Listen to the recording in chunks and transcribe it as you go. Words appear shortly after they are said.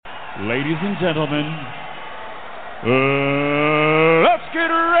Ladies and gentlemen, let's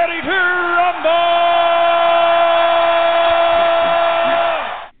get ready to rumble!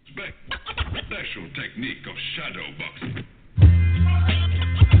 Special technique of shadow boxing.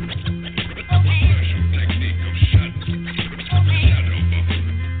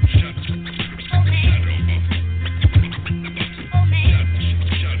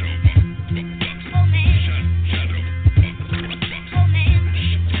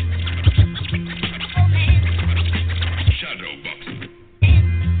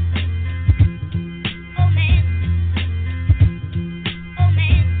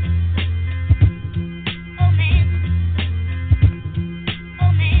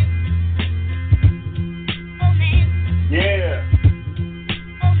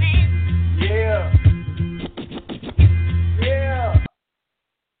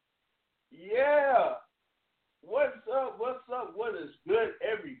 What is good,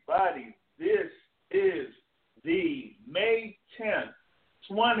 everybody? This is the May 10th,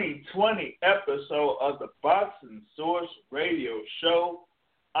 2020 episode of the Boxing Source Radio Show.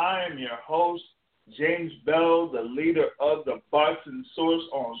 I am your host, James Bell, the leader of the Boxing Source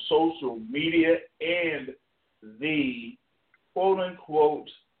on social media and the quote-unquote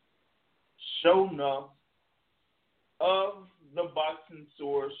show enough of the Boxing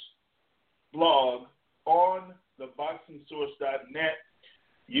Source blog on theboxingsource.net.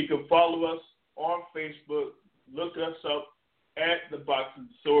 You can follow us on Facebook. Look us up at The Boxing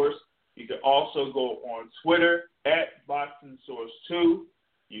Source. You can also go on Twitter at Boxing Source 2.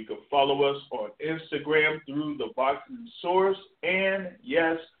 You can follow us on Instagram through The Boxing Source. And,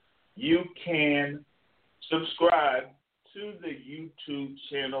 yes, you can subscribe to the YouTube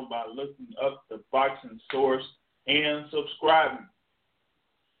channel by looking up The Boxing Source and subscribing.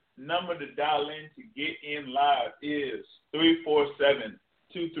 Number to dial in to get in live is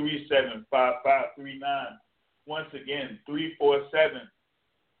 347-237-5539. Once again,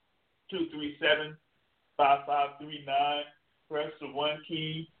 347-237-5539. Press the 1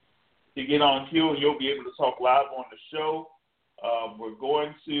 key to get on queue, and you'll be able to talk live on the show. We're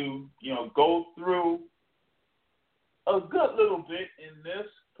going to, go through a good little bit in this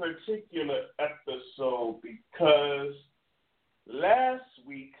particular episode because last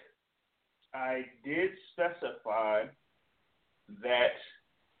week I did specify that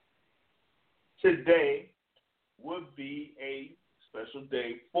today would be a special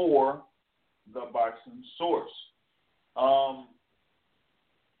day for the Boxing Source. Around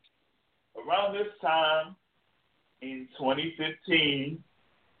this time in 2015,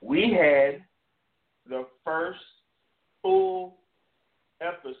 we had the first full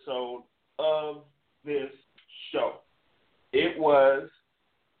episode of this show. It was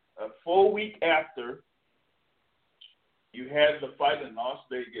a full week after you had the fight in Las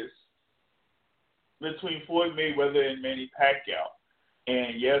Vegas between Floyd Mayweather and Manny Pacquiao.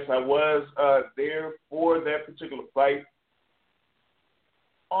 And yes, I was there for that particular fight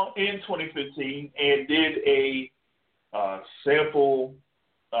in 2015 and did a sample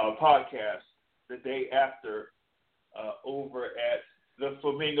podcast the day after over at the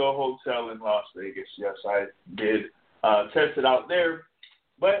Flamingo Hotel in Las Vegas. Yes, I did test it out there.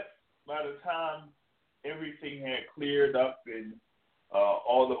 But by the time everything had cleared up and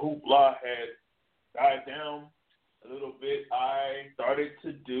all the hoopla had died down a little bit, I started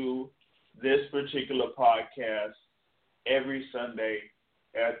to do this particular podcast every Sunday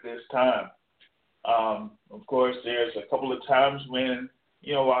at this time. Of course, there's a couple of times when,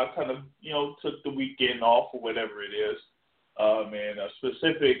 I kind of, took the weekend off or whatever it is. And a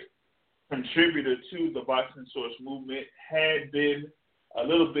specific contributor to the Boxing Source movement had been a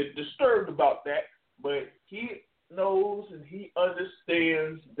little bit disturbed about that, but he knows and he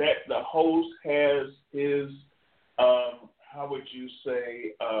understands that the host has his,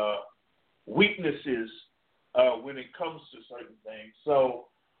 weaknesses when it comes to certain things. So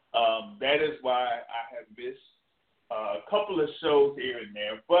that is why I have missed a couple of shows here and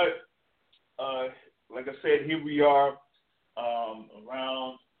there. But like I said, here we are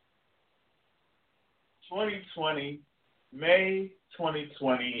around 2020, May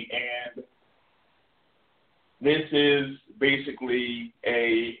 2020, and this is basically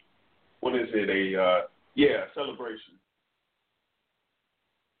a celebration.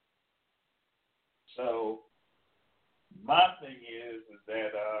 So my thing is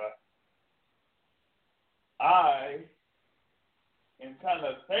that I am kind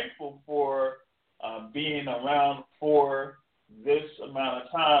of thankful for being around for this amount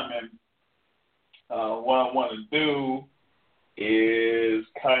of time, and what I want to do is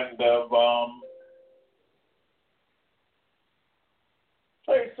kind of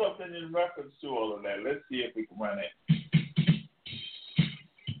play something in reference to all of that. Let's see if we can run it.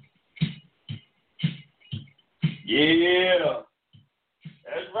 Yeah,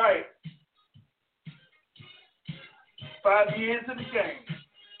 that's right. 5 years in the game.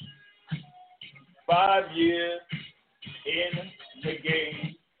 5 years in the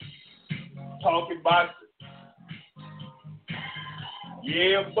game. Talking boxing.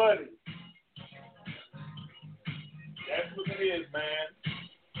 Yeah, buddy. That's what it is, man.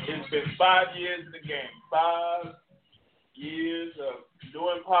 It's been 5 years in the game. 5 years of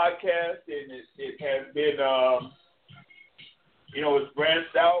doing podcasts, and it has been, it's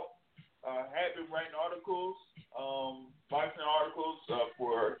branched out. Had been writing articles, boxing articles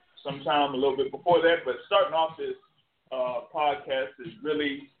for some time, a little bit before that, but starting off this podcast has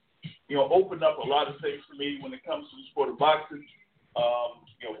really, opened up a lot of things for me when it comes to the sport of boxing.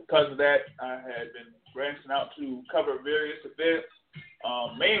 Because of that, I had been branching out to cover various events,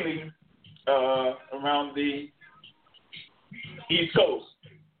 mainly around the East Coast.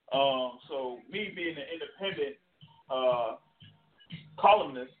 So me being an independent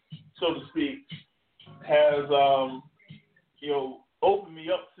columnist, so to speak, has opened me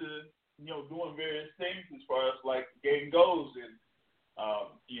up to doing various things as far as like the game goes, and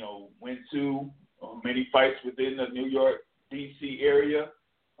went to many fights within the New York, D.C. area.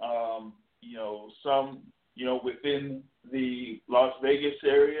 Some within the Las Vegas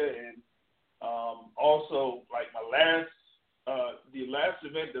area, and also like the last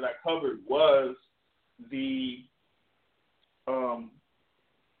event that I covered was the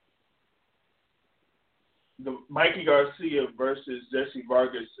Mikey Garcia versus Jesse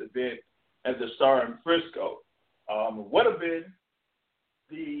Vargas event at the Star in Frisco. Would have been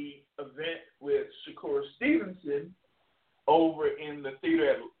the event with Shakur Stevenson over in the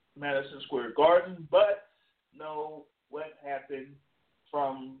theater at Madison Square Garden, but no, what happened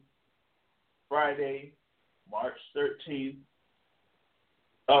from Friday, March 13th,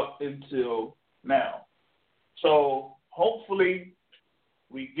 up until now. So hopefully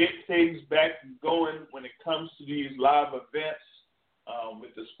we get things back going when it comes to these live events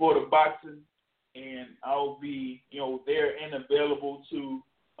with the sport of boxing, and I'll be, there and available to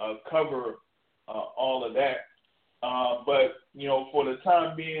cover all of that. But, for the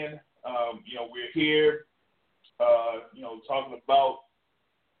time being, we're here, talking about,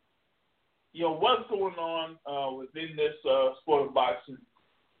 what's going on within this sport of boxing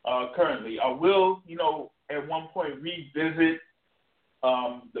currently. I will, at one point revisit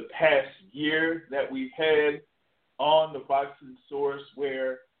the past year that we've had on the Boxing Source,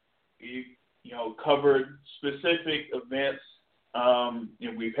 where we, covered specific events.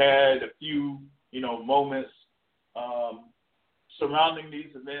 And we've had a few, moments surrounding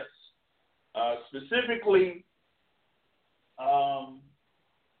these events, specifically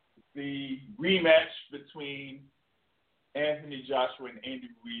the rematch between Anthony Joshua and Andy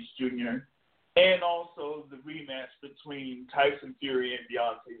Ruiz Jr., and also the rematch between Tyson Fury and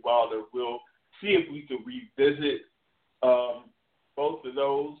Deontay Wilder. We'll see if we can revisit both of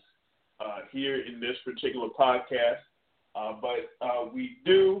those here in this particular podcast. But we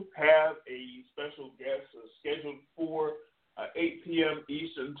do have a special guest scheduled for 8 p.m.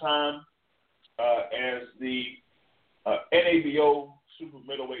 Eastern Time as the NABO Super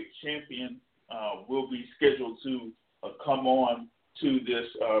Middleweight Champion will be scheduled to come on to this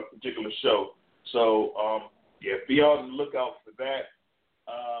particular show. So, be on the lookout for that.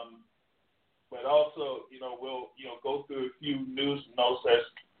 But also, we'll, go through a few news and notes that's,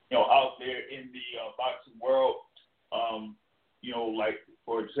 out there in the boxing world. Like,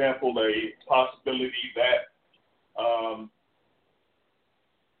 for example, a possibility that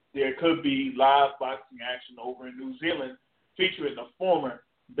there could be live boxing action over in New Zealand featuring the former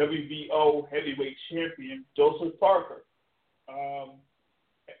WBO heavyweight champion, Joseph Parker.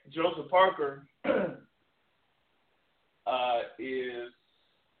 Joseph Parker is,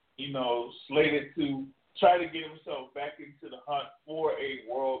 slated to try to get himself back into the hunt for a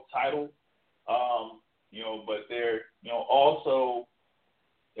world title. But there, also,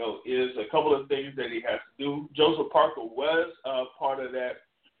 is a couple of things that he has to do. Joseph Parker was part of that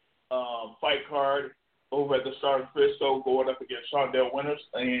fight card over at the Star in Frisco, going up against Shondell Winters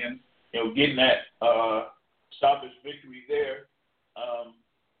and, getting that stoppage victory there.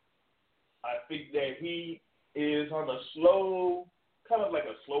 I think that he is on a slow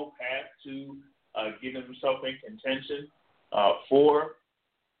path to getting himself in contention for,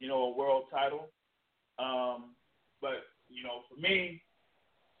 a world title. But, for me,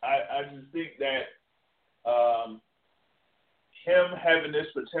 I just think that him having this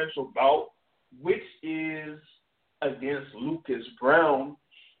potential bout, which is against Lucas Brown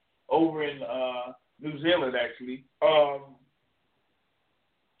over in New Zealand, actually. I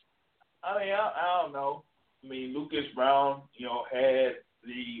don't know. I mean, Lucas Brown, had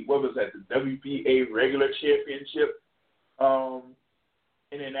the WBA regular championship.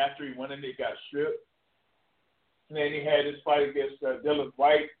 And then after he won it, it got stripped. And then he had his fight against Dylan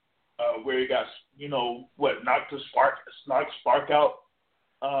White, where he got, knocked Spark out.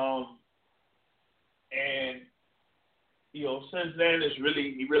 And, since then, he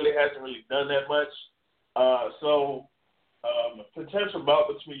really hasn't really done that much. So a potential bout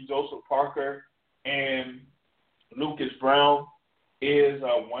between Joseph Parker and Lucas Brown is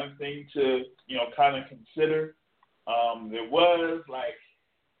one thing to, kind of consider. There was,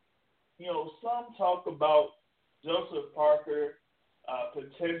 some talk about Joseph Parker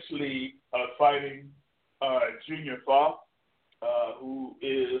potentially fighting Junior Fa, who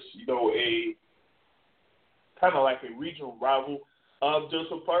is, a kind of like a regional rival of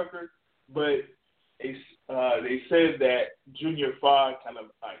Joseph Parker, but they said that Junior Fa kind of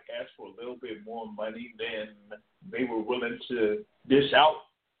asked for a little bit more money than they were willing to dish out.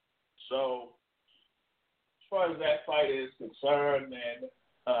 So as far as that fight is concerned, and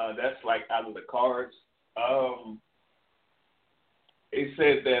that's out of the cards. They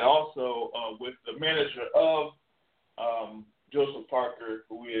said that also with the manager of Joseph Parker,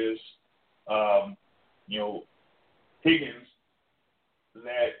 who is Higgins,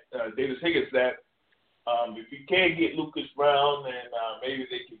 that Davis Higgins, that if you can't get Lucas Brown, then maybe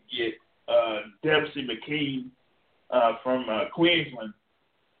they could get Dempsey McKean from Queensland.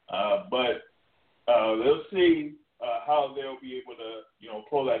 But they'll see how they'll be able to,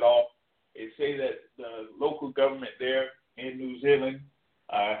 pull that off. They say that the local government there in New Zealand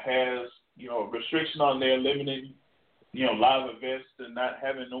has, a restriction on their limiting, live events to not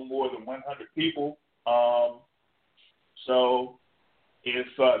having no more than 100 people. So if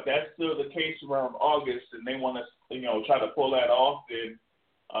that's still the case around August and they want to, try to pull that off, then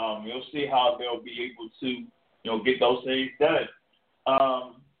you'll see how they'll be able to, get those things done.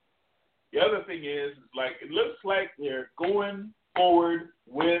 The other thing is, it looks like they're going forward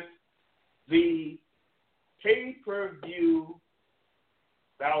with the pay-per-view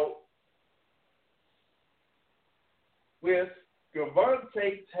bout with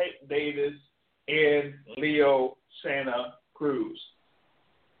Gervonta Davis and Leo Santa Cruz.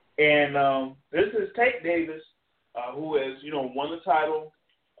 And this is Tank Davis, who has, won the title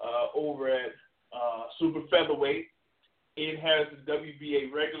over at Super Featherweight. It has the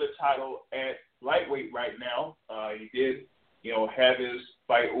WBA regular title at lightweight right now. He did, have his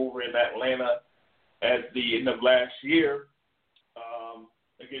fight over in Atlanta at the end of last year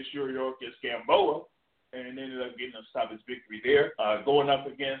against Yuriorkis Gamboa, and ended up getting a stoppage victory there. Going up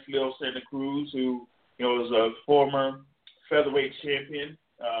against Leo Santa Cruz, who is a former featherweight champion,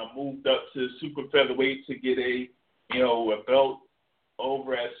 moved up to super featherweight to get a belt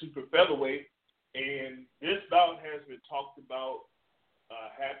over at super featherweight. And this bout has been talked about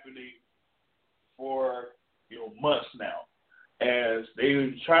happening for months now, as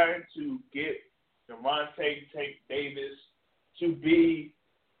they're trying to get Gervonta Tank Davis to be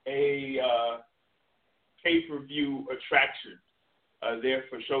a pay-per-view attraction there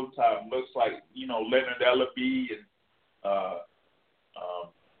for Showtime. Looks like Leonard Ellaby and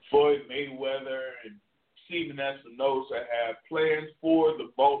Floyd Mayweather and Stephen Espinosa have plans for the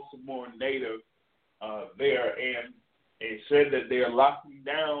Baltimore native there, and they said that they're locking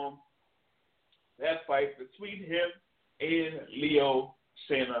down that fight between him and Leo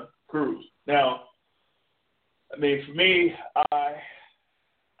Santa Cruz. Now, I mean, for me, I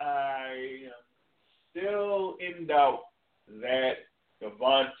am still in doubt that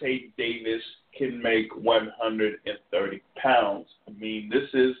Gervonta Davis can make 130 pounds. I mean, this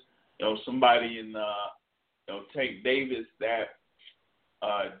is somebody in Tank Davis that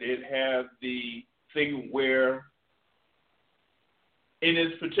did have the thing where in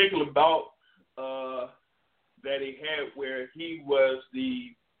his particular bout that he had, where he was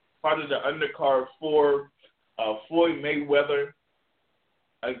the part of the undercard for Floyd Mayweather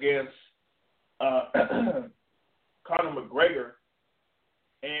against Conor McGregor,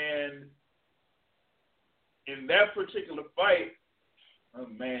 and in that particular fight, oh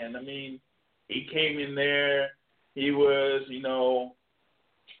man, I mean, he came in there, he was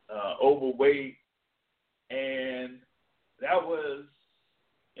overweight, and that was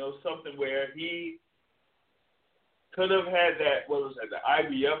something where he could have had that, the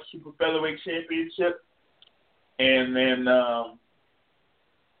IBF Super Featherweight Championship, and then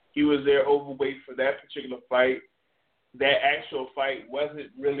he was there overweight for that particular fight. That actual fight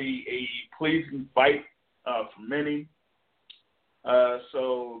wasn't really a pleasing fight for many.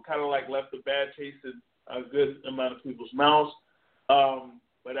 So kind of like left a bad taste in a good amount of people's mouths.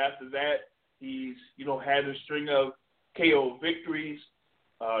 But after that, he's, had a string of KO victories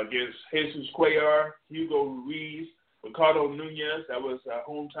against Jesus Cuellar, Hugo Ruiz, Ricardo Nunez. That was a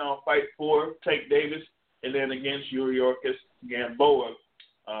hometown fight for Tank Davis. And then against Yuriorkis Gamboa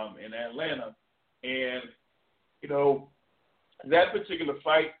in Atlanta. And, that particular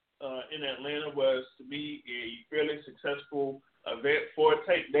fight in Atlanta was, to me, a fairly successful event for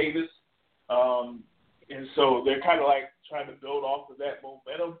Tank Davis. And so they're kind of like trying to build off of that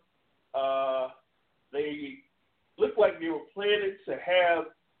momentum. They looked like they were planning to have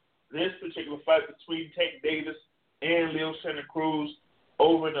this particular fight between Tank Davis and Leo Santa Cruz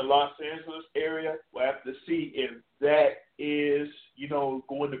over in the Los Angeles area. We'll have to see if that is,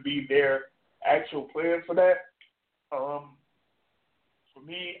 going to be their actual plan for that. For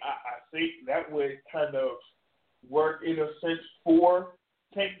me, I think that would kind of work in a sense for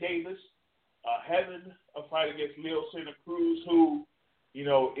Tank Davis. Having a fight against Leo Santa Cruz, who,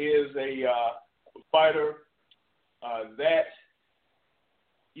 is a fighter that,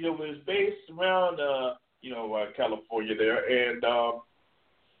 was based around, California there. And,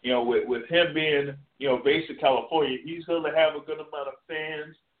 with him being, based in California, he's going to have a good amount of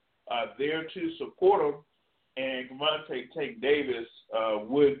fans there to support him. And Gervonta Tank Davis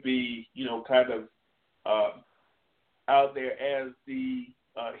would be, kind of out there as the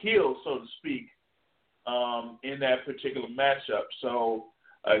heel, so to speak, in that particular matchup. So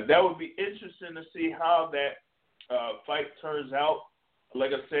that would be interesting to see how that fight turns out.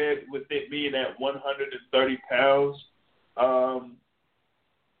 Like I said, with it being at 130 pounds,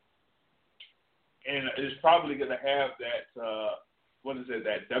 and it's probably going to have that,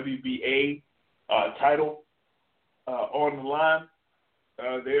 that WBA title on the line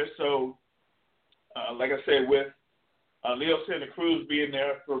there. So, like I said, with Leo Santa Cruz being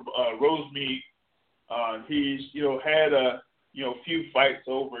there for Rosemead, he's, had a, few fights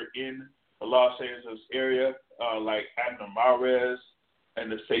over in the Los Angeles area, like Abner Mares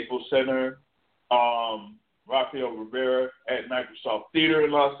and the Staples Center, Rafael Rivera at Microsoft Theater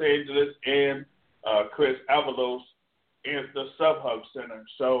in Los Angeles, and Chris Avalos in the SubHub Center.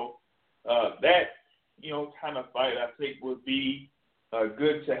 So that, kind of fight I think would be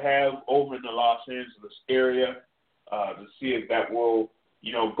good to have over in the Los Angeles area to see if that will,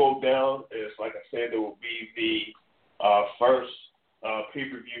 go down. It's like I said, it will be the first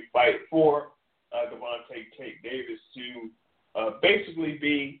pay-per-view fight for Gervonta Tank Davis to basically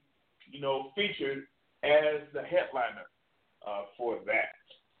be, featured as the headliner for that.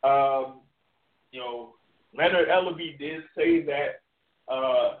 Leonard Ellerbe did say that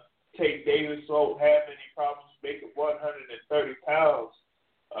Tank Davis won't have any problems making 130 pounds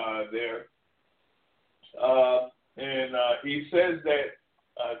there. And he says that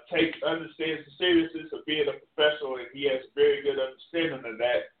Tank understands the seriousness of being a professional, and he has a very good understanding of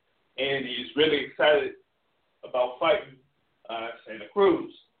that. And he's really excited about fighting Santa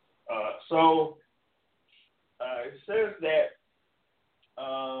Cruz. So it says that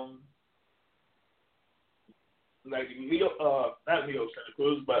not Leo Santa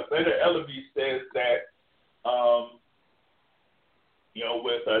Cruz, but Leonard Ellerbe says that,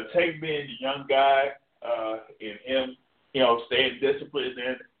 with Tank being the young guy and him, staying disciplined,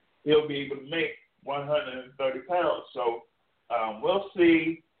 and he'll be able to make 130 pounds. So we'll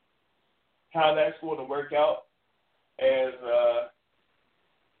see how that's going to work out. As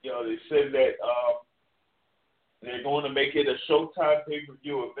they said that they're going to make it a Showtime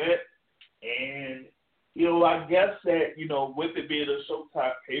pay-per-view event, and I guess that with it being a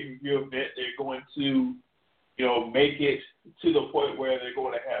Showtime pay-per-view event, they're going to make it to the point where they're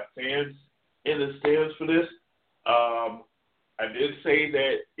going to have fans in the stands for this. I did say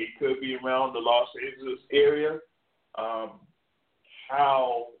that it could be around the Los Angeles area.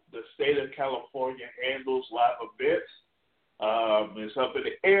 How the state of California handles live events is up in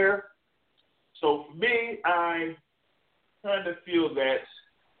the air. So for me, I kind of feel that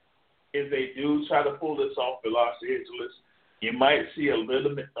if they do try to pull this off in Los Angeles, you might see a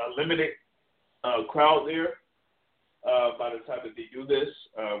limited crowd there by the time that they do this,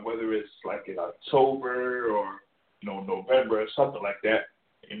 whether it's like in October or November or something like that.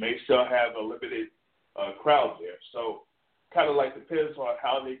 You may still have a limited crowd there. So kind of like depends on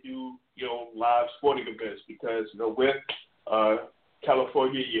how they do live sporting events, because with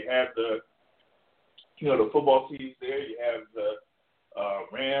California you have the the football teams there, you have the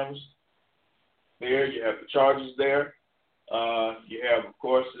Rams there, you have the Chargers there, you have of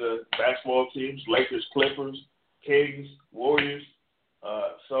course the basketball teams, Lakers, Clippers, Kings, Warriors.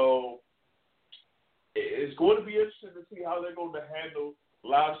 So it's going to be interesting to see how they're going to handle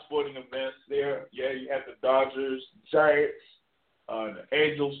live sporting events there. Yeah, you have the Dodgers, Giants, the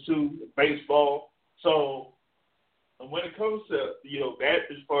Angels too, baseball. So when it comes to that,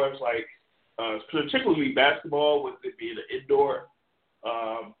 as far as like particularly basketball, with it being an indoor,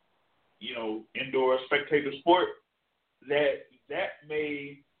 indoor spectator sport, that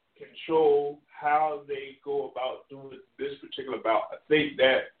may control how they go about doing this particular bout. I think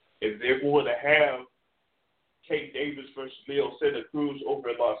that if they're going to have Kate Davis versus Leo Santa Cruz over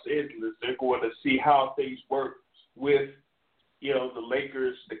in Los Angeles, they're going to see how things work with, the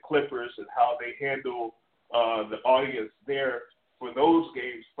Lakers, the Clippers, and how they handle the audience there for those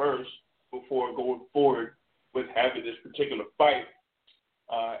games first before going forward with having this particular fight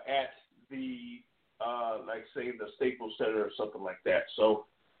at the, like, say, the Staples Center or something like that. So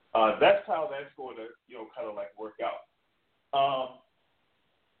that's how that's going to, kind of like work out.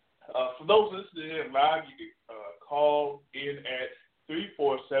 For those listening in live, you can call in at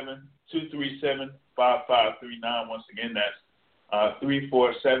 347-237-5539. Once again, that's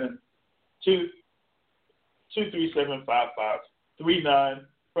 347-237-5539.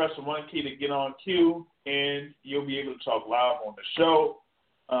 Press the 1 key to get on queue, and you'll be able to talk live on the show.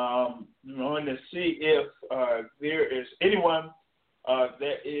 And to see if there is anyone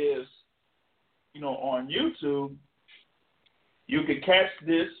that is, on YouTube. You can catch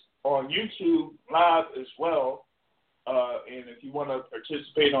this on YouTube live as well. And if you want to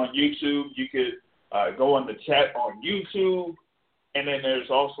participate on YouTube, you could go on the chat on YouTube. And then there's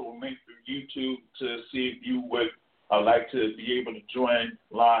also a link through YouTube to see if you would like to be able to join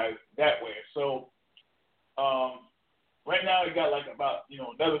live that way. So right now we got like about,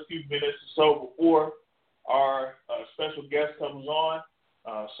 another few minutes or so before our special guest comes on.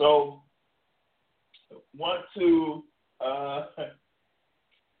 So want to,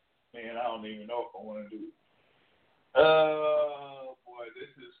 man, I don't even know if I want to do it. Oh, boy, this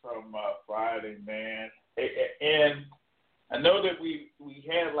is from Friday, man. And I know that we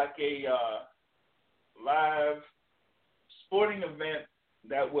had like a live sporting event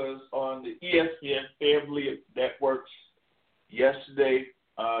that was on the ESPN Family Networks yesterday.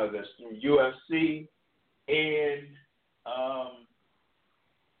 That's through UFC. And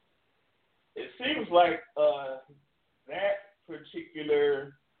it seems like that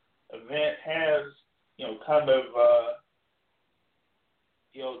particular event has, kind of,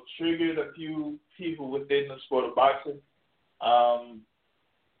 triggered a few people within the sport of boxing.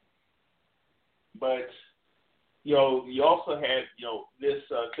 But, you also had, this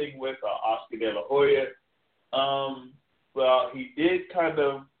thing with Oscar De La Hoya. Well, he did kind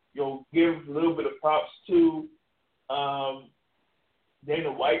of, give a little bit of props to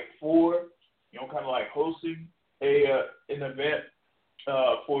Dana White for, kind of like hosting an event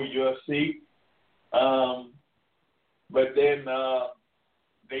for UFC. But then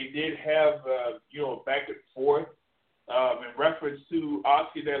they did have, back and forth in reference to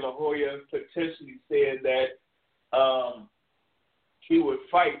Oscar De La Hoya potentially saying that he would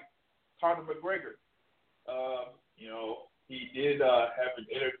fight Conor McGregor. He did have an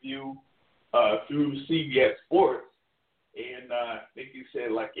interview through CBS Sports, and I think he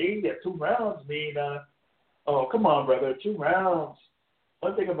said, like, hey, yeah, 2 rounds, oh, come on, brother, 2 rounds.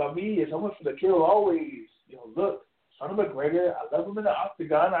 One thing about me is I went for the kill always. Look, Conor McGregor, I love him in the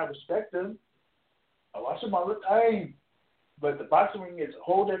octagon. I respect him. I watch him all the time. But the boxing ring is a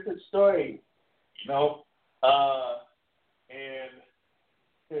whole different story, And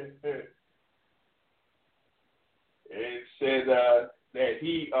it said that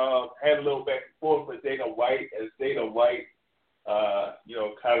he had a little back and forth with Dana White, as Dana White,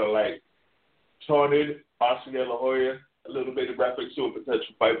 kind of like taunted Oscar De La Hoya a little bit in reference to a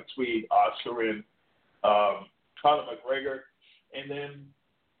potential fight between Oscar and Conor McGregor. And then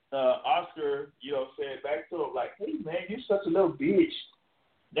Oscar, said back to him, like, hey, man, you're such a little bitch.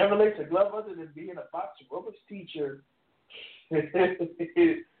 Never laid a glove other than being a boxing robots teacher. He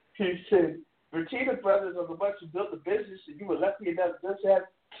said, Fertitta Brothers are the ones who built the business, and you were lucky enough to just have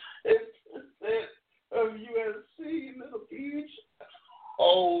of UFC, little bitch.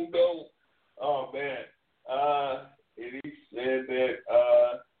 Oh, no. Oh, man. And he said that,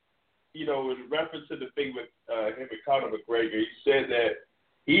 in reference to the thing with him and Conor McGregor, he said that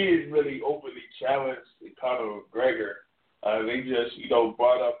he didn't really openly challenge Conor McGregor. They just,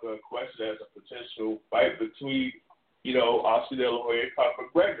 brought up a question as a potential fight between, Oscar De La Hoya and Conor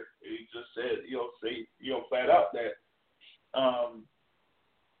McGregor. And he just said, flat out that,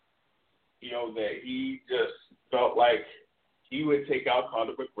 that he just felt like he would take out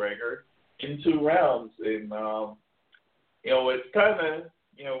Conor McGregor in 2 rounds. And, it's kind of,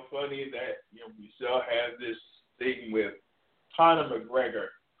 funny that, we still have this thing with Conor McGregor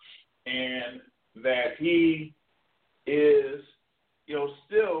and that he is,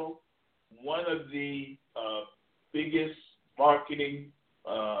 still one of the biggest marketing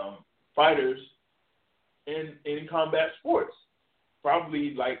fighters in combat sports.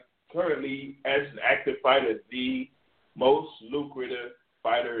 Probably, like, currently, as an active fighter, the most lucrative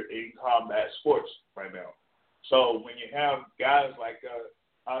fighter in combat sports right now. So when you have guys like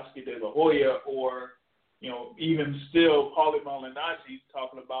Oscar De La Hoya or, even still Paulie Malignaggi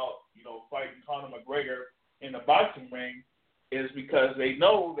talking about, fighting Conor McGregor in the boxing ring, is because they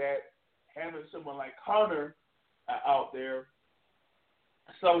know that having someone like Conor out there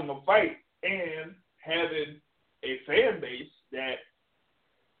selling a fight and having a fan base that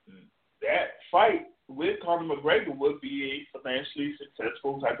fight with Conor McGregor would be a financially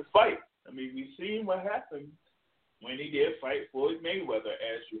successful type of fight. I mean, we've seen what happened when he did fight Floyd Mayweather,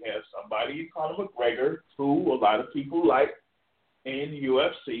 as you have somebody, Conor McGregor, who a lot of people like in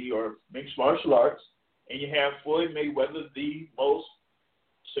UFC or mixed martial arts, and you have Floyd Mayweather, the most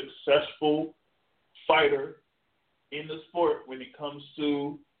successful fighter in the sport when it comes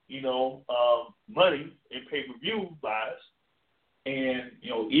to, money and pay-per-view buys. And,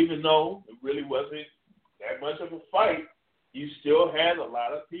 even though it really wasn't that much of a fight, you still had a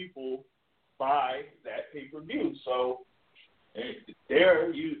lot of people buy that pay-per-view. So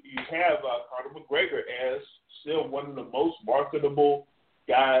there you have Conor McGregor as still one of the most marketable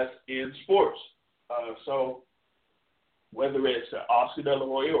guys in sports. So whether it's Oscar De La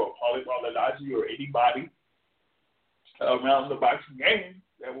Hoya or Paulie Malignaggi or anybody around the boxing game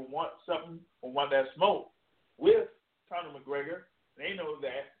that will want something or want that smoke with Conor McGregor, they know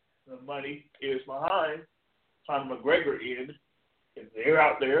that the money is behind Conor McGregor in. If they're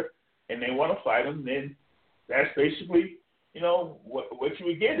out there and they want to fight him, then that's basically, what you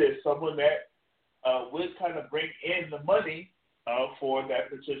would get is someone that would kind of bring in the money for that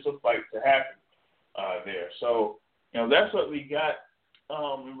potential fight to happen there. So, that's what we got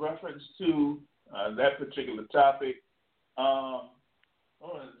in reference to that particular topic. I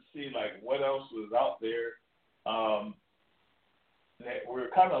wanted to see, what else was out there that we're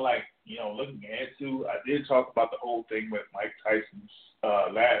kind of looking into. I did talk about the whole thing with Mike Tyson's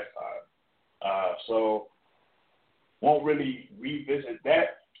last time. So won't really revisit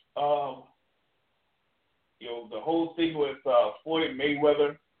that. The whole thing with Floyd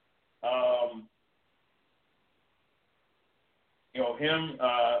Mayweather, him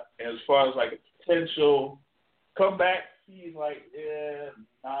as far as a potential comeback, he's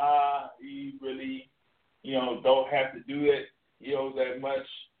he really, don't have to do it, that much.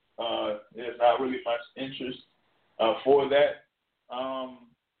 There's not really much interest for that.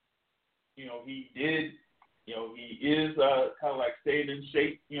 He did, he is kind of staying in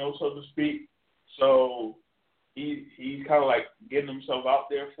shape, so to speak. So he's kind of getting himself out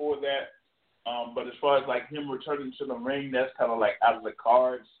there for that. But as far as him returning to the ring, that's kind of out of the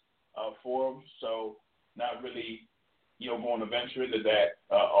cards for him. So not really, going to venture into that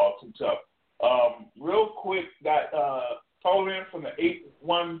all too tough. Real quick, got caller in from the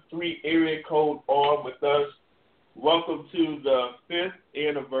 813 area code on with us. Welcome to the 5th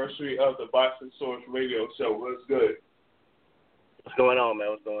anniversary of the Boxing Source Radio Show. What's good? What's going on, man?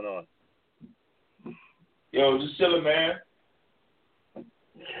 What's going on? Yo, just chilling, man.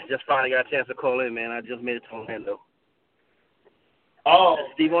 Just finally got a chance to call in, man. I just made it to Orlando. Oh.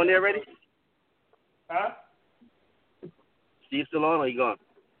 Is Steve on there already? Huh? Steve still on or you gone?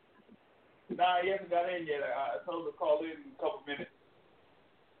 Nah, he hasn't got in yet. I told him to call in a couple minutes.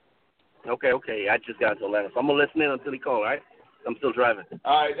 Okay. I just got to Atlanta. So I'm going to listen in until he calls, all right? I'm still driving.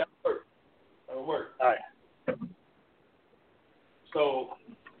 All right, that'll work. All right. So,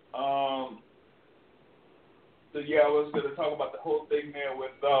 I was going to talk about the whole thing there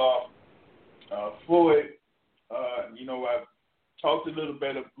with Floyd. I've talked a little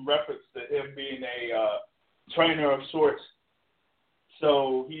bit of reference to him being a trainer of sorts.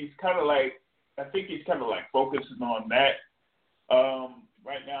 So he's kind of I think he's kind of focusing on that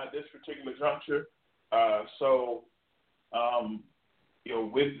right now at this particular juncture.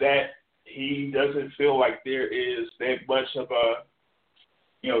 With that, he doesn't feel like there is that much of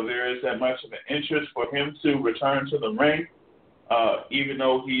an interest for him to return to the ring, even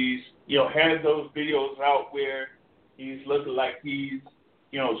though he's, had those videos out where he's looking like he's,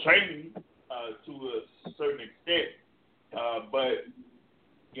 training to a certain extent. But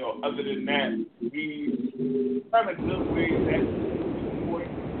other than that, he's kind of good where he's at this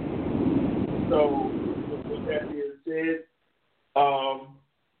point. So, with that being said,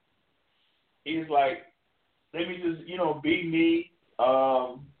 he's let me just, be me.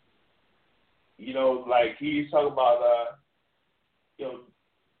 Like he's talking about,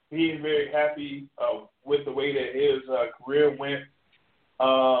 being very happy with the way that his career went.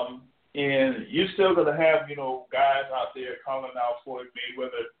 And you're still going to have, guys out there calling out Floyd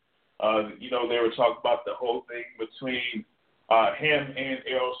Mayweather. They were talking about the whole thing between him and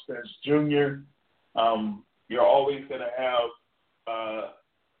Errol Spence Jr. You're always going to have,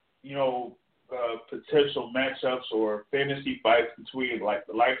 potential matchups or fantasy fights between like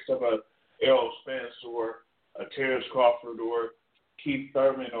the likes of a Errol Spence or a Terrence Crawford or Keith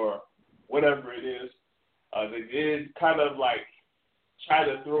Thurman or whatever it is. They did kind of like try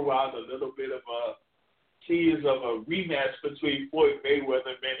to throw out a little bit of a tease of a rematch between Floyd Mayweather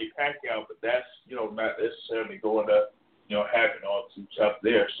and Manny Pacquiao, but that's, not necessarily going to, happen all too tough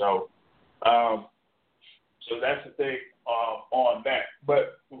there. So that's the thing on that.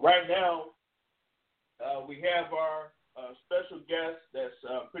 But right now, we have our special guest that's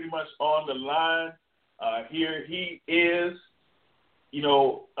pretty much on the line. Here he is,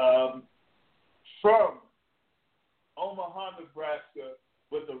 from Omaha, Nebraska,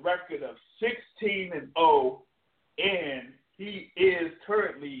 with a record of 16-0, and he is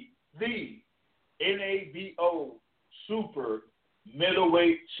currently the NABO Super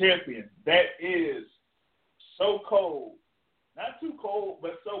Middleweight Champion. That is so cold. Not too cold,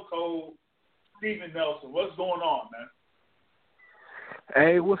 but so cold. Steven Nelson, what's going on, man?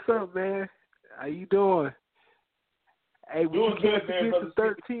 Hey, what's up, man? How you doing? Hey, we doing good, man. Get to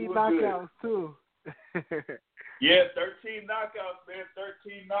 13 knockouts, too. Yeah, 13 knockouts, man.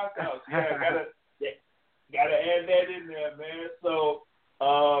 13 knockouts. Yeah, gotta add that in there, man. So,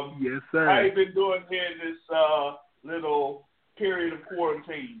 yes, sir. How you been doing here in this little period of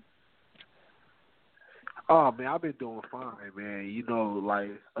quarantine? Oh, man, I've been doing fine, man.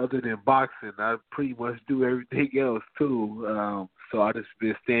 Like, other than boxing, I pretty much do everything else, too. So I just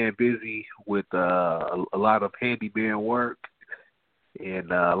been staying busy with a lot of handyman work and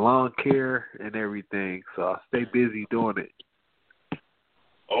lawn care and everything. So I stay busy doing it.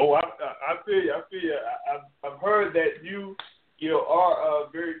 Oh, I feel you. I've heard that you are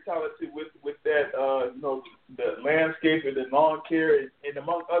very talented with that, the landscape and the lawn care and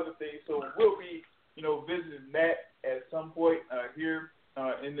among other things. So we'll be, visiting that at some point here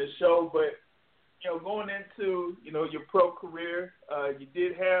in the show. But, going into, your pro career, you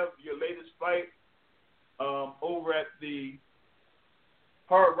did have your latest fight over at the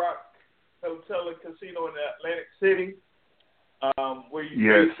Hard Rock Hotel and Casino in Atlantic City, where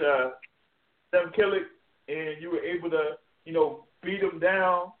you faced Sam Killick, and you were able to, beat him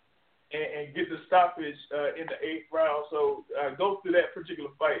down and get the stoppage in the 8th round. So go through that particular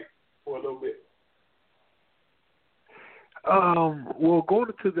fight for a little bit. Well, going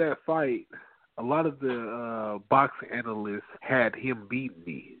into that fight, a lot of the boxing analysts had him beat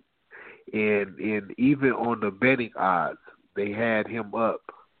me, and even on the betting odds, they had him up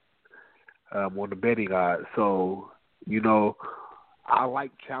on the betting odds. So, I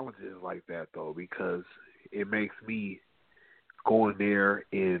like challenges like that though, because it makes me go in there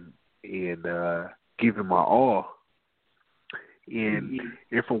and giving my all. And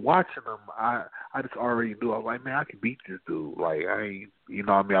from watching him, I just already knew. I was like, man, I can beat this dude. Like, I ain't,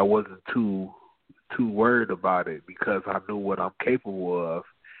 I wasn't too worried about it, because I knew what I'm capable of,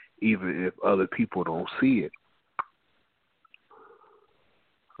 even if other people don't see it.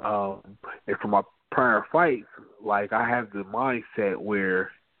 And for my prior fights, like, I have the mindset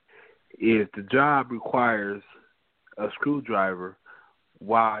where if the job requires a screwdriver,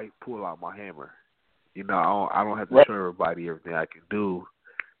 why pull out my hammer? I don't have to show everybody everything I can do,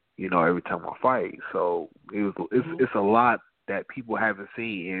 every time I fight. So it's a lot that people haven't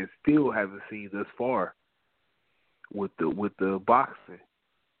seen and still haven't seen thus far with the boxing.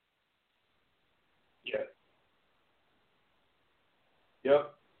 Yeah.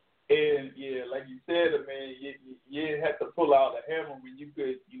 Yep. And like you said, man, you didn't have to pull out a hammer when you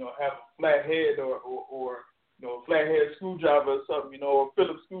could, have a flat head or a flathead screwdriver or something, or a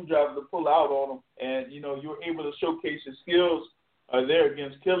Phillips screwdriver to pull out on them. And, you were able to showcase your skills there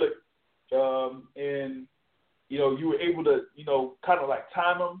against Killick. And, you were able to, kind of like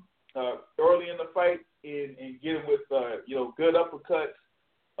time him early in the fight and get him with, good uppercuts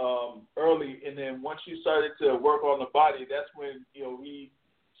early. And then once you started to work on the body, that's when, he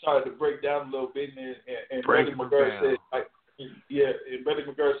started to break down a little bit. And Brady McGurk said, and Brady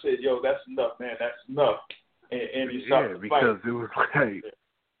McGurk said, yo, that's enough, man, that's enough. And he started to fight. Because it was like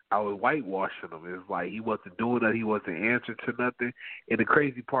I was whitewashing him. It was like he wasn't doing that. He wasn't answering to nothing. And the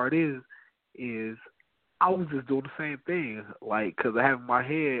crazy part is I was just doing the same thing. Like, because I have in my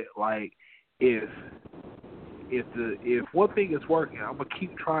head, like, if if one thing is working, I'm gonna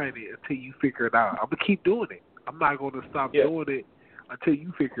keep trying it until you figure it out. I'm gonna keep doing it. I'm not gonna stop doing it until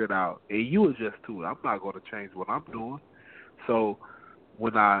you figure it out and you adjust to it. I'm not gonna change what I'm doing. So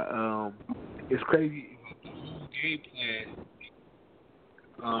when it's crazy. The whole game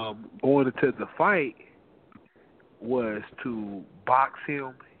plan going into the fight was to box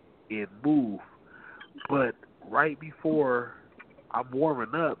him and move, but right before I'm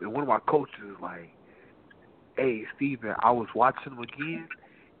warming up, and one of my coaches is like, "Hey, Steven, I was watching him again,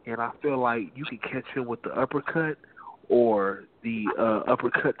 and I feel like you can catch him with the uppercut or the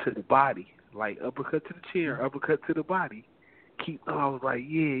uppercut to the body, like uppercut to the chin, uppercut to the body." I was like,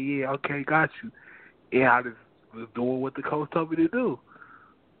 yeah, okay, got you. And I just was doing what the coach told me to do.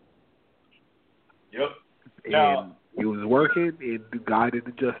 Yep. And it was working, and the guy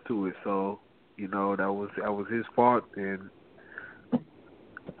didn't adjust to it. So, that was his fault, and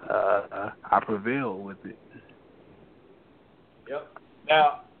I prevailed with it. Yep.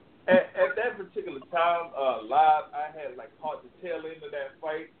 Now, at that particular time, live, I had caught the tail end of that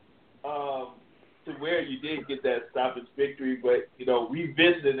fight, to where you did get that stoppage victory. But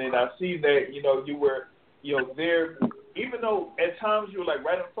revisiting it, I see that you were there. Even though at times you were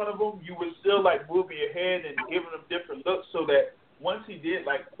right in front of him, you were still moving your head and giving him different looks, so that once he did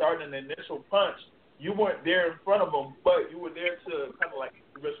start an initial punch, you weren't there in front of him, but you were there to kind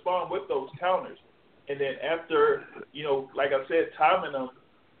of respond with those counters. And then after, like I said, timing him,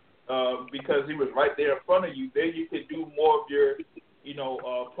 because he was right there in front of you, then you could do more of your,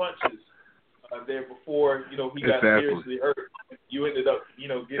 punches there before, he got seriously hurt. You ended up,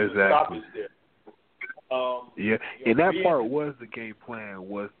 getting the stoppage there. And that part was the game plan,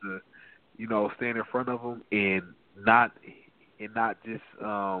 was to, stand in front of him and not just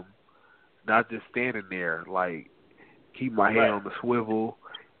standing there, keep my head on the swivel.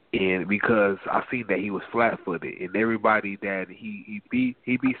 And because I seen that he was flat-footed, and everybody that he beat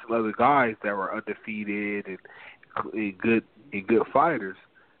some other guys that were undefeated and good fighters.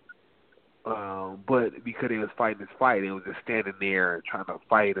 But because they was fighting this fight, they was just standing there and trying to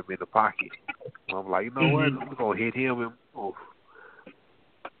fight him in the pocket. I'm like, you know what? I'm gonna hit him and move.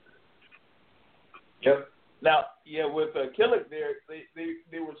 Yep. Now, with Killick there,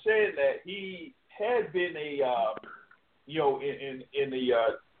 they were saying that he had been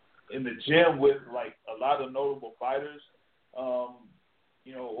in the gym with a lot of notable fighters,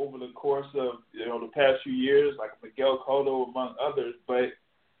 over the course of the past few years, like Miguel Cotto among others. But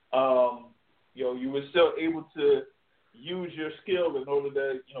you were still able to use your skill in order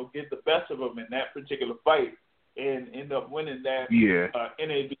to get the best of him in that particular fight and end up winning that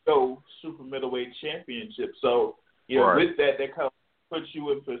NABO Super Middleweight Championship. So with that kind of puts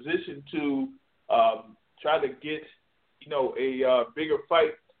you in position to try to get a bigger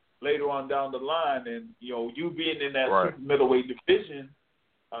fight later on down the line. And you being in that super middleweight division,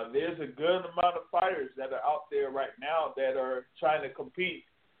 there's a good amount of fighters that are out there right now that are trying to compete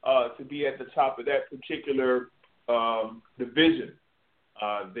to be at the top of that particular division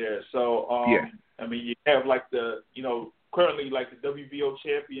there. So I mean, you have currently the WBO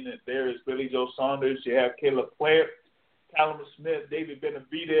champion, and there is Billy Joe Saunders. You have Caleb Plant, Callum Smith, David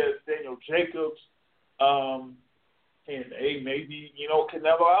Benavidez, Daniel Jacobs, and maybe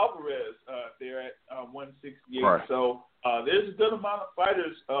Canelo Alvarez there at 168. Right. So there's a good amount of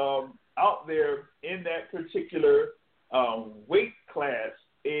fighters out there in that particular weight class,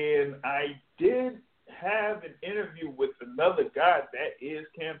 and I did have an interview with another guy that is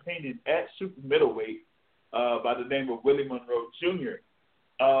campaigning at super middleweight by the name of Willie Monroe Jr.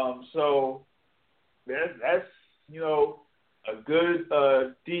 So that's a good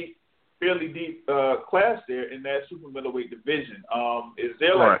fairly deep class there in that super middleweight division. Is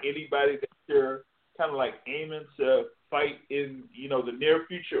there anybody that you're kind of aiming to fight in the near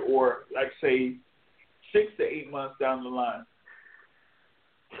future, or say 6 to 8 months down the line?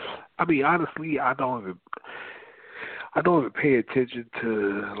 I mean, honestly, I don't even pay attention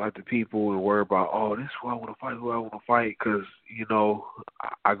to the people and worry about, this is who I want to fight, because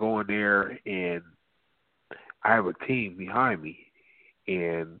I go in there and I have a team behind me,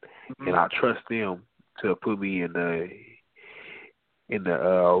 and I trust them to put me in the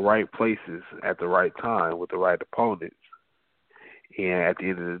right places at the right time with the right opponents. And at the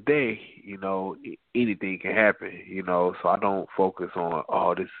end of the day, anything can happen, so I don't focus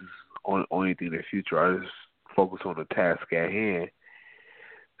on, this is on anything in the future. I just focus on the task at hand.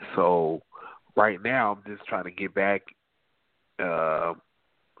 So right now I'm just trying to get back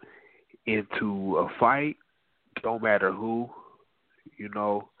into a fight, don't matter who,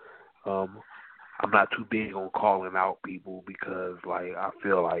 I'm not too big on calling out people because I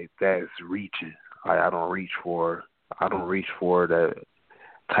feel like that's reaching. I don't reach for that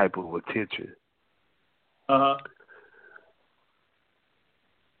type of attention.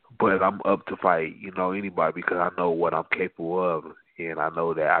 But I'm up to fight, anybody because I know what I'm capable of, and I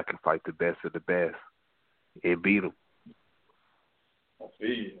know that I can fight the best of the best and beat them. I feel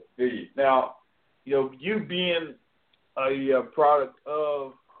you. Now, you being a product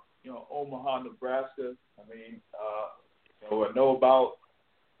of, Omaha, Nebraska. I mean, I know about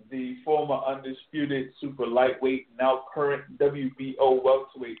the former undisputed super lightweight, now current WBO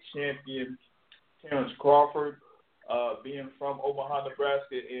welterweight champion Terrence Crawford, being from Omaha,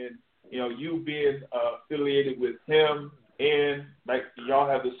 Nebraska, and you being affiliated with him, and like y'all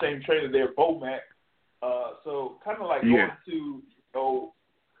have the same trainer there, Bomac. So kind of like going to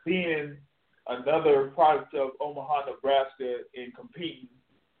being another product of Omaha, Nebraska, and competing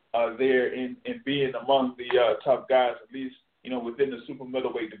there and being among the top guys, at least within the super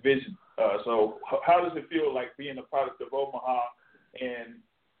middleweight division. So how does it feel like being a product of Omaha and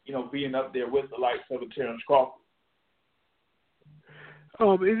being up there with the likes of Terrence Crawford?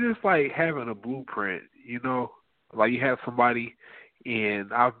 It's just like having a blueprint, like you have somebody,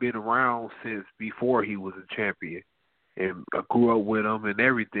 and I've been around since before he was a champion, and I grew up with him and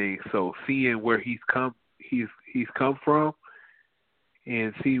everything. So seeing where he's come from,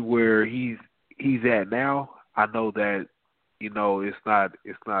 and see where he's at now, I know that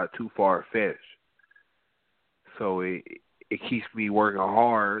it's not too far fetched. So it keeps me working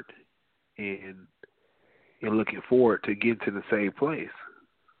hard and looking forward to getting to the same place.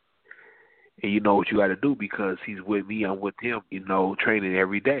 And you know what you got to do because he's with me, I'm with him, training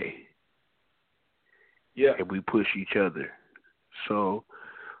every day. Yeah. And we push each other. So,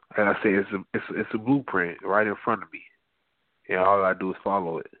 like I say, it's a blueprint right in front of me. And all I do is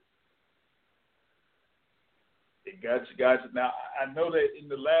follow it. Gotcha. Now, I know that in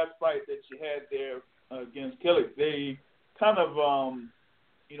the last fight that you had there against Killick, they kind of,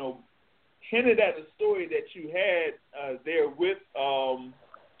 hinted at the story that you had there with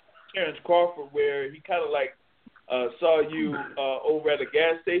Terrence Crawford, where he kind of like saw you over at a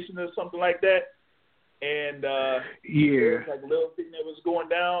gas station or something like that, and there was like a little thing that was going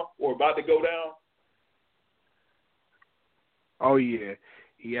down or about to go down. Oh yeah,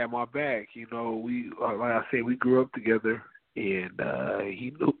 he had my back. We like I said, we grew up together, and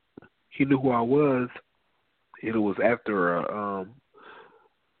he knew who I was, and it was after a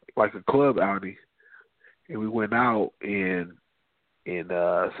club outing, and we went out and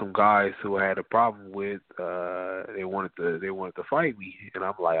some guys who I had a problem with, they wanted to fight me, and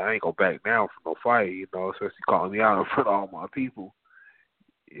I'm like, I ain't gonna back down for no fight, especially calling me out in front of all my people,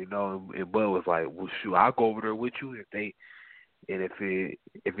 and Bud was like, well, shoot, I'll go over there with you if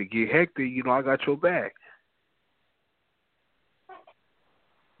it get hectic, I got your back.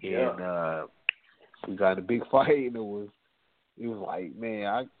 Yeah. And we got in a big fight, and it was like,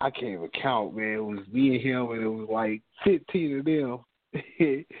 man, I can't even count, man. It was me and him, and it was like 15 of them.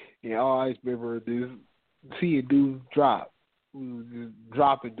 And all I remember is seeing dudes drop. Just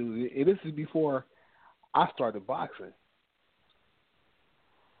dropping dudes. And this is before I started boxing.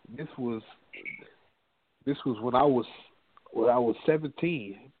 This was when I was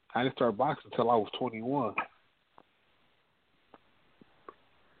 17. I didn't start boxing until I was 21.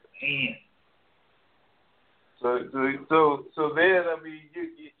 Man. So then, I mean,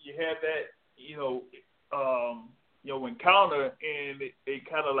 you had that, encounter, and it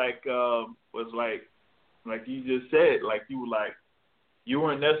kind of like was like you just said, like you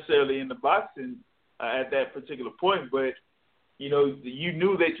weren't necessarily in the boxing at that particular point, but you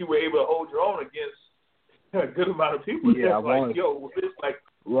knew that you were able to hold your own against a good amount of people. Yeah, like, it's like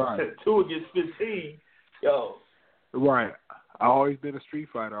right. 2 against 15, yo. Right. I always been a street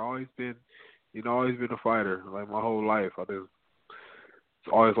fighter. Always been a fighter, like my whole life.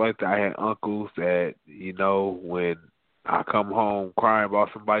 It's always like that. I had uncles that, when I come home crying about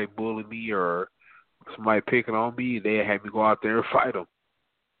somebody bullying me or somebody picking on me, they had me go out there and fight them.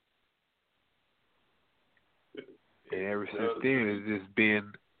 And ever since then, it's just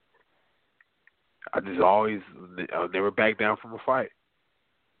been, I'll never back down from a fight,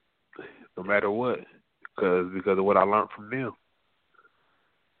 no matter what, because of what I learned from them.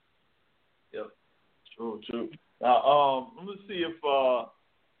 Yep, true. Now, let me see if I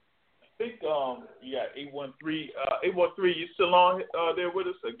think you got 813. 813, you still on there with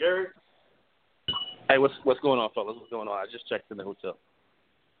us, Gary? Hey, what's going on, fellas? What's going on? I just checked in the hotel.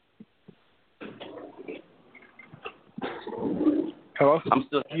 Hello? I'm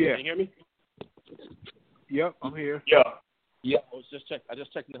still here. Yeah. Can you hear me? Yep, I'm here. Yeah. I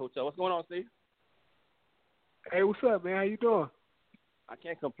just checked in the hotel. What's going on, Steve? Hey, what's up, man? How you doing? I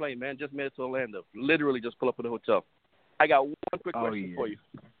can't complain, man. Just made it to Orlando. Literally just pull up at the hotel. I got one quick question for you.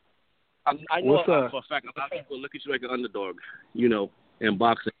 I know for a fact a lot of people look at you like an underdog, you know, in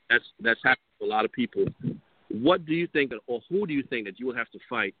boxing. That's happened to a lot of people. What do you think, or who do you think that you would have to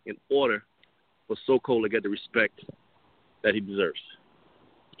fight in order for So Cold to get the respect that he deserves?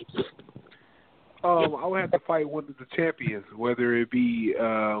 I would have to fight one of the champions, whether it be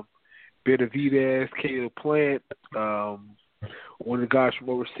Benavidez, Caleb Plant, one of the guys from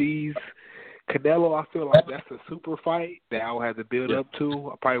overseas. Canelo, I feel like that's a super fight that I would have to build up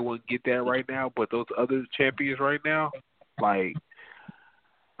to. I probably wouldn't get that right now, but those other champions right now, like,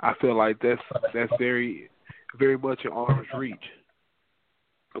 I feel like that's very, very much in arm's reach.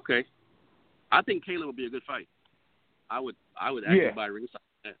 Okay, I think Caleb would be a good fight. I would actually buy ringside.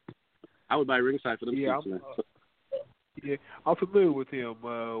 I would buy ringside for them seats. Yeah, I'm familiar with him.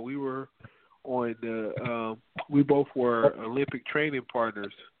 We were on the we both were Olympic training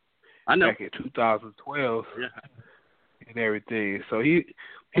partners. I know. Back in 2012 and everything. So he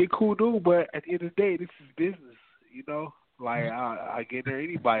cool dude, but at the end of the day, this is business, you know. Like I get there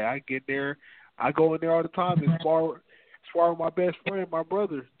anybody. I get there. I go in there all the time and spar with my best friend, my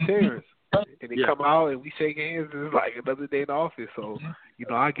brother, Terrence. And they come out and we shake hands and it's like another day in the office. So, you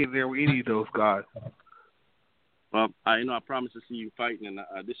know, I get in there with any of those guys. Well, I promise to see you fighting, and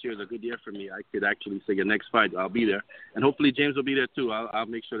this year is a good year for me. I could actually say your next fight, I'll be there, and hopefully James will be there too. I'll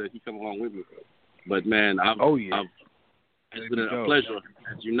make sure that he comes along with me. But man, it's been a pleasure.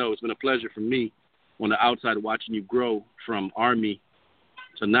 As you know, it's been a pleasure for me on the outside watching you grow from Army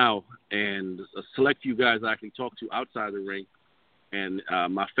to now, and a select few guys I actually talk to outside the ring, and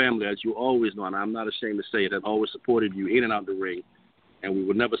my family, as you always know, and I'm not ashamed to say it, have always supported you in and out the ring, and we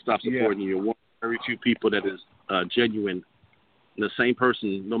will never stop supporting you. You're one of the very few people that is genuine, the same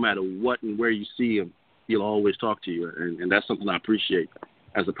person, no matter what and where you see him, he'll always talk to you, and that's something I appreciate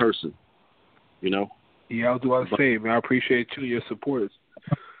as a person, you know? Yeah, I'll do what I say, man. I appreciate you and your support.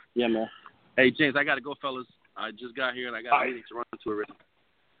 Yeah, man. Hey, James, I got to go, fellas. I just got here, and I got a meeting to run to already.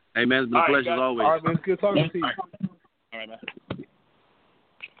 Hey, man, it's been a pleasure as always. All right, man, it's good talking to you. All right, man.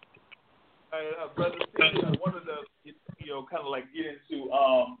 Brother, I wanted to, kind of like get into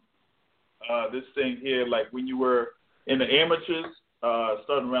this thing here, like when you were in the amateurs,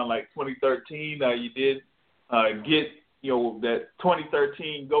 starting around like 2013, you did get, that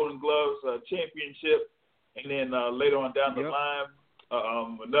 2013 Golden Gloves championship, and then later on down the line,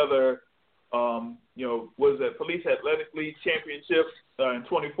 another, was that Police Athletic League championship in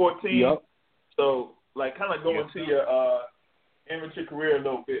 2014. Yep. So, like, kind of going to your amateur career a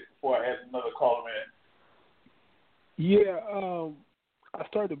little bit before I add another caller in. Yeah, I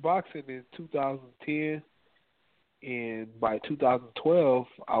started boxing in 2010, and by 2012,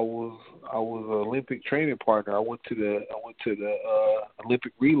 I was an Olympic training partner. I went to the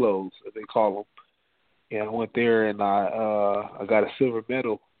Olympic reloads, as they call them, and I went there and I got a silver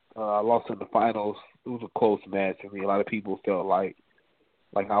medal. I lost in the finals. It was a close match. I mean, a lot of people felt like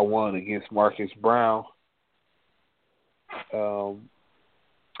I won against Marcus Brown. I'm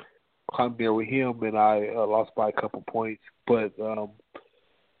there with him, and I lost by a couple points. But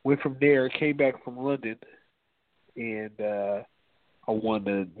went from there, came back from London, and I won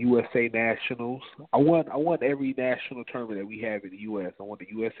the USA Nationals. I won every national tournament that we have in the U.S. I won the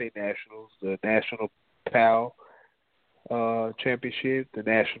USA Nationals, the National PAL Championship, the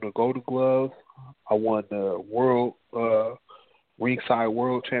National Golden Glove. I won the World Ringside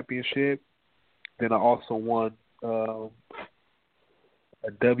World Championship. Then I also won a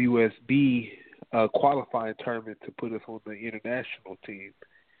WSB qualifying tournament to put us on the international team,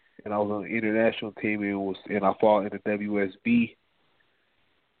 and I was on the international team and I fought in the WSB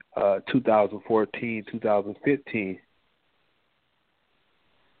 2014, 2015.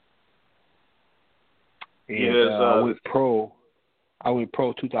 And I went pro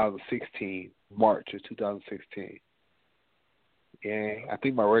 2016, March of 2016. And I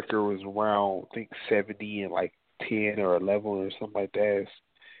think my record was around, 70 and like 10 or 11 or something like that.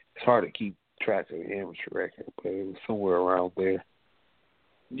 It's hard to keep track of the amateur record, but it was somewhere around there.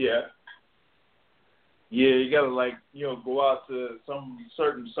 Yeah. Yeah, you got to, go out to some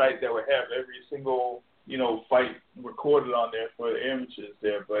certain site that would have every single, fight recorded on there for the amateurs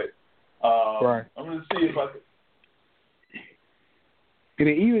there. But right. I'm going to see if I could. And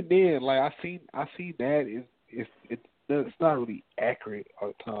even then, I see that it's not really accurate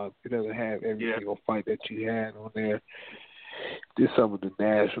all the time. It doesn't have every single fight that you had on there. Just some of the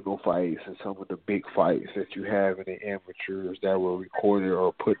national fights and some of the big fights that you have in the amateurs that were recorded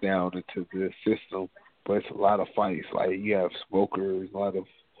or put down into the system. But it's a lot of fights. Like, you have smokers, a lot of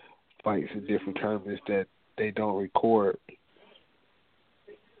fights in different tournaments that they don't record.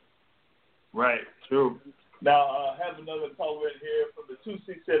 Right, true. Now, I have another caller in here from the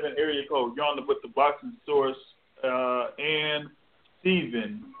 267 area code. You're on with the Boxing Source and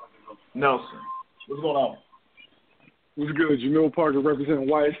Steven Nelson. What's going on? What's good? Jamil Parker representing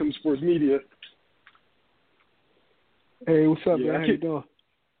YSM Sports Media. Hey, what's up, man? How you doing?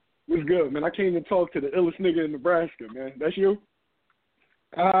 What's good, man? I came to talk to the illest nigga in Nebraska, man. That's you?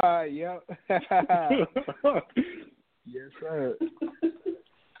 Yeah. Yes, sir.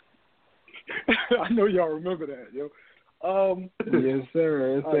 I know y'all remember that, yo. Yes,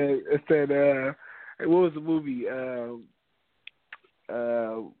 sir. It's that what was the movie?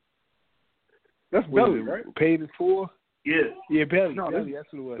 That's Belly, right? Paid in Full? Yeah. Yeah, Belly. No, Belly,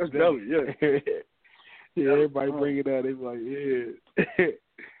 that's what it was. That's Belly, yeah. Yeah, everybody bring it out. They be like, yeah.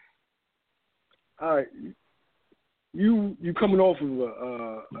 All right. You coming off of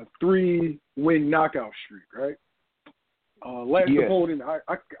a 3-win knockout streak, right? Last opponent,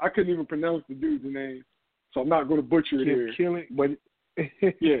 I couldn't even pronounce the dude's name, so I'm not going to butcher it here. Killing, but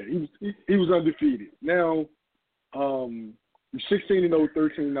yeah, he was undefeated. Now, you're 16-0,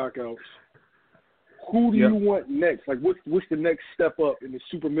 13 knockouts. Who do you want next? Like, what's the next step up in the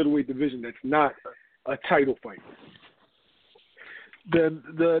super middleweight division that's not a title fight?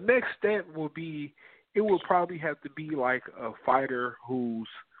 The next step will be, it will probably have to be like a fighter who's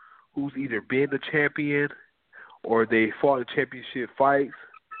either been the champion or they fought in championship fights,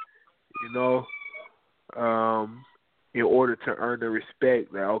 in order to earn the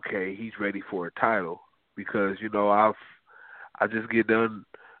respect that, okay, he's ready for a title. Because, I just get done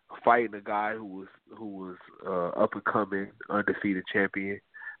fighting a guy who was up and coming undefeated champion.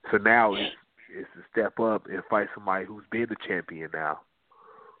 So now it's to step up and fight somebody who's been the champion now.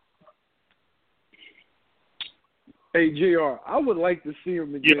 Hey, JR, I would like to see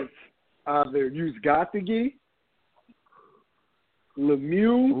him against either Uzgatagi,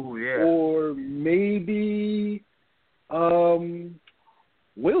 Lemieux, or maybe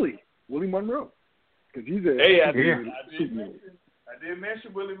Willie Monroe. Because he's I did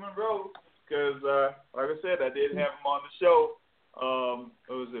mention Willie Monroe because, like I said, I did have him on the show.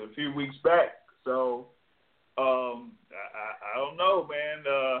 It was a few weeks back. So, I don't know, man.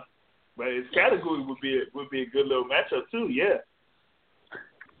 But his category would be a good little matchup too. Yeah.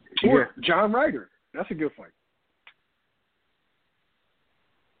 Or John Ryder. That's a good fight.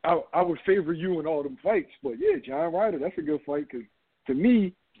 I would favor you in all them fights, but yeah, John Ryder. That's a good fight because to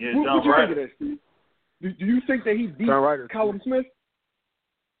me, what you think of that, Steve? Do you think that he beat Callum Smith?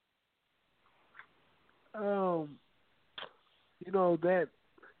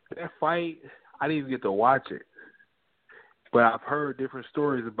 That fight, I didn't even get to watch it, but I've heard different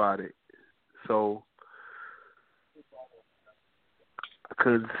stories about it, so I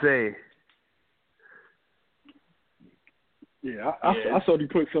couldn't say. Yeah, I thought he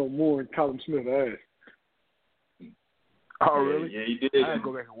put something more in Callum Smith's ass. Oh, really? Yeah, he did. I had to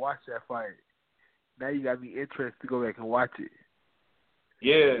go back and watch that fight. Now you got me interested to go back and watch it.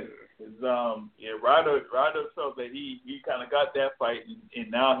 Yeah, Ryder felt that he kind of got that fight, and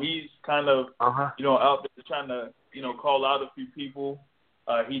now he's kind of out there trying to call out a few people.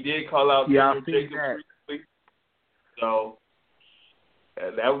 He did call out Daniel Jacobs recently, so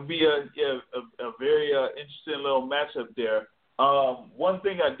that would be a very interesting little matchup there. One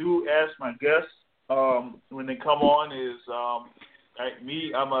thing I do ask my guests when they come on is, like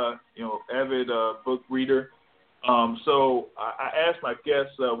me, I'm a avid book reader. So I asked my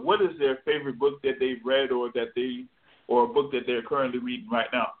guests, what is their favorite book that they've read or a book that they're currently reading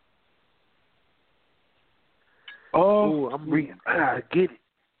right now? Oh, I'm reading. I get it.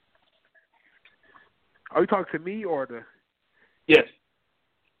 Are you talking to me or the? Yes,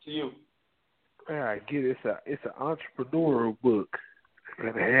 to you. I get it. It's an entrepreneurial book. I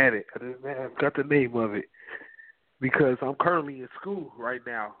had it. I got the name of it because I'm currently in school right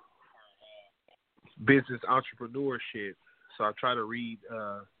now. Business entrepreneurship. So I try to read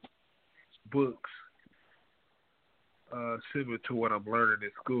books similar to what I'm learning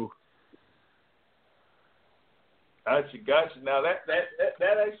in school. Gotcha. Now that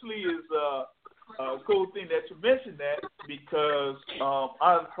actually is a cool thing that you mentioned that because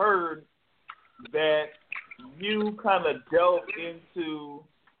I've heard that you kind of delve into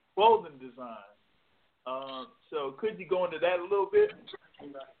clothing design. So could you go into that a little bit?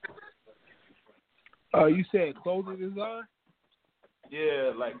 You said clothing design?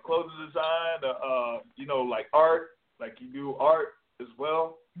 Yeah, like clothing design, like art, like you do art as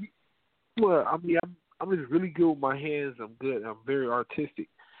well. Well, I mean, I'm just really good with my hands. I'm good. I'm very artistic,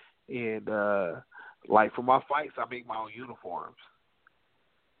 and like for my fights, I make my own uniforms.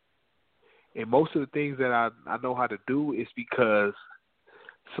 And most of the things that I know how to do is because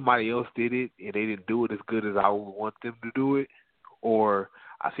somebody else did it and they didn't do it as good as I would want them to do it, or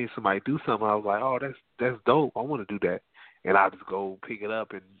I seen somebody do something, I was like, oh, that's dope. I want to do that, and I just go pick it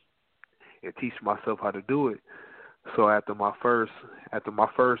up and teach myself how to do it. So after my first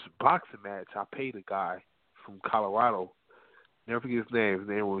boxing match, I paid a guy from Colorado. Never forget his name. His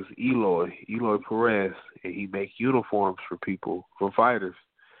name was Eloy Perez, and he make uniforms for people, for fighters.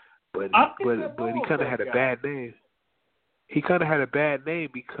 But he kind of had a bad name. He kind of had a bad name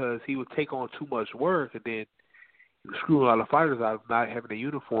because he would take on too much work, and then he would screw a lot of fighters out of not having the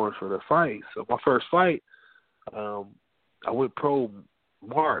uniforms for their fights. So my first fight, I went pro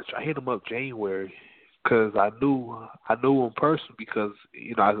March. I hit him up January because I knew him in person because,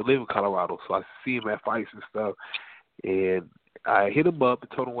 you know, I live in Colorado, so I see him at fights and stuff. And I hit him up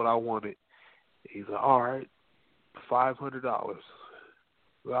and told him what I wanted. He's like, all right, $500. All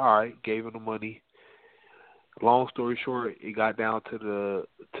right, gave him the money. Long story short, it got down to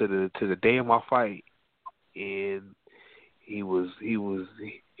the day of my fight, and he was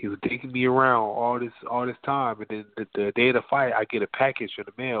digging me around all this time, and then the day of the fight, I get a package in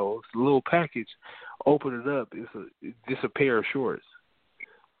the mail. It's a little package. Open it up. It's just a pair of shorts.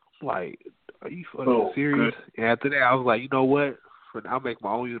 I'm like, are you fucking serious? Good. And after that, I was like, you know what? I'll make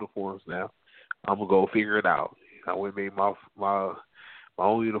my own uniforms now. I'm gonna go figure it out. I went and made my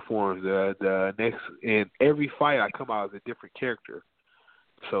own uniforms. The next, in every fight, I come out as a different character.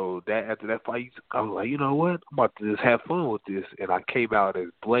 So that after that fight, I was like, you know what? I'm about to just have fun with this, and I came out as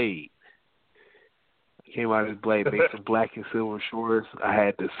Blade. Made some black and silver shorts. I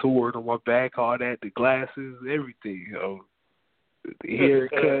had the sword on my back, all that, the glasses, everything. You know, the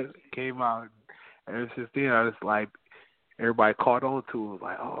haircut came out. Ever since then, I just like everybody caught on to it.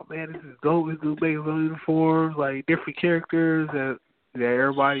 Like, oh man, this is dope. This dude making some uniforms, like different characters that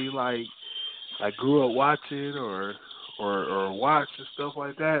everybody like grew up watching or watched and stuff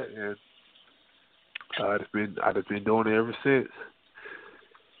like that. And I've just been doing it ever since.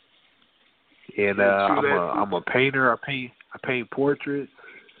 And I'm a painter. I paint portraits.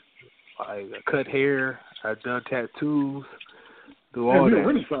 I cut hair. I've done tattoos. Do all that. You're a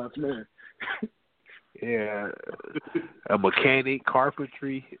Renaissance man. Yeah, a mechanic,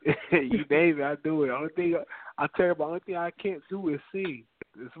 carpentry, you name it, I do it. Only thing I can't do is sing.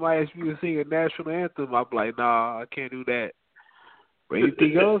 If somebody asks me to sing a national anthem, I'm like, nah, I can't do that. But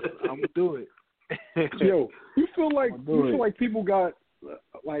anything else, I'm gonna do it. Yo, you feel like people got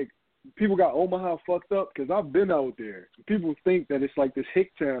Omaha fucked up? Because I've been out there. People think that it's like this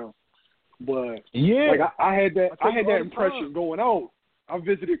hick town, but yeah, like I had that impression going out. I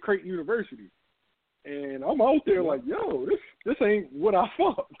visited Creighton University, and I'm out there like, yo, this ain't what I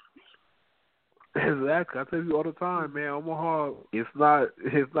thought. Exactly. I tell you all the time, man, Omaha, it's not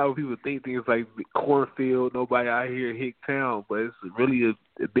what people think. Things like cornfield, nobody out here hick town, but it's really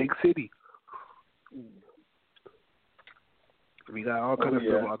a big city. We got all kind of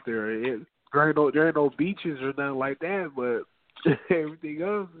stuff out there. There ain't no beaches or nothing like that, but everything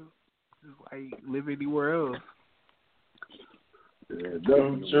else is just like live anywhere else. Yeah,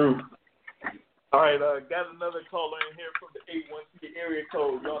 definitely true. All right, got another caller in here from the 813 area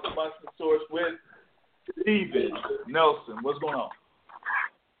code. You're on the Boxing Source with Steven Nelson. What's going on?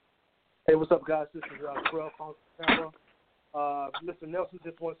 Hey, what's up, guys? This is Terrell from Tampa. Listen, Nelson,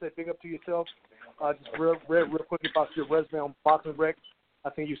 just want to say big up to yourself. Just real quick about your resume on Boxing Rec. I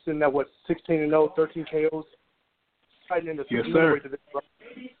think you're sitting at, 16-0, 13 KOs. Fighting in the yes, sir.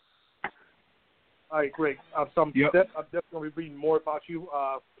 All right, great. So I'm definitely going to be reading more about you.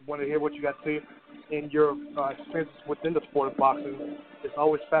 Want to hear what you got to say in your experiences within the sport of boxing. It's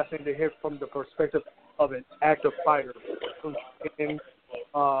always fascinating to hear from the perspective of an active fighter. And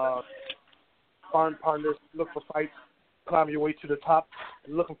sparring partners, look for fights, climb your way to the top,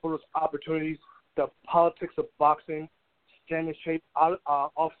 looking for those opportunities, the politics of boxing, staying in shape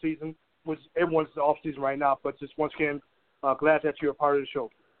off season, which everyone's off season right now, but just once again, glad that you're a part of the show.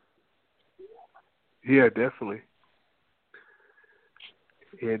 Yeah, definitely.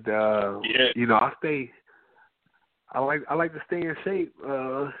 And you know, I like to stay in shape.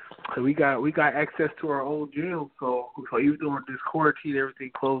 We got access to our own gym, so even during this quarantine,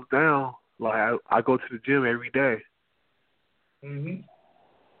 everything closed down. Like I go to the gym every day. Mhm.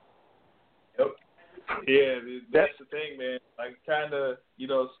 Yep. Yeah, that's the thing, man. Like, kind of,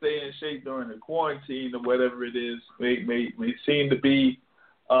 stay in shape during the quarantine or whatever it is may seem to be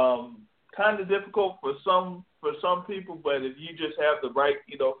kind of difficult for some people. But if you just have the right,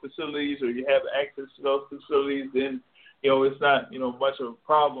 facilities, or you have access to those facilities, then it's not much of a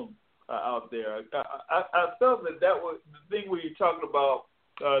problem out there. I felt that was the thing where you're talking about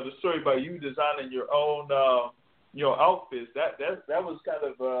the story about you designing your own outfits. That was kind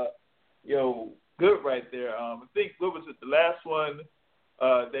of good right there. I think what was it, the last one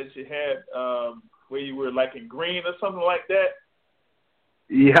that you had where you were like in green or something like that?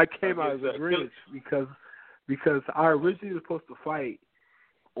 Yeah, I came out as a Grinch because I originally was supposed to fight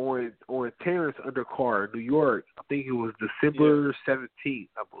on Terrence undercard, New York. I think it was December 17th.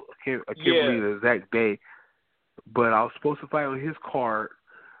 I can't believe the exact day. But I was supposed to fight on his card,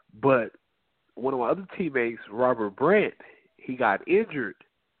 but one of my other teammates, Robert Brandt, he got injured.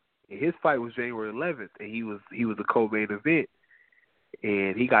 And his fight was January 11th, and he was the co-main event.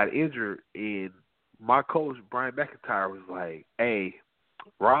 And he got injured, and my coach, Brian McIntyre, was like, hey,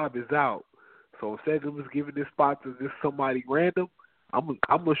 Rob is out. So instead of just giving this spot to just somebody random, I'm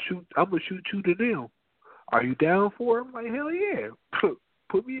gonna shoot you to them. Are you down for it? I'm like, hell yeah.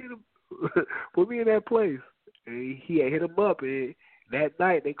 Put me in that place. And he had hit him up, and that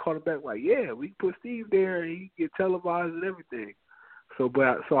night they called him back like, yeah, we can put Steve there and he can get televised and everything. So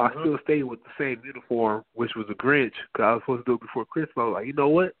I still stayed with the same uniform, which was a Grinch, because I was supposed to do it before Christmas. I was like, you know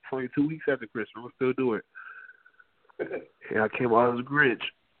what? It's only 2 weeks after Christmas. I'm going to still do it. And I came out as a Grinch.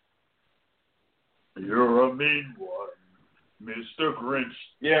 You're a mean one, Mr. Grinch.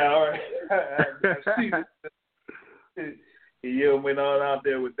 Yeah, all right. Yeah, went on out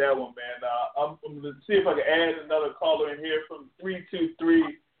there with that one, man. I'm going to see if I can add another caller in here from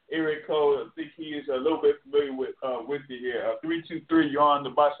 323 area code. I think he is a little bit familiar with you here. 323, you're on the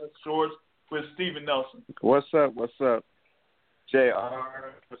Boxing Shorts with Steven Nelson. What's up? JR.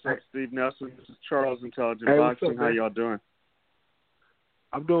 What's up, Steve Nelson? This is Charles, Intelligent Boxing. How y'all doing?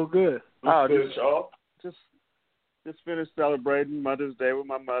 I'm doing good. Just finished celebrating Mother's Day with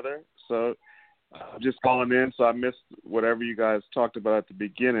my mother. So just calling in, so I missed whatever you guys talked about at the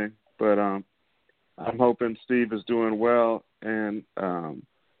beginning. But I'm hoping Steve is doing well, and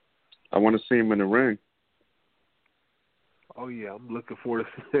I want to see him in the ring. Oh, yeah. I'm looking forward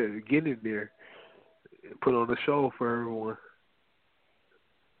to getting there. Put on a show for everyone.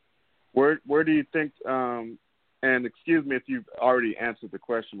 Where do you think, and excuse me if you've already answered the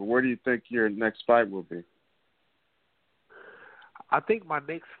question, but where do you think your next fight will be? I think my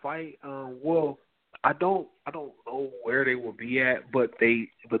next fight, I don't know where they will be at, but they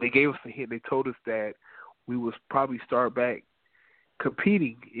gave us a hint. They told us that we will probably start back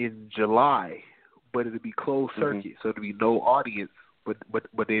competing in July, but it'll be closed circuit, so there'll be no audience, but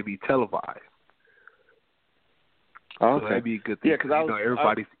they'll be televised. Oh, so that'd be a good thing because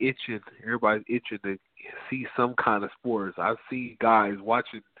everybody's itching. Everybody's itching to see some kind of sports. I've seen guys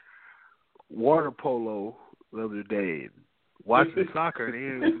watching water polo the other day and watching soccer.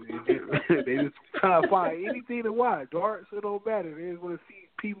 They just trying to find anything to watch. Darts, it don't matter. They just want to see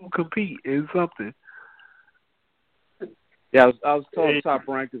people compete in something. Yeah, I was told Top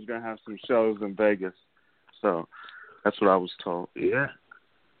Rank is going to have some shows in Vegas, so that's what I was told. Yeah,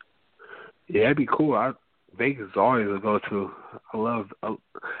 it'd be cool. Vegas is always a go-to. I love.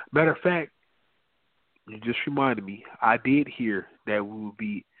 Matter of fact, you just reminded me. I did hear that we would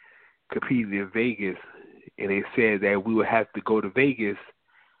be competing in Vegas, and they said that we would have to go to Vegas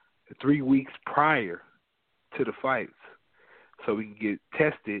 3 weeks prior to the fights, so we can get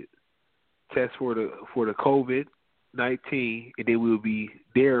test for the COVID-19, and then we'll be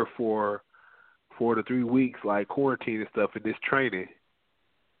there for the 3 weeks, like quarantine and stuff, in this training.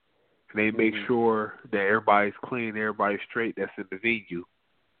 And they make sure that everybody's clean, everybody's straight that's in the venue.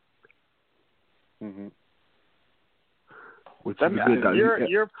 Which is good.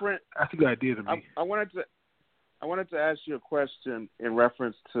 Your friend. That's a good idea to me. I wanted to ask you a question in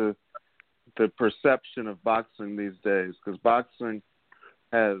reference to the perception of boxing these days, because boxing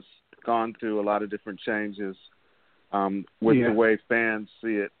has gone through a lot of different changes with the way fans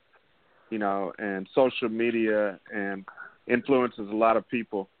see it, and social media and influences a lot of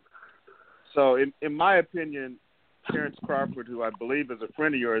people. So, in my opinion, Terrence Crawford, who I believe is a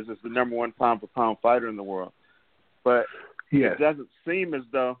friend of yours, is the number one pound-for-pound fighter in the world. But it doesn't seem as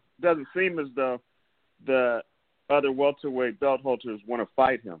though the other welterweight belt holders want to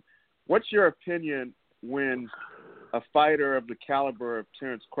fight him. What's your opinion when a fighter of the caliber of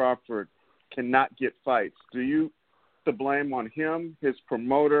Terrence Crawford cannot get fights? Do you put the blame on him, his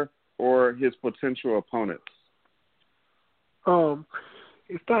promoter, or his potential opponents?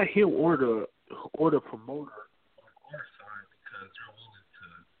 It's not him or the promoter on our side, because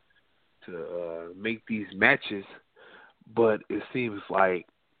they're willing to make these matches, but it seems like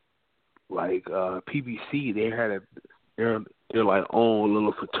PBC, they're like own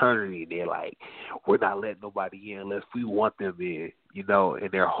little fraternity. They're like, we're not letting nobody in unless we want them in,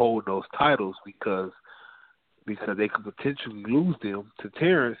 and they're holding those titles because they could potentially lose them to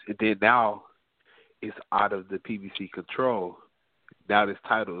Terrence, and then now it's out of the PBC control. Now this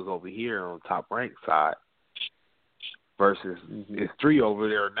title is over here on Top Rank side versus it's 3 over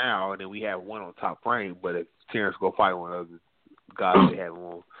there now, and then we have 1 on Top Rank. But if Terrence go fight one of the guys they have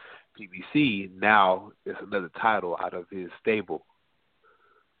on PBC, now it's another title out of his stable.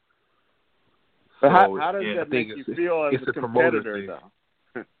 But so, how does that make you feel as a competitor,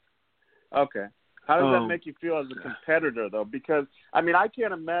 though? Okay. How does that make you feel as a competitor, though? Because, I mean, I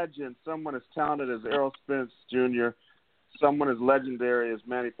can't imagine someone as talented as Errol Spence Jr., someone as legendary as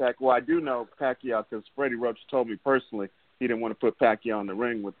Manny Pacquiao. Well, I do know Pacquiao because Freddie Roach told me personally he didn't want to put Pacquiao in the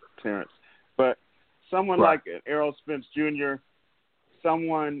ring with Terrence. But someone like Errol Spence Jr.,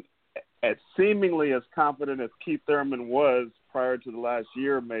 someone as seemingly as confident as Keith Thurman was prior to the last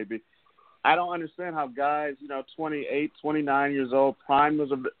year maybe, I don't understand how guys, 28, 29 years old,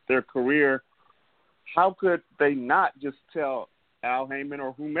 primers of their career, how could they not just tell Al Heyman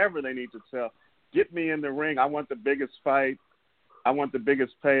or whomever they need to tell, get me in the ring. I want the biggest fight. I want the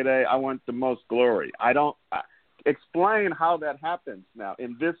biggest payday. I want the most glory. Explain how that happens now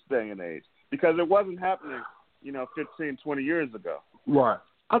in this day and age, because it wasn't happening, 15, 20 years ago. Right.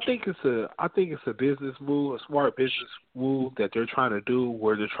 I think it's a business move, a smart business move that they're trying to do,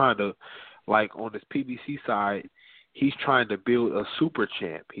 where they're trying to, like on this PBC side, he's trying to build a super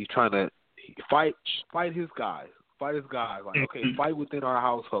champ. He's trying to fight his guys. Like, okay, fight within our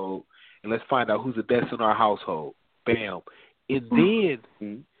household, and let's find out who's the best in our household. Bam. And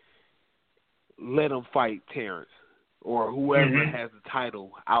then let him fight Terrence or whoever has the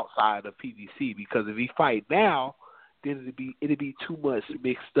title outside of PBC, because if he fight now, then it'd be too much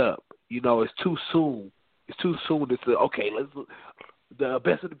mixed up. It's too soon. It's too soon to say, okay, let's the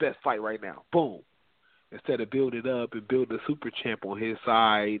best of the best fight right now. Boom. Instead of build it up and build a super champ on his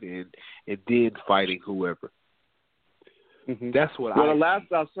side and then fighting whoever. That's what the last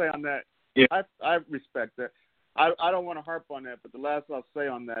I'll say on that, I respect that. I don't want to harp on that, but the last I'll say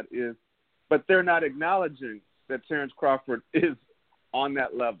on that is, but they're not acknowledging that Terrence Crawford is on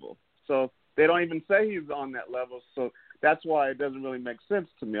that level. So they don't even say he's on that level. So that's why it doesn't really make sense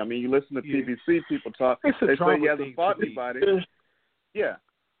to me. I mean, you listen to PBC people talk, they say he hasn't fought anybody. Yeah.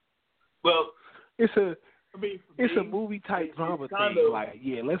 Well, it's a movie type drama thing. Like,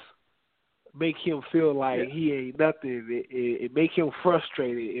 let's make him feel like he ain't nothing. It make him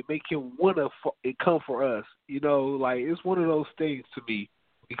frustrated. It make him want to come for us. Like, it's one of those things to me,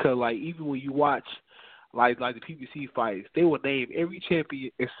 because like even when you watch like the PBC fights, they will name every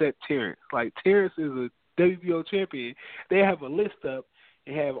champion except Terrence. Like, Terrence is a WBO champion. They have a list up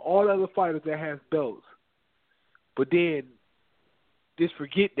and have all the other fighters that has belts, but then just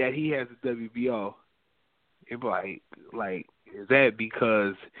forget that he has a WBO. It's like, is that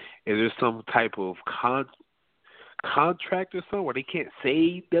because is there some type of contract or something where they can't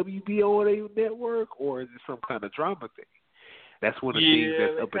say WBO on their network, or is it some kind of drama thing? That's one of the things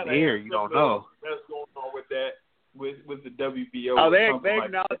that's up in the air. You don't know. That's going on with that, with the WBO. Oh, they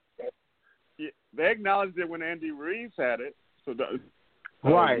acknowledged it. They acknowledged it when Andy Ruiz had it. So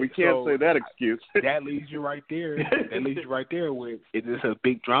we can't say that excuse. That leaves you right there. That leaves you right there with it is a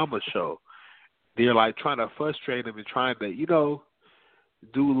big drama show. They're like trying to frustrate him and trying to,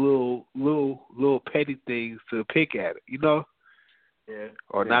 do little petty things to pick at it, Yeah.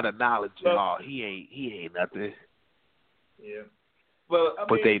 Or not acknowledge it. Oh, he ain't nothing. Yeah. Well,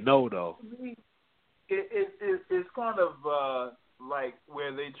 but they know though. It's kind of like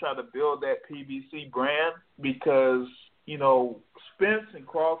where they try to build that PBC brand, because Spence and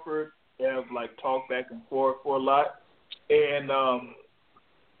Crawford have like talked back and forth for a lot, and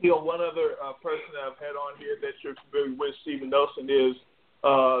one other person that I've had on here that you're familiar with, Stephen Nelson, is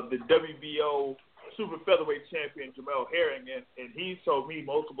the WBO super featherweight champion Jamel Herring, and he's told me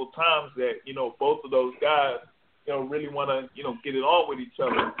multiple times that both of those guys really want to get it on with each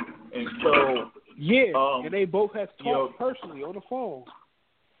other, and so and they both have talked personally on the phone.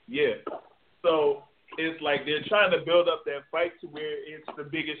 Yeah, so it's like they're trying to build up that fight to where it's the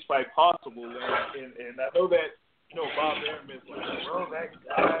biggest fight possible, and I know that Bob Arum is like, that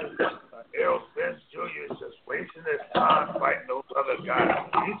guy Errol Spence Jr. is just wasting his time fighting those other guys.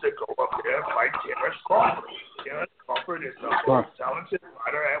 He needs to go up there and fight Terrence Crawford. Terrence Crawford is the most talented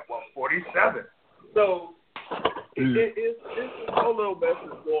fighter at 147. So it's a whole little mess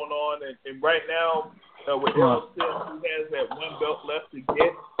that's going on, and right now with Errol Spence, who has that one belt left to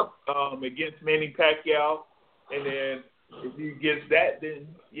get against Manny Pacquiao, and then if he gets that, then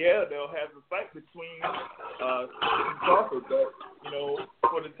they'll have a fight between Spence and Crawford. But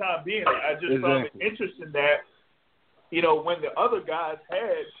for the time being, I just found it interesting that when the other guys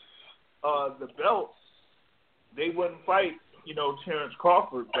had the belts, they wouldn't fight Terrence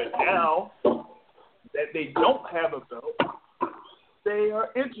Crawford. But now that they don't have a belt, they are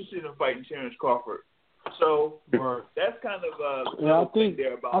interested in fighting Terrence Crawford. So that's kind of I think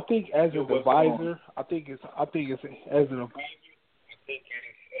there about. I think as an advisor, I think as an advisor.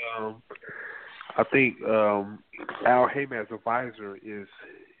 I think Al Heyman as advisor is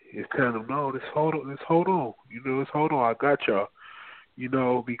telling them, no, let's hold on, let's hold on, I got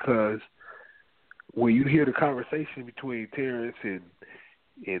y'all, because when you hear the conversation between Terrence and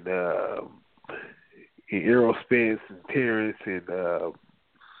Errol Spence and Terrence and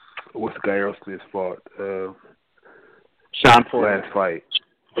what's the guy Errol Spence fought? Sean Porter. Last fight.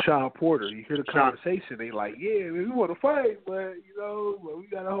 Sean Porter. You hear the conversation, they like, yeah, man, we want to fight, but we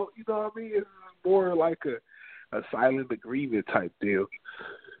gotta, what I mean? It's more like a silent agreement type deal,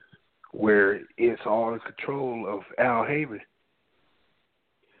 where it's all in control of Al Heyman.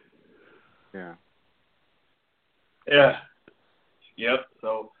 Yeah. Yeah. Yep.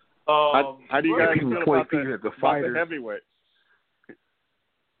 So, how do you guys people feel point about fingers at the about fighters? the heavyweight?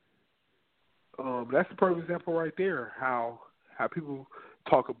 That's the perfect example right there. How people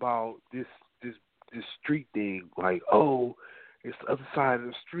talk about this street thing, like, oh, it's the other side of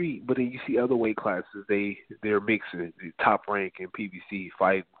the street, but then you see other weight classes, they're mixing Top Rank and PBC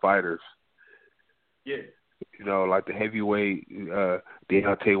fighters. Yeah. Like the heavyweight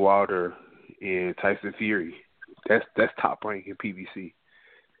Deontay Wilder and Tyson Fury. That's Top Rank in PBC.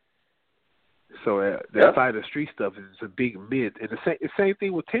 So that side of the street stuff is a big myth. And the same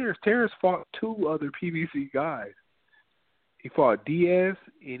thing with Terrence. Terrence fought two other PBC guys. He fought Diaz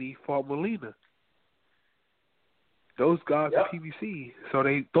and he fought Molina. Those guys are PBC. So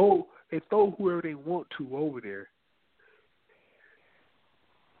they throw whoever they want to over there.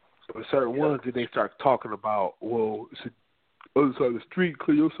 But certain ones that they start talking about, well, it's the other side of the street,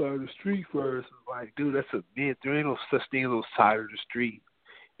 clear your side of the street first. Like, dude, that's a myth. There ain't no such thing as no side of the street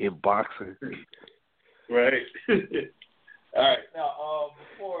in boxing. Right. All right. Now,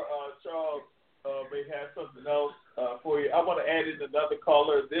 before Charles may have something else for you, I want to add in another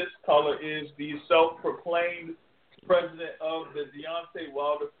caller. This caller is the self-proclaimed president of the Deontay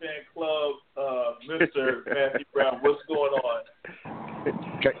Wilder fan club, Mr. Matthew Brown. What's going on?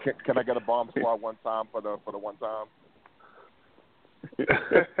 Can I get a bomb squad one time for the one time?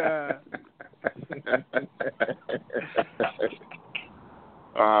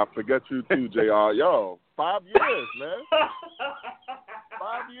 Forget you too, JR. Yo, 5 years, man.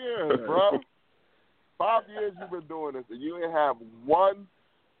 5 years, bro. 5 years you've been doing this, and you ain't have one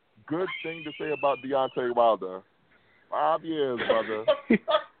good thing to say about Deontay Wilder. 5 years, brother.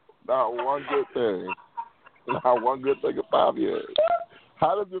 Not one good thing. Not one good thing in 5 years.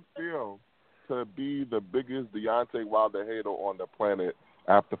 How does it feel to be the biggest Deontay Wilder hater on the planet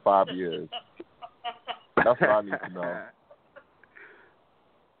after 5 years? That's what I need to know.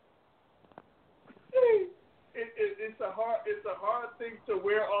 It's a hard thing to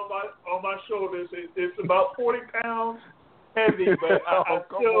wear on my shoulders. It's about 40 pounds heavy, but I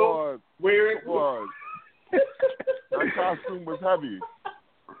still wear it. Come on. That costume was heavy.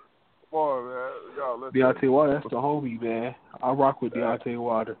 Come on, man. Yo, listen. Deontay Wilder, that's the homie, man. I rock with Deontay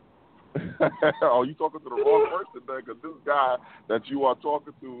Wilder. Oh, you talking to the wrong person, man, because this guy that you are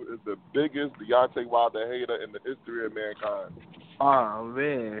talking to is the biggest Deontay Wilder hater in the history of mankind. Oh,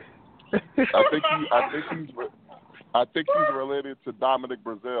 man. I think he's related to Dominic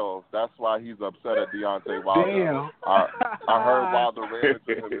Brazil. That's why he's upset at Deontay Wilder. Damn. I heard Wilder ran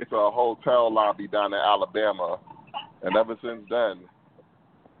into him into a hotel lobby down in Alabama, and ever since then,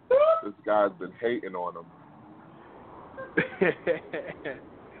 this guy's been hating on him.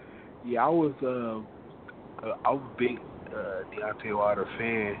 Yeah, I was a big Deontay Wilder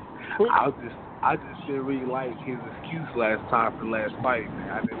fan. I just didn't really like his excuse last time for the last fight,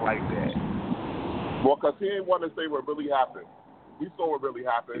 man. I didn't like that. Well, because he didn't want to say what really happened. We saw what really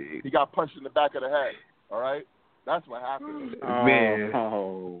happened. He got punched in the back of the head. All right? That's what happened. Man.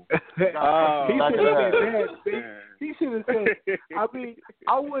 Oh. He should have said that. He should have said, I mean,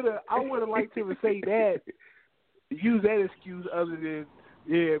 I would have liked him to say that, use that excuse other than,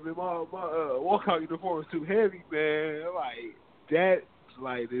 yeah, man, my walkout uniform is too heavy, man. Like, that,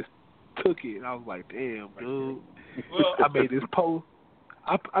 like, this took it. And I was like, damn, dude. Well, I made this post.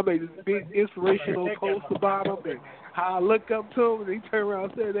 I made this big inspirational post about him and how I looked up to him, and he turned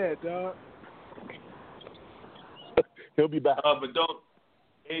around and said that, dog. He'll be back. But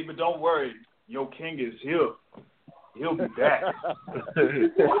don't worry. Your king is here. He'll be back.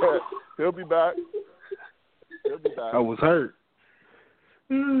 He'll be back. He'll be back. I was hurt.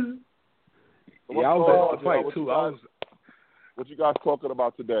 Yeah, I was at the fight, too. What you guys talking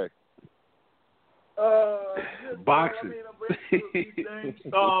about today? Boxing.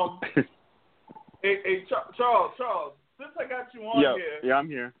 Hey, Charles, since I got you on here. Yeah, I'm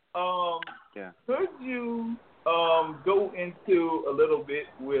here. Could you go into a little bit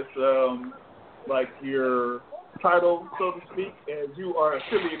with like your title, so to speak, as you are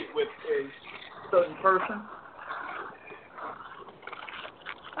affiliated with a certain person?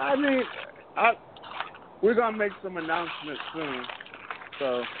 I mean, we're gonna make some announcements soon,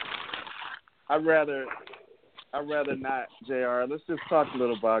 so I'd rather not, JR. Let's just talk a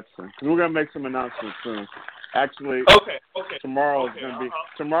little boxing, because we're gonna make some announcements soon. Actually, tomorrow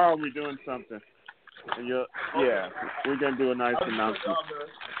we're doing something. And we're gonna do a nice announcement.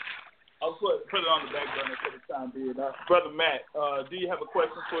 I'll put it on the back burner for the time being. Brother Matt, do you have a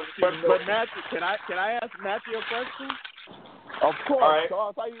question for us? But Matthew, can I ask Matthew a question? Of course, right.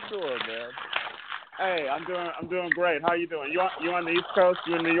 Charles. How you doing, man? Hey, I'm doing great. How you doing? You on the East Coast?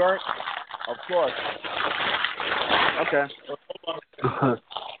 You in New York? Of course. Okay.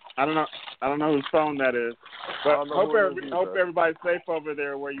 I don't know whose phone that is, but hope everybody's safe over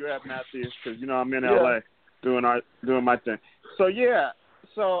there where you at, Matthew, because I'm in LA doing my thing.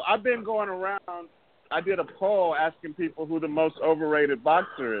 So I've been going around. I did a poll asking people who the most overrated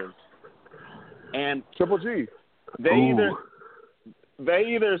boxer is, and Triple G. They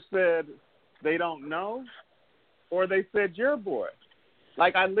either said they don't know, or they said your boy.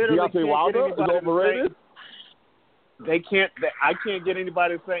 Like, I literally Deontay can't Wilder get anybody is overrated? I can't get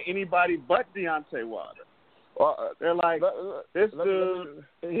anybody to say anybody but Deontay Wilder. They're like, this dude,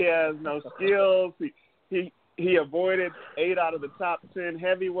 he has no skills. He avoided 8 out of the top 10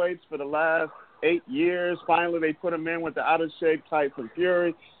 heavyweights for the last 8 years. Finally, they put him in with the out-of-shape Tyson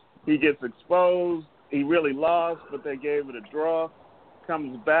Fury. He gets exposed. He really lost, but they gave it a draw.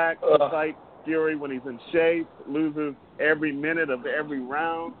 Comes back to fight Fury when he's in shape. Loses every minute of every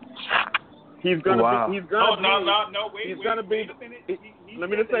round. He's gonna be. He's gonna be. No. Wait. He's gonna be. Let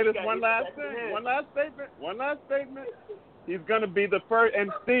me just say this one last thing. One last statement. He's gonna be the first.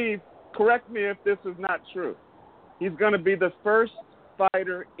 And Steve, correct me if this is not true. He's gonna be the first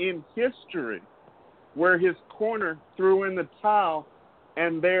fighter in history where his corner threw in the towel,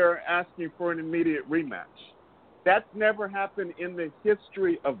 and they're asking for an immediate rematch. That's never happened in the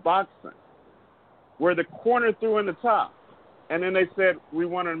history of boxing, where the corner threw in the towel, and then they said, we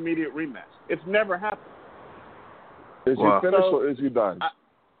want an immediate rematch. It's never happened. Is he finished or is he done?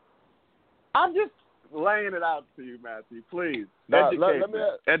 I'm just laying it out to you, Matthew. Please,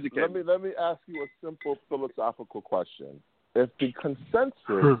 educate me. Let me ask you a simple philosophical question. If the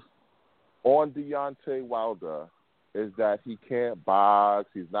consensus on Deontay Wilder is that he can't box,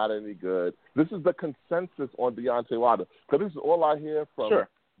 he's not any good. This is the consensus on Deontay Wilder. Because this is all I hear from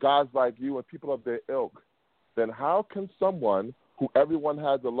guys like you and people of their ilk. Then how can someone who everyone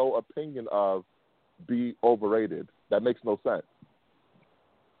has a low opinion of be overrated? That makes no sense.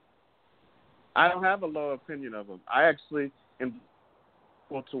 I don't have a low opinion of him. I actually am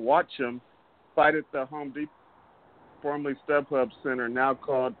able to watch him fight at the Home Depot, formerly StubHub Center, now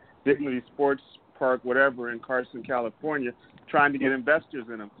called Dignity Sports Park, whatever, in Carson, California, trying to get investors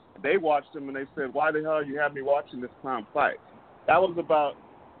in him. They watched him and they said, why the hell you have me watching this clown fight? That was about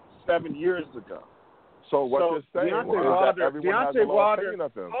 7 years ago. So what you're saying is that everyone has a low opinion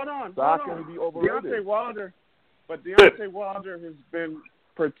of him. Hold on. So how can he be overrated? Deontay Wilder has been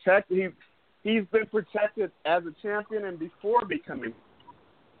protected. He's been protected as a champion and before becoming.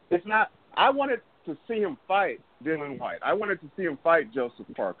 It's not. I wanted to see him fight Dillian Whyte. I wanted to see him fight Joseph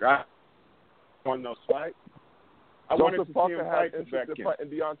Parker. I won those fights. Joseph Parker had interest in fighting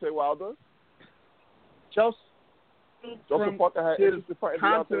Deontay Wilder. Joseph Parker had interest in fighting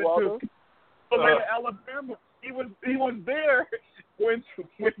Deontay Wilder. Alabama. He was there when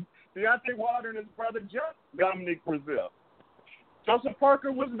Deontay Wilder and his brother Dominique Brazil. Joseph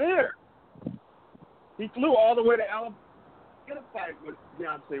Parker was there. He flew all the way to Alabama to get a fight with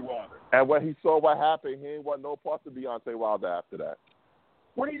Deontay Wilder. And when he saw what happened, he didn't want no parts of Deontay Wilder after that.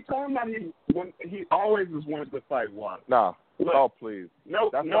 What are you talking about? He always was wanted to fight Wilder. Nah. Oh, please.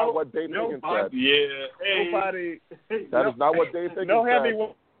 That's not what Dave Higgins said. Nobody. That is not what Dave Higgins said. No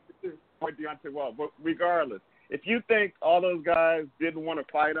heavyweight with Deontay Wilder. But regardless, if you think all those guys didn't want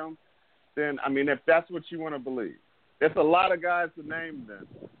to fight him, then, I mean, if that's what you want to believe. There's a lot of guys to name then.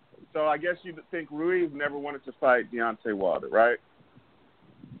 So I guess you think Ruiz never wanted to fight Deontay Wilder, right?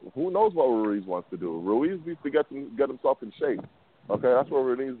 Who knows what Ruiz wants to do? Ruiz needs to get himself in shape. Okay, that's what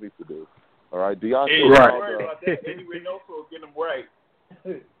Ruiz needs to do. All right, Deontay Wilder. Worry about that. Anyway, no, so get him right.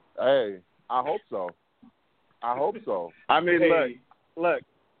 Hey, I hope so. I mean, look.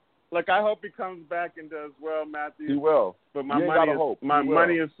 I hope he comes back and does well, Matthew. He will. But my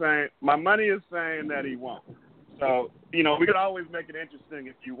money is saying that he won't. So we could always make it interesting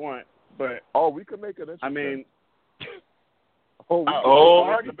if you want, but we can make it interesting. I mean, don't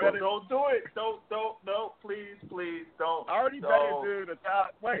do it. Don't. No, please, don't. I already bet you, dude. I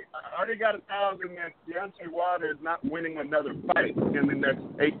already got 1,000 that Deontay Wilder is not winning another fight in the next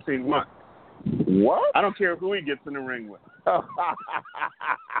 18 months. What? I don't care who he gets in the ring with. How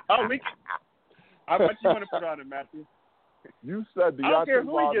much you want to put on it, Matthew? You said Deontay I don't care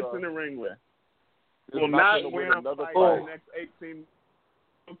who Wilder he gets in the ring with. Will not not win another fight fight. in the next 18 months.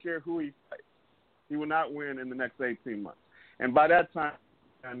 I don't care who he fights. He will not win in the next 18 months. And by that time,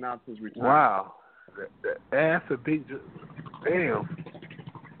 he announced his retirement. Wow. That's a big... Damn.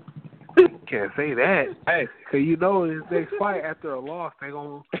 Can't say that. Hey. Because his next fight after a loss, they're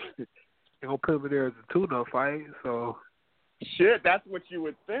going to put him in there as a tune-up fight, so... Shit, that's what you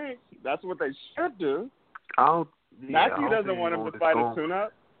would think. That's what they should do. Matthew doesn't want him to fight a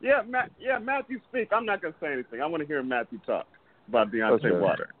tune-up. Yeah, Matthew, speak. I'm not going to say anything. I want to hear Matthew talk about Deontay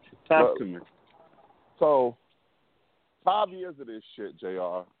Wilder. Talk to me. So, 5 years of this shit,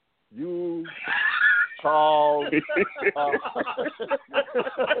 JR. You, Charles.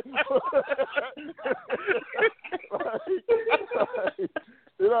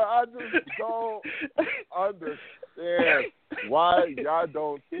 I just don't understand why y'all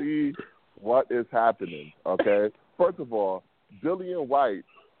don't see what is happening, okay? First of all, Dillian White,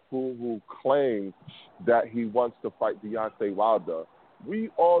 who claims that he wants to fight Deontay Wilder, we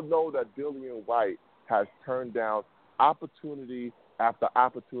all know that Dillian White has turned down opportunity after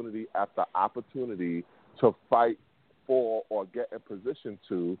opportunity after opportunity to fight for or get in position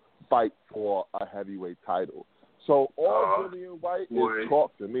to fight for a heavyweight title. So all Dillian White is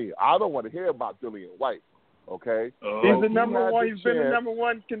talk to me. I don't want to hear about Dillian White, okay? He's the number one. He's been the number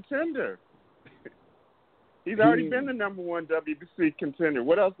one contender. He's already been the number one WBC contender.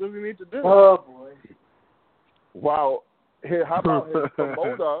 What else does he need to do? Oh, boy. Wow. Here, how about his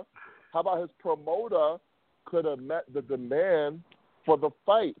promoter? How about his promoter could have met the demand for the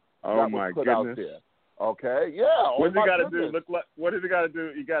fight that was put out there? Okay, yeah. What does he got to do? What does he got to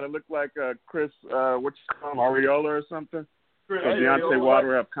do? You got to look like Chris, what you call him, Ariola or something? So Deontay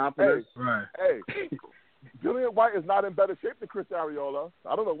Wilder have confidence. Hey, Dillian White is not in better shape than Chris Ariola.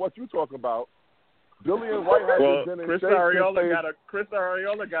 I don't know what you're talking about. Dillian White hasn't been in Chris shape. Chris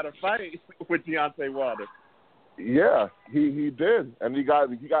Ariola got a fight with Deontay Wilder. Yeah, he did, and he got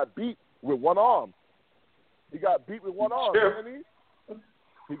beat with one arm. He got beat with one arm, didn't he?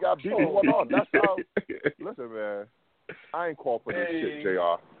 He got beat with one arm. That's how. Listen, man, I ain't called for this shit,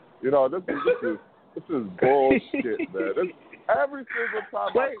 JR. This is bullshit, man. Every single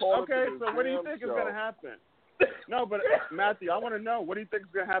time I call okay, so what do you think is going to happen? No, but Matthew, I want to know, what do you think is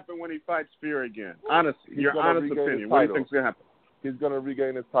going to happen when he fights Fury again? Honestly, your honest opinion. What do you think is going to happen? He's going to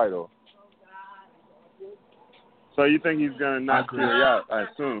regain his title. So you think he's going to knock Fury out, I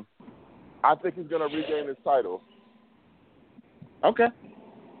assume? I think he's going to regain his title. Okay.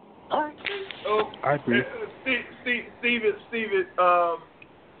 All right. I agree. Steven,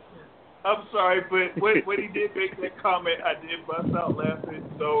 I'm sorry, but when he did make that comment, I did bust out laughing.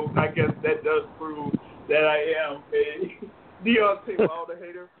 So I guess that does prove that I am a Deontay Wilder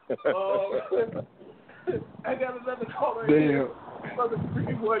hater. I got another caller here. Brother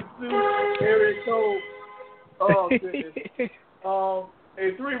 312 area code. Oh goodness.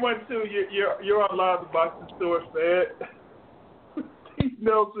 Hey, 312, you're on Live the Boxing Source, man. Steve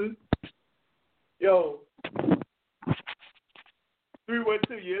Nelson. Yo.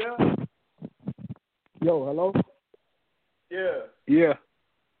 312, yeah? Yo, hello? Yeah.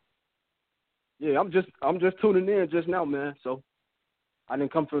 Yeah, I'm just tuning in just now, man. So I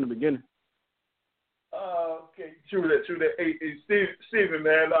didn't come from the beginning. Okay, true that. Hey, Steven,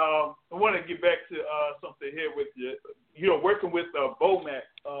 man, I want to get back to something here with you. Working with Bomac,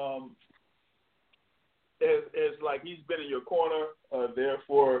 as like he's been in your corner there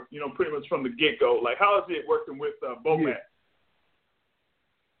for pretty much from the get go. Like, how is it working with Bomac? Yeah.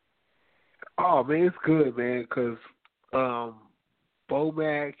 Oh man, it's good, man, because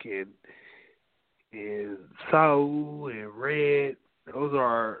Bomac and Saul and Red, those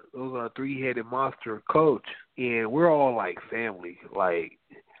are three-headed monster coach, and we're all like family. Like,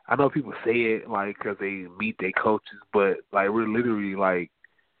 I know people say it like because they meet their coaches, but like we're literally like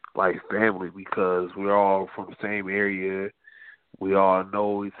family because we're all from the same area. We all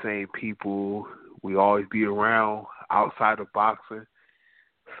know the same people. We always be around outside of boxing.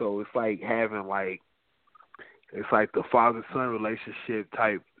 So it's like having it's like the father-son relationship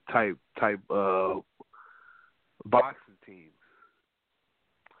type boxing team.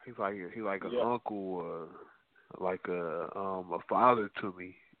 He's like an uncle or like a father to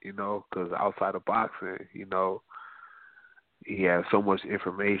me, because outside of boxing, he has so much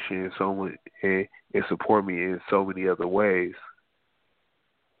information, so much, and support me in so many other ways.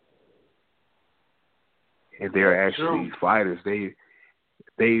 And they're actually fighters.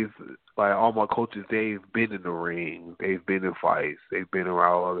 They've like all my coaches. They've been in the ring. They've been in fights. They've been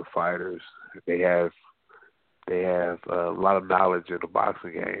around other fighters. They have a lot of knowledge in the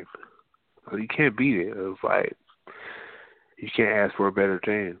boxing game. So you can't beat it. It's like you can't ask for a better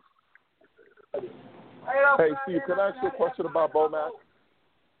chance. Hey, Steve, can I ask you a question about Bomac?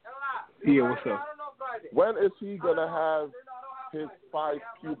 Yeah, what's up? When is he going to have his 5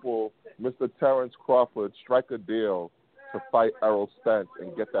 pupil, Mr. Terrence Crawford, strike a deal to fight Errol Spence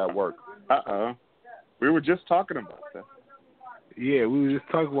and get that work? We were just talking about that. Yeah, we were just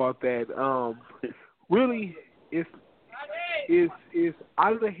talking about that. Really, it's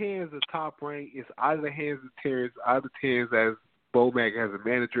out of the hands of Top Rank. It's out of the hands of Terrence, out of the hands as Bomac as a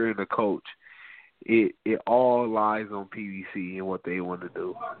manager and a coach. It all lies on PBC and what they want to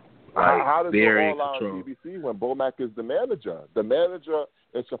do. Like, how does it they're all lie on PBC when Bomac is the manager? The manager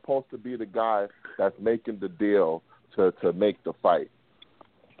is supposed to be the guy that's making the deal to make the fight.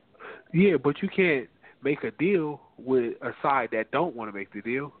 Yeah, but you can't make a deal with a side that don't want to make the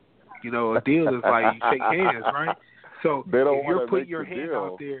deal. You know, a deal is like you shake hands, right? So if you're putting your hand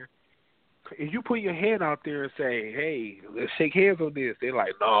out there, if you put your hand out there and say, hey, let's shake hands on this, they're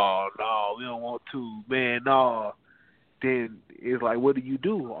like, no, we don't want to, man, no. Then it's like, what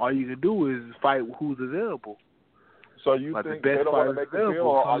do? All you can do is fight who's available. So you like think the they don't want to make the deal,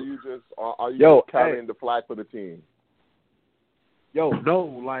 or are you just carrying the flag for the team?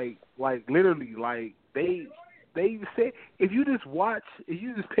 No, like literally, like they said, if you just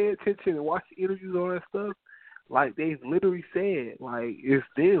pay attention and watch the interviews on that stuff, like they've literally said, like it's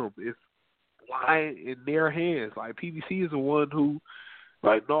them, it's lying in their hands. Like PBC is the one who,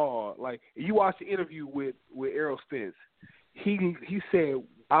 like, no, like you watch the interview with Errol Spence, he said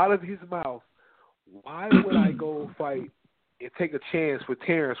out of his mouth, why would I go fight and take a chance with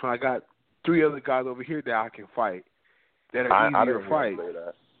Terrence when I got 3 other guys over here that I can fight that are easier to fight?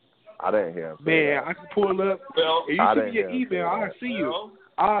 I didn't hear him say Man, that. I can pull it up. Well, if you send me your email, I'll see you.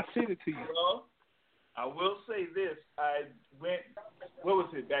 I'll send it to you. Well, I will say this. I went, what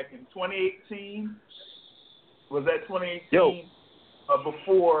was it, back in 2018? Was that 2018?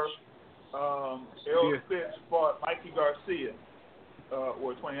 Before Errol Spence fought Mikey Garcia,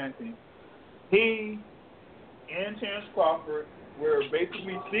 or 2019. He and Terrence Crawford were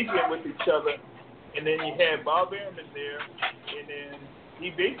basically speaking with each other, and then you had Bob Arum there, and then he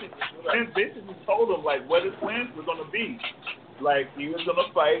basically told him like what his plans were going to be. Like he was going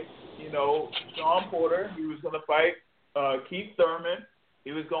to fight, Sean Porter. He was going to fight Keith Thurman.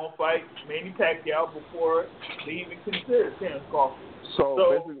 He was going to fight Manny Pacquiao before they even considered Terrence Crawford. So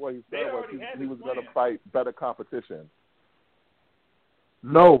basically what he said was he was going to fight better competition.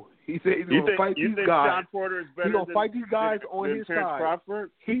 No, he said he's going to fight these guys. Sean Porter is better he's going to fight these guys on his Terrence side.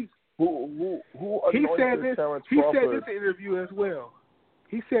 Crawford? He said this. Terrence He Crawford? said this in the interview as well.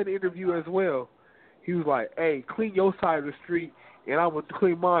 He said in the interview as well. He was like, "Hey, clean your side of the street, and I'm gonna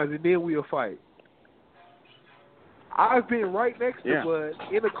clean mine, and then we'll fight." I've been right next to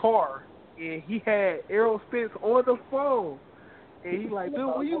Bud in the car, and he had Errol Spence on the phone, and he's like,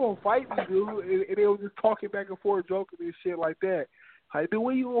 "Dude, when you gonna fight me, dude?" And they were just talking back and forth, joking and shit like that. Like, "Dude,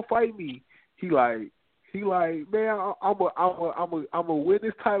 when you gonna fight me?" He like, "Man, I'm a win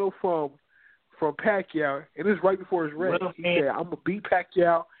this title from Pacquiao," and this is right before his race. He said, "I'm gonna beat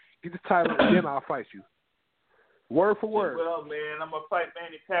Pacquiao, get the title, and then I'll fight you." Word for word. Well, man, I'm gonna fight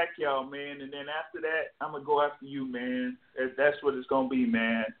Manny Pacquiao, man, and then after that, I'm gonna go after you, man. That's what it's gonna be,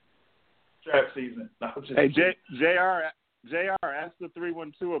 man. Trap season. No, hey, JR, ask the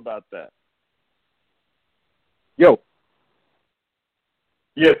 312 about that. Yo.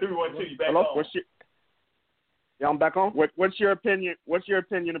 Yeah, 312. You back Hello? on? Yeah, I'm back on. What's your opinion? What's your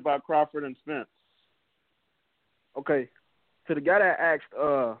opinion about Crawford and Spence? Okay, to the guy that asked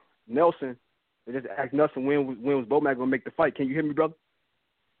Nelson, they just asked Nelson when was Bomac gonna make the fight. Can you hear me, brother?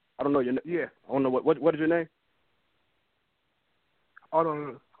 I don't know your name. Yeah. I don't know what is your name. Oh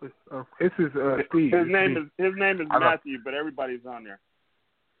no. This is Steve. His name is Matthew, but everybody's on there.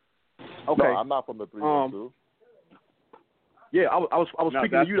 Okay. No, I'm not from the 312. Yeah, I was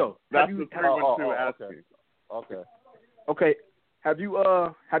speaking to you though. That's the 312 asking. Okay. Okay. Have you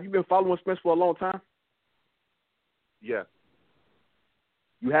been following Spence for a long time? Yeah.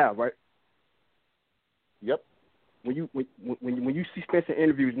 You have, right? Yep. When you see Spence in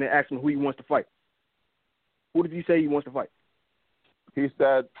interviews and they ask him who he wants to fight, who did he say he wants to fight? He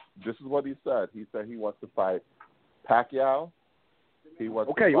said, this is what he said. He said he wants to fight Pacquiao. He wants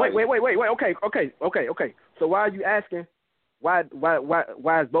to fight... Wait. Okay. So why are you asking why is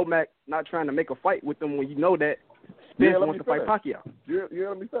Bomac not trying to make a fight with them when you know that Spence wants to fight Pacquiao? Yeah,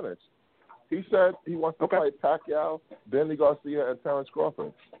 let me finish. He said he wants to fight Pacquiao, Danny Garcia, and Terrence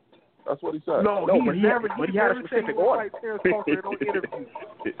Crawford. That's what he said. No, but he had a specific order.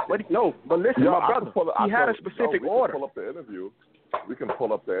 But listen, my brother, he had a specific order. Pull up the interview. We can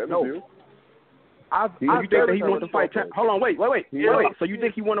pull up the interview. No. You think that he wants to fight? Hold on, wait. So you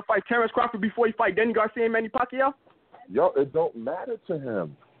think he want to fight Terrence Crawford before he fight Danny Garcia and Manny Pacquiao? Yo, it don't matter to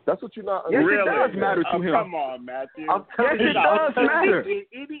him. That's what you're not. Yes, really? It does matter to him. Come on, Matthew. I'm telling you, it does matter. In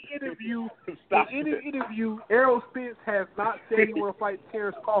any interview, Errol Spence has not said he want to fight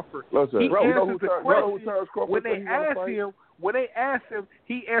Terrence Crawford. Listen, he answers the question Terrence Crawford when they ask him.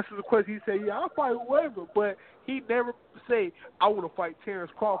 He answers the question. He said, "Yeah, I'll fight whoever," but he never say, "I want to fight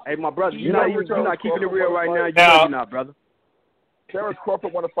Terrence Crawford." Hey, my brother, you're not keeping it real right now. You're not, brother. Terrence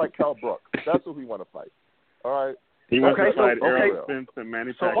Crawford want to fight Cal Brooks. That's who he want to fight. All right. He wants to fight Errol Spence and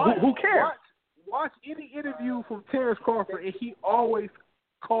Manny Pacquiao. Who cares? Watch any interview from Terrence Crawford, and he always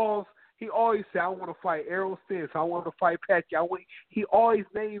say, "I want to fight Errol Spence. I want to fight Pacquiao." He always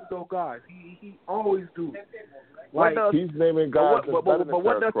names those guys. He always do. Like he's naming guys. But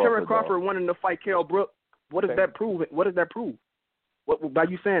what does Terrence Crawford wanting to fight Kell Brook? What does that prove? What does that prove? By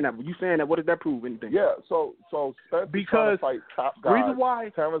you saying that? What does that prove? Anything? Yeah. So Spence is trying to fight top guys. Reason why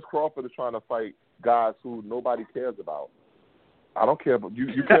Terrence Crawford is trying to fight guys who nobody cares about. I don't care about you.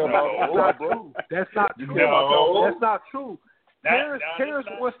 You care about bro? That's not true. No. That's not true. Terrence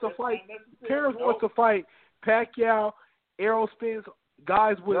wants to fight. Terrence wants to fight Pacquiao, Errol Spence,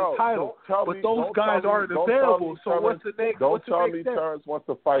 guys with a title. But those guys aren't available. So what's the next? Don't tell me Terrence wants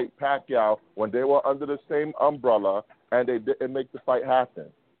to fight Pacquiao when they were under the same umbrella and they didn't make the fight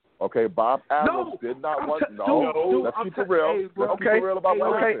happen. Okay, Bob Adams did not want. Let's keep it real. Let's keep it real about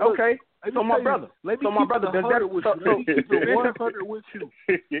what happened. Okay. So my brother, does that? Let me keep it 100 with you.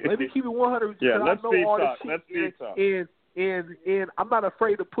 Let me keep it 100 with you. Yeah, let's I know all talk. this Let's shit, talk. And I'm not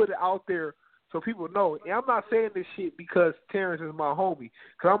afraid to put it out there so people know. And I'm not saying this shit because Terrence is my homie.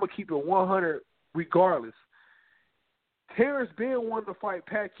 Because I'm gonna keep it 100 regardless. Terrence been wanting to fight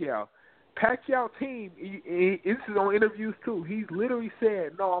Pacquiao. Pacquiao team, this is on interviews too. He's literally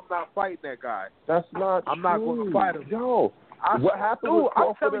said, "No, I'm not fighting that guy. That's not. I'm not going to fight him." Yo, what happened with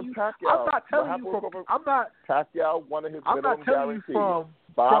Crawford and Pacquiao? I'm not telling you from. I'm not. Pacquiao wanted his I'm minimum not telling guarantee. you from.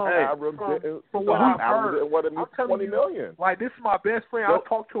 Bob Arum didn't. From what I've heard, didn't want to meet $20 million. Like this is my best friend. I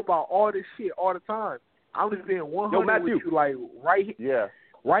talk to him about all this shit all the time. I'm just being 100 with you, like right here. Yeah.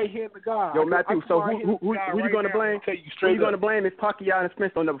 Right here in the guy. Yo, Matthew. So who you going to blame? Who you going to blame if Pacquiao and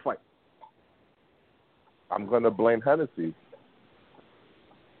Spence don't never fight? I'm going to blame Hennessy.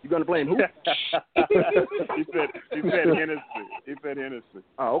 You going to blame who? He said Hennessy. He said Hennessy.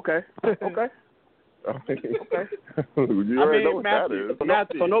 Oh, okay. Okay. You already know what Matthew, that is.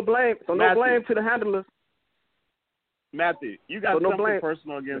 Matthew, so no blame to the handlers. Matthew, you got something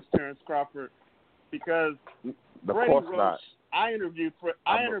personal against Terrence Crawford because of Freddie course Roach. not. I interviewed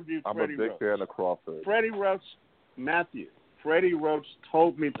I'm Freddie a big Roach. fan of Crawford. Freddie Roach, Matthew. Freddie Roach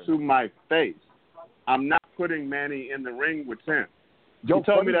told me to my face, I'm not putting Manny in the ring with him. Yo, he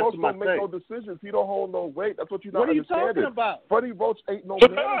told me that Roach to my don't make face. no decisions. He don't hold no weight. That's what you're not What are you understanding. talking about? Freddie Roach ain't no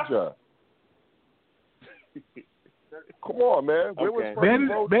manager. Come on, man. Where was Freddie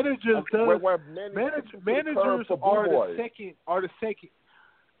Roach? Managers are the second.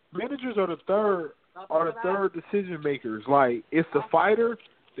 Managers are the third decision makers. Like it's the fighter,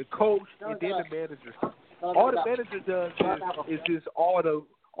 the coach, and then the manager. All the manager does is just all the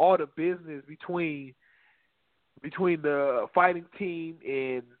business between the fighting team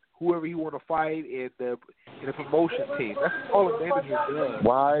and whoever he want to fight and the promotion team. That's all a manager does.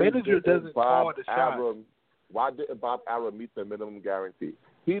 Manager doesn't call the shots. Why didn't Bob Arum meet the minimum guarantee?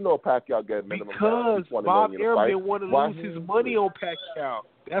 He know Pacquiao get minimum guarantee. Because Bob Arum didn't want to lose his money on Pacquiao.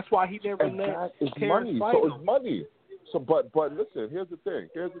 That's why he never let Terrence fight him. So it's money. So, but listen, here's the thing.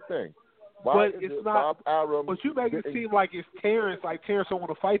 But it's not. Bob Arum? But you make it seem like it's Terrence. Like Terrence don't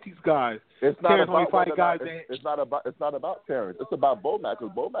want to fight these guys. It's not Terrence about fight guys. It's not about Terrence. It's about Bomac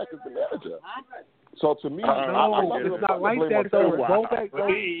because Bomac is the manager. So to me, it's not like that though. Bomac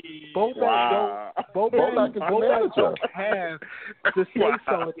don't have to say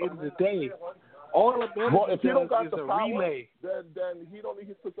so at the end of the day. All the manager does is a relay. Then he don't need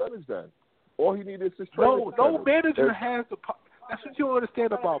his percentage then. All he needs is his training. No manager has the power. That's what you don't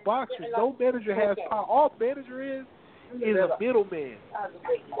understand about boxing. No manager has power. All manager is a middleman.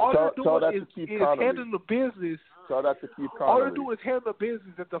 All they're doing is handling the business. So that's to keep all they're doing is handle the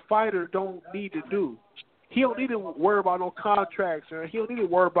business that the fighter don't need to do. He don't need to worry about no contracts, or he don't need to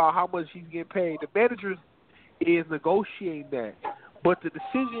worry about how much he's getting paid. The manager's is negotiating that. But the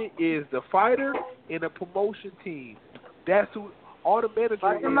decision is the fighter and the promotion team. That's who. All the manager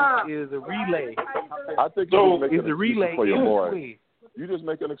is a relay. I think you're just making is the relay for your in boy. between. You just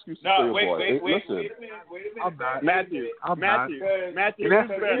making excuses for your boy. Listen, I'm not. Matthew. And that's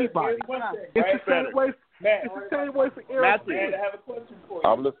for anybody. It's the same way. It's the same way for Errol Matthew. Spence. I have a question for you.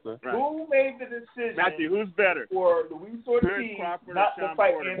 I'm listening. Right. Who made the decision Matthew, who's better? for Luis Ortiz Crawford not or to Sean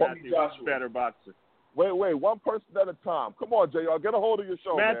fight Porter? Anthony Matthew, Joshua? who's better boxer? Wait, one person at a time. Come on, JR, get a hold of your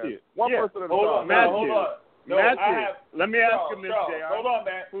show, Matthew. man. One Yeah. person at a Hold time. on, Matthew. hold on. No, Matthew, I have, let me ask Charles, him this, Charles, JR. hold on,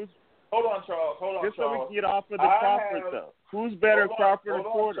 Matt. Hold on, Charles. Hold on, Just so we Charles. can get off of the I Crawford, have- though. Who's better, Hold on, Crawford or hold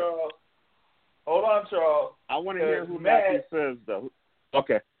on, Porter? Charles. Hold on, Charles. I want to hear who Matt- Matthew says, though.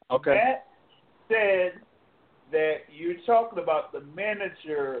 Okay. Matt said that you're talking about the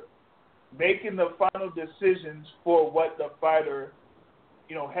manager making the final decisions for what the fighter,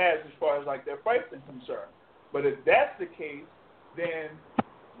 has as far as like their fights are concerned. But if that's the case, then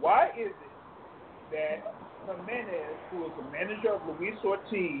why is it that Jimenez, who is the manager of Luis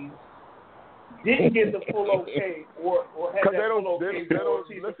Ortiz, didn't get the full okay or had that full okay for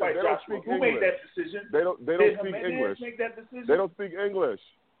Ortiz to fight Joshua? Who made that decision? They don't Did speak Jimenez English. make that decision? They don't speak English.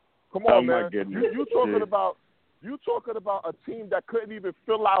 Come Oh, on, my man. goodness. You talking about a team that couldn't even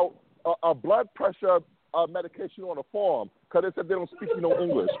fill out a blood pressure medication on a form because they said they don't speak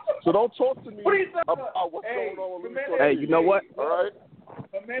English. So don't talk to me about what's going on with Luis. Hey, you know what? All right.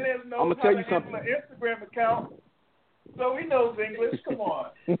 Jimenez knows I'ma tell you how to handle something. an Instagram account, so he knows English. Come on.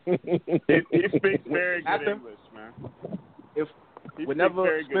 He speaks very good After- English, man. If He whenever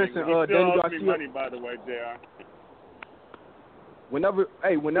speaks very Spence good and English. He still Danny owes me Garcia, money, by the way, JR.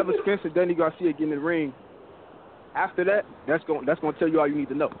 whenever Spence and Danny Garcia get in the ring, after that, that's going to tell you all you need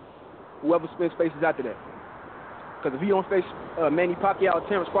to know. Whoever Spence faces after that, because if he don't face Manny Pacquiao or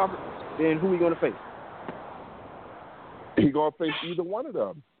Terrence Crawford, then who he going to face? He gonna face either one of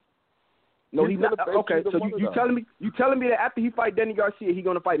them. No, He's he's not. gonna face Okay, either so one of you them. telling me that after he fight Danny Garcia, he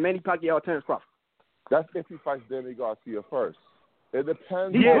going to fight Manny Pacquiao or Terrence Crawford? That's if he fights Danny Garcia first. It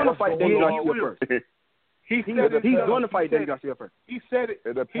depends. He's on going to what's fight going Danny on. Garcia first. He's He's going to fight Danny Garcia first. He said it.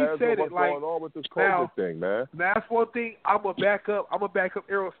 It He depends said on what's it like going on with this now- COVID thing, man. Now, that's one thing I'm gonna back up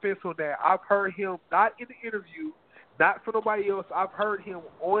Errol Spence on that. I've heard him not in the interview, not for nobody else. I've heard him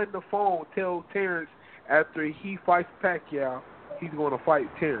on the phone tell Terrence after he fights Pacquiao, he's gonna fight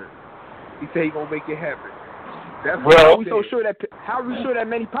Terrence. He said he's gonna make it happen. That's How are we so sure that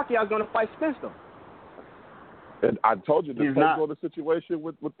Manny Pacquiao is going to fight Spence though? And I told you, it He's depends not. on the situation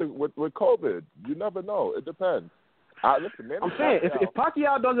with COVID. You never know. It depends. Listen, man. I'm saying if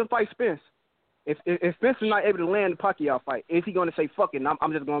Pacquiao doesn't fight Spence, if Spence is not able to land the Pacquiao fight, is he going to say fuck it?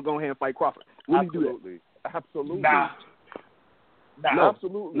 I'm just going to go ahead and fight Crawford? Will he do that? Absolutely. Nah. No,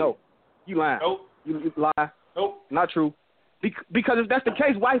 Absolutely. no, you lying. Nope. You lie. Nope. Not true. Because if that's the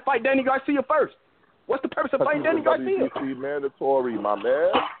case, why fight Danny Garcia first? What's the purpose of fighting Danny Garcia? WBC mandatory, my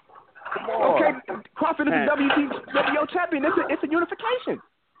man. Come on. Okay, Crawford is the WBO champion. It's a unification.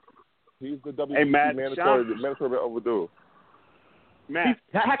 He's the WBC Hey, Matt, mandatory overdue. Matt,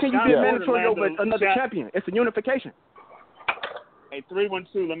 How can you Sean be a Porter mandatory over landed another shot- champion? It's a unification. Hey,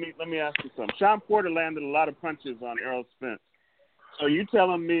 312. Let me ask you something. Sean Porter landed a lot of punches on Errol Spence. So you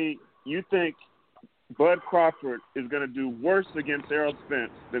telling me you think Bud Crawford is going to do worse against Errol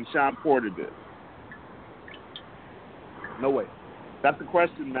Spence than Sean Porter did? No way. That's the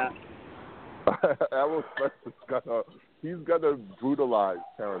question, Matt. Errol Spence he's gonna brutalize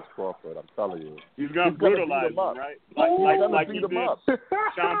Terrence Crawford. I'm telling you. He's going to brutalize beat him up. him, right? He's gonna Like beat he him did up.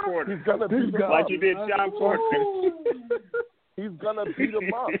 Sean Porter. He's gonna beat him Like up. he did Sean Porter. He's gonna beat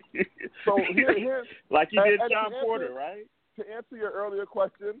him up. So here's like he did and Sean to Porter, answer- right? To answer your earlier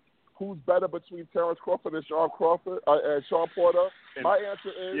question, who's better between Terrence Crawford and Sean Porter? My answer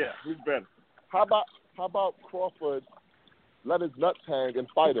is Yeah, who's better? How about Crawford let his nuts hang and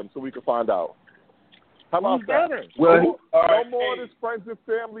fight him so we can find out? How about Who's that? better? Well, No more of this friends and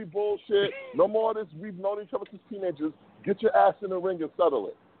family bullshit. No more of this we've known each other since teenagers. Get your ass in the ring and settle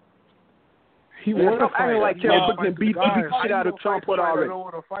it. He Man, wanna stop acting fight like him. Terrence He Brooks beat guy. the shit out of Sean Porter I already. don't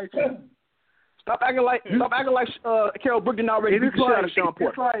want to fight you. Stop acting like Carol Brooklyn already beat the shit out of Sean Porter.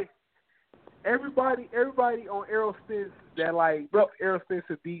 It's like everybody on Errol Spence that like Errol Spence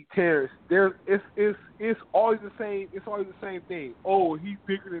to beat Terrence. It's always the same. It's always the same thing. Oh, he's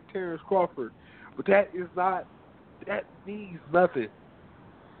bigger than Terrence Crawford, but that means nothing.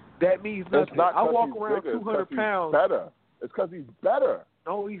 That means nothing. It's not I 'cause walk he's around bigger, it's 200 'cause he's pounds. Better. It's because he's better.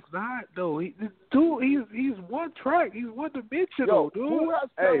 No, he's not. No, he's one track. He's one dimensional, dude. Who has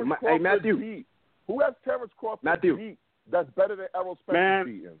Hey, Terrence Crawford Matthew. beat? Who has Terrence Crawford Matthew. beat that's better than Errol Spence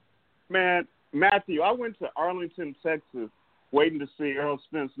beating? Man, Matthew, I went to Arlington, Texas, waiting to see Errol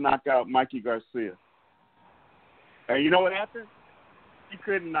Spence knock out Mikey Garcia. And you know what happened? He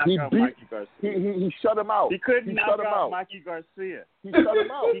couldn't knock out Mikey Garcia. He shut him out. He couldn't knock out out Mikey Garcia. He shut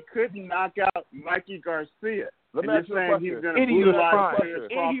him out. He couldn't knock out Mikey Garcia. Let me ask you a question. He's going to brutalize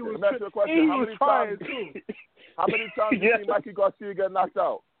Terrence Let me ask you a question. How many times have you seen Mikey Garcia get knocked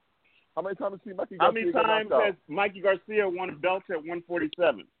out? How many times have you seen Mikey Garcia get knocked out? How many times has Mikey Garcia won a belt at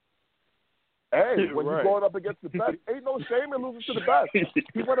 147? Hey, when you're going up against the best, ain't no shame in losing to the best.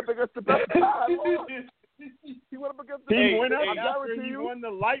 He went up against the best. He went up against the best. He went up after he won the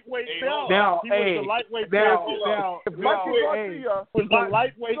lightweight belt. Now, he was the lightweight champion. If Mikey Garcia was the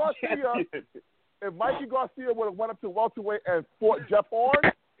lightweight champion. If Mikey Garcia would have went up to welterweight and fought Jeff Horn,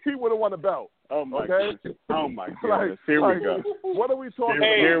 he would have won a belt. Oh my goodness! Oh my goodness! Here we go. What are we talking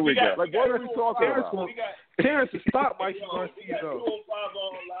about? Here we go. Like, what are we talking about? Terrence is stop Mikey Garcia though. 205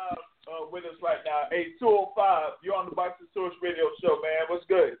 on live with us right now. Hey, 205, you're on the Boxing Source Radio Show, man. What's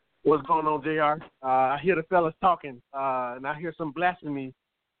good? What's going on, JR? I hear the fellas talking, and I hear some blasphemy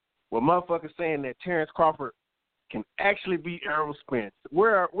with motherfuckers saying that Terrence Crawford can actually beat Errol Spence.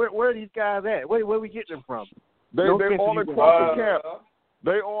 Where are these guys at? Where we getting them from? They all across the camp.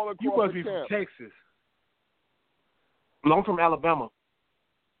 They all across the camp. You must be from Texas. No, I'm from Alabama.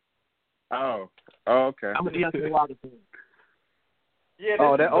 Oh, okay. I'm a Deontay Wilder fan. Yeah,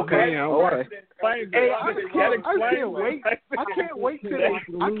 okay. Hey, I can't wait. I can't wait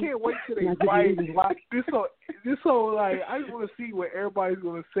till they fight. This so like I just want to see what everybody's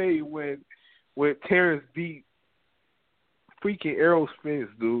gonna say when Terrence beat freaking Errol Spence,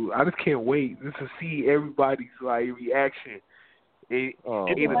 dude. I just can't wait just to see everybody's like reaction. In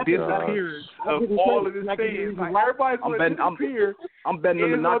the disappearance of all of this things. Like, everybody's going to disappear. I'm betting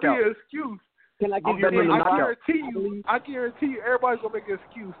on the knockout. It's going to be an excuse. Can I give you I guarantee you, everybody's going to make an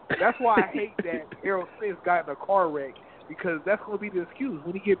excuse. That's why I hate that Errol Spence got in a car wreck, because that's going to be the excuse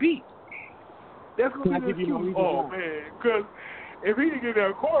when he get beat. That's going to be the excuse. Oh, man, because if he didn't get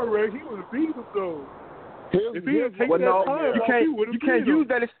in a car wreck, he would have beat him, though. If he didn't take that time, you can't use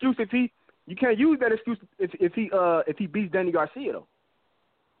that excuse if he... You can't use that excuse if he beats Danny Garcia, though.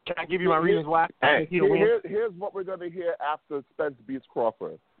 Can I give you my reasons why? Here's what we're going to hear after Spence beats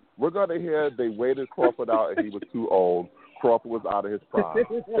Crawford. We're going to hear they waited Crawford out and he was too old. Crawford was out of his prime.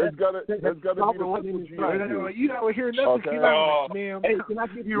 It's gonna be the triple G. You don't hear nothing. Okay. Man, hey, can I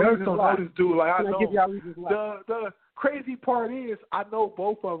give you reasons why? The crazy part is I know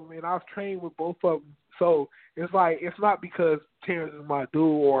both of them, and I've trained with both of them. So it's like, it's not because Terrence is my dude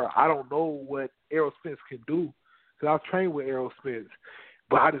or I don't know what Errol Spence can do, because I've trained with Errol Spence.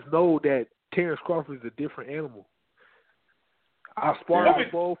 But I just know that Terrence Crawford is a different animal. I sparred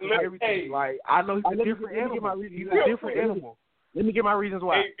with both and everything. Like, I know he's a different animal. He's a different animal. Let me get my reasons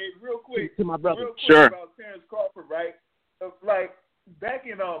why. Hey, real quick. To my brother. Real quick Sure. About Terrence Crawford, right? Like, back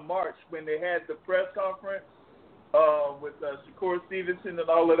in March when they had the press conference with Shakur Stevenson and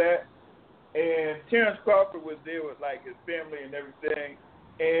all of that, and Terrence Crawford was there with, like, his family and everything,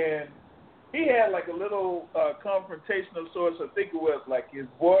 and he had, like, a little confrontational source. I think it was, like, his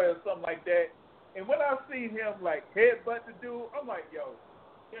boy or something like that. And when I seen him, like, headbutt the dude, I'm like, yo,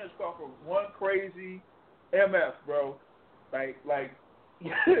 Terrence Crawford, one crazy MF, bro. Like he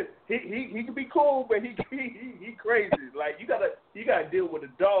can be cool, but he crazy. Like, you gotta deal with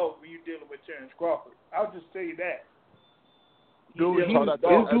a dog when you're dealing with Terrence Crawford. I'll just say that. Dude, this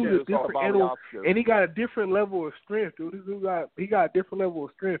dude is a different animal, and he got a different level of strength, dude. This dude got a different level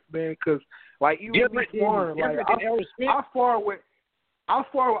of strength, man. Because like even with sparring, like I spar with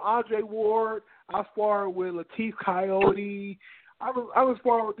Andre Ward, I spar with Latif Coyote. I was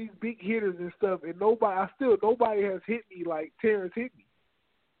sparring with these big hitters and stuff, and nobody has hit me like Terrence hit me.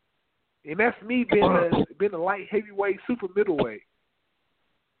 And that's me being a light heavyweight, super middleweight.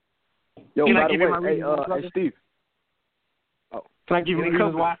 Yo, by the way, hey Steve. Oh, can I give you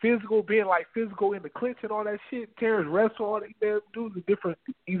reasons why? Physical, being like physical in the clinch and all that shit. Terrence wrestle, all that dude's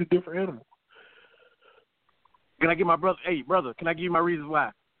he's a different animal. Can I give my brother? Hey, brother, can I give you my reasons why?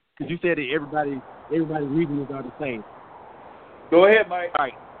 Because you said that everybody's reasons are the same. Go ahead, Mike. All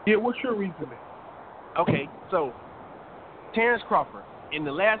right. Yeah, what's your reasoning? Okay, so Terrence Crawford, in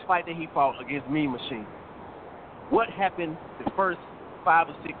the last fight that he fought against Mean Machine, what happened the first 5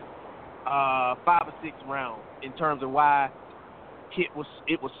 or 6 rounds in terms of why it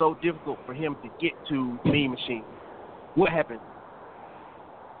was so difficult for him to get to Mean Machine? What happened?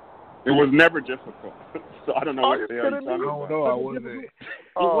 It was never difficult. So I don't know what the hell you're talking about. I don't know. I wasn't.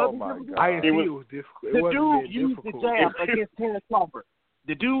 Oh my God! I didn't see it was difficult. The dude used the jab against Terrence Crawford.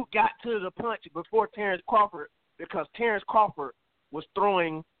 The dude got to the punch before Terrence Crawford because Terrence Crawford was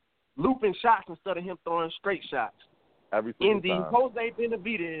throwing looping shots instead of him throwing straight shots. Every In single the time.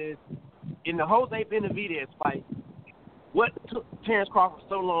 Jose Benavidez fight, what took Terrence Crawford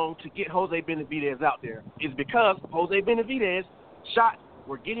so long to get Jose Benavidez out there is because Jose Benavidez shots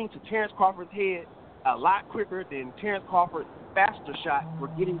were getting to Terrence Crawford's head a lot quicker than Terrence Crawford's faster shots were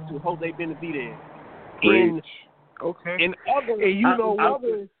getting to Jose Benavidez. Okay.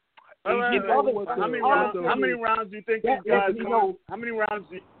 How many rounds do you think these guys won? How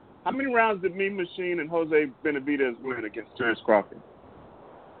many rounds did Mean Machine and Jose Benavidez win against Terrence Crawford?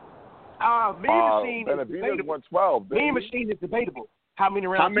 Mean Machine is Benavidez debatable. won 12. Mean Machine is debatable. How many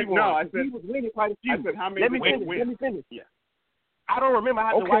rounds he won? No, I said he was winning quite a few. I said how many Let me finish. Yeah. I don't remember.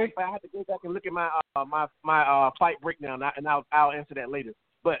 I had to watch it, but I had to go back and look at my fight breakdown, and I'll answer that later.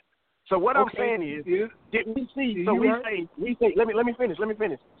 But so what I'm saying is, did we see? So we say. Let me finish.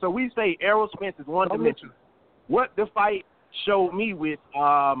 So we say Errol Spence is one dimensional. What the fight showed me with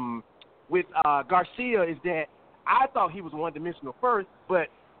Garcia is that I thought he was one dimensional first, but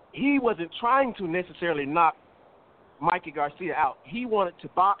he wasn't trying to necessarily knock Mikey Garcia out. He wanted to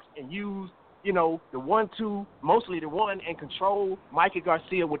box and use, the 1-2, mostly the 1, and control Mikey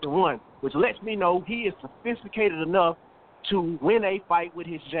Garcia with the 1, which lets me know he is sophisticated enough to win a fight with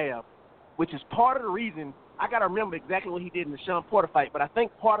his jab, which is part of the reason. I got to remember exactly what he did in the Sean Porter fight, but I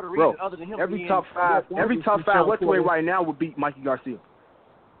think part of the reason, other than him every top five welterweight right now would beat Mikey Garcia.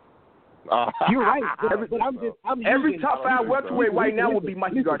 You're right. Every top 5 welterweight right now would be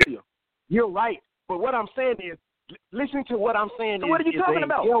Mikey Garcia. You're right. But what I'm saying is, listen to what I'm saying. So what are you talking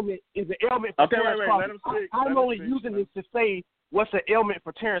about? Is an ailment for Terrence Crawford. Let him speak. I'm only using this to say what's an ailment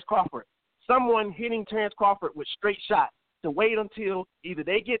for Terrence Crawford. Someone hitting Terrence Crawford with straight shots to wait until either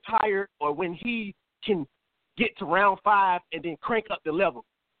they get tired or when he can get to round 5 and then crank up the level.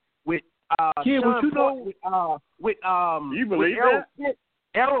 With you believe that?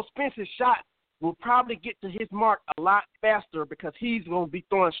 Errol Spence's shot will probably get to his mark a lot faster because he's going to be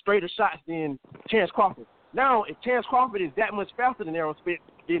throwing straighter shots than Terrence Crawford. Now, if Terrence Crawford is that much faster than Errol Spence,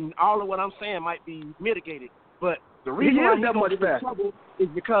 then all of what I'm saying might be mitigated. But the reason why he's going to get in trouble is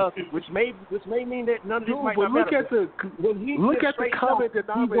because, which may mean that none of this might not matter. Look at the common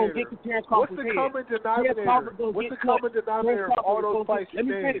denominator. What's the common denominator of all those fights? Let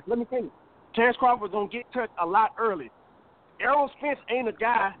me finish. Terrence Crawford's going to get touched a lot early. Errol Spence ain't a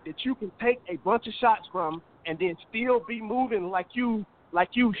guy that you can take a bunch of shots from and then still be moving like you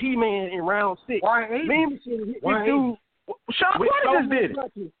He-Man in round 6. Why ain't Sean Porter just did it.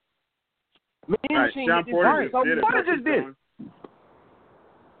 Sean Porter just did it.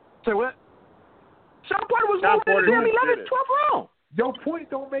 So what? Sean Porter was moving in the 11th, 12th round. Your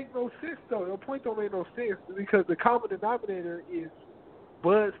point don't make no sense, though. Your point don't make no sense because the common denominator is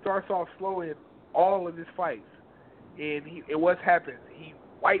Bud starts off slow in all of his fights. And what's happened? He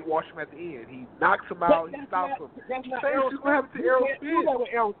whitewashed him at the end. He knocks him out. He stops him. What happened to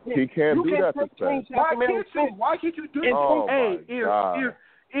Errol Spence? He can't do that to Spence. Why can't you do that?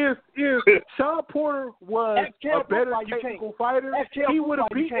 If Sean Porter was a better technical fighter, he would have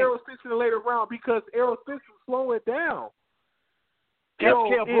beat Errol Spence in the later round because Errol Spence was slowing down. If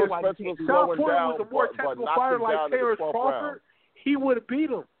Sean Porter was a more technical fighter like Terrence Crawford, he would have beat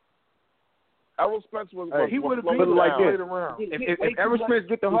him. Errol Spence was he would have beat him like this. Later round. If Errol Spence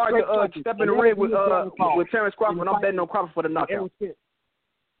get the heart to step in the ring with Terrence Crawford, I'm betting on Crawford for the knockout. Say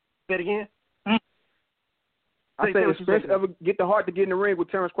it again. I said if Spence ever get the heart to get in the ring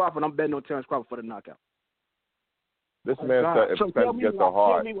with Terrence Crawford, I'm betting on Terrence Crawford for the knockout. This man said if Spence gets the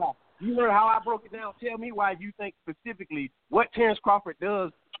heart. Tell me why. You heard how I broke it down. Tell me why you think specifically what Terrence Crawford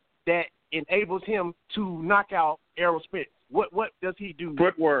does that enables him to knock out Errol Spence. What does he do?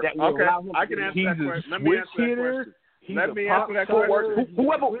 Footwork. That will allow him I can answer that question. Let me answer that question.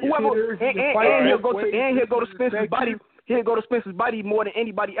 Whoever, and he'll go to Spence's body. He'll go to Spence's body more than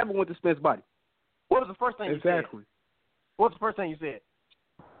anybody ever went to Spence's body. What was the first thing you said? Exactly. What's the first thing you said?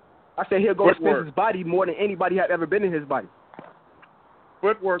 I said he'll go to Spence's body more than anybody had ever been in his body.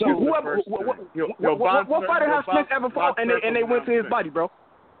 Footwork. So what fighter has Spence ever fought and they went to his body, bro?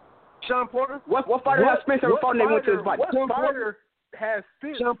 Sean Porter? What fighter has Spence ever fought and they went to his body? What fighter has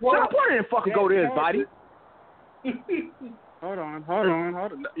Spence? Sean Porter didn't fucking go to his body. Hold on.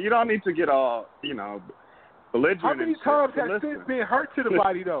 You don't need to get all, belligerent. How many times has Spence been hurt to the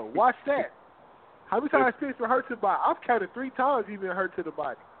body, though? Watch that. How many times has Spence been hurt to the body? I've counted 3 times he's been hurt to the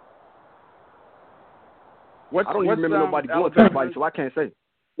body. I don't even remember nobody going to the body, so I can't say.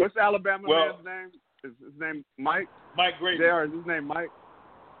 What's the Alabama man's name? Is his name Mike? Mike Grady. JR, is his name Mike?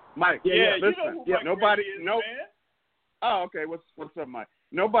 Mike. Yeah, listen. you know who Mike Grady is, man. Oh, okay. What's up, Mike?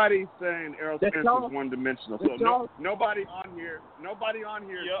 Nobody's saying Errol That's Spence all? is one-dimensional. That's So all? nobody on here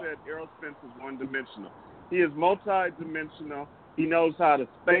said Errol Spence is one-dimensional. He is multi-dimensional. He knows how to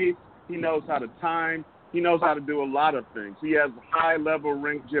space. He knows how to time. He knows how to do a lot of things. He has high-level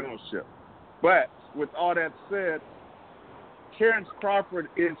ring generalship. But with all that said, Terrence Crawford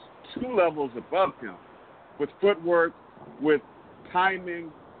is 2 levels above him with footwork, with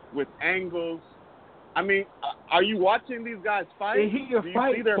timing, with angles. I mean, are you watching these guys fight? And he can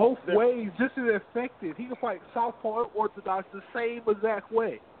fight both ways just as effective. He can fight southpaw and orthodox the same exact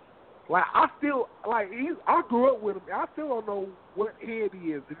way. Like, I grew up with him. I still don't know what head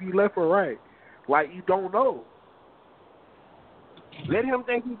he is, if he left or right. Like, you don't know. Let him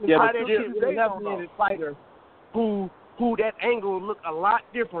think he can fight that shit with a left-handed fighter who that angle look a lot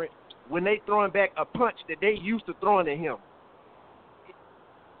different when they throwing back a punch that they used to throwing at him.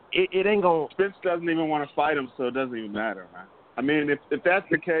 It ain't going to... Spence doesn't even want to fight him, so it doesn't even matter, man. I mean, if that's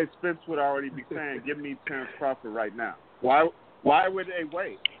the case, Spence would already be saying, give me Terrence Crawford right now. Why would they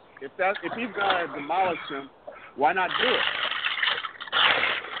wait? If he's going to demolish him, why not do it?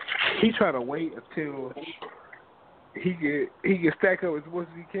 He's trying to wait until he can stack up as much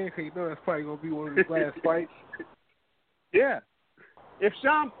as he can, because you know that's probably going to be one of his last fights. Yeah. If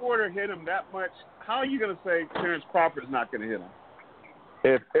Sean Porter hit him that much, how are you going to say Terrence Crawford is not going to hit him?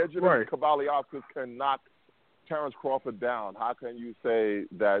 If Edgerton Kavaliauskas can knock Terrence Crawford down, how can you say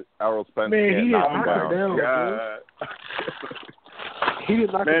that Errol Spence can't knock him down? He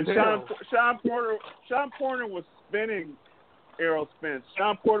didn't knock him down. Sean Porter was spinning Errol Spence.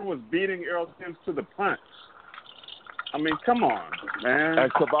 Sean Porter was beating Errol Spence to the punch. I mean, come on, man.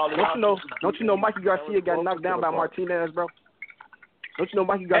 And don't you know Mikey Garcia got knocked down by Martinez, bro? Don't you know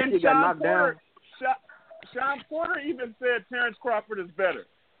Mikey Garcia got knocked down? Sean Porter even said Terrence Crawford is better.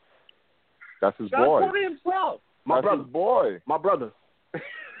 That's his Sean boy. Porter himself. That's his boy. My brother.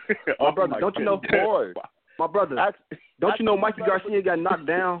 My brother. Don't you know? Boy. My brother. Don't you know Mikey Garcia got knocked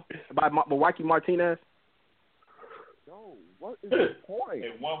down by Mikey Martinez? No. What is the point?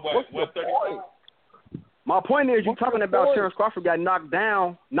 What's the point? My point is, you're talking about Terrence Crawford got knocked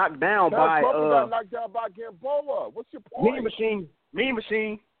down by Crawford got knocked down by Gamboa. What's your point? Mean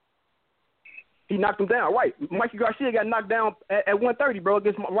Machine. He knocked him down, right? Mikey Garcia got knocked down at 130, bro,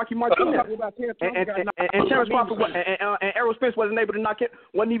 against Rocky Martinez. And Terrence Crawford and Errol Spence wasn't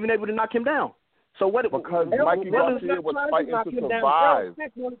even able to knock him down. So what? Because Mikey Garcia was fighting to survive.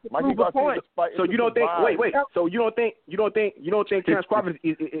 Mikey Garcia was fighting to survive. Wait. So you don't think Terrence Crawford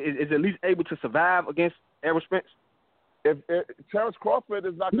is at least able to survive against Errol Spence? If Terrence Crawford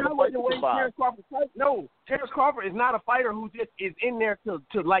is not going to fight to survive. Terrence Crawford is not a fighter who just is in there to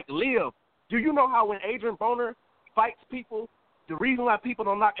like live. Do you know how when Adrian Broner fights people, the reason why people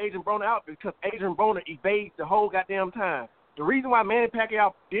don't knock Adrian Broner out is because Adrian Broner evades the whole goddamn time. The reason why Manny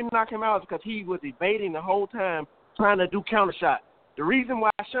Pacquiao didn't knock him out is because he was evading the whole time trying to do counter shots. The reason why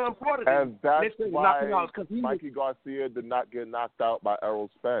Sean Porter didn't knock him out is because Mikey Garcia did not get knocked out by Errol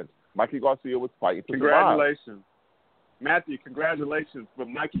Spence. Mikey Garcia was fighting to Congratulations. survive. Matthew, congratulations. But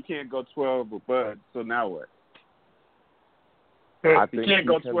Mikey can't go 12 with Bud, so now what? I think he can't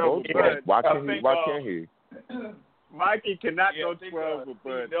go 12 with Bud. Why can't he? Mikey cannot go 12 with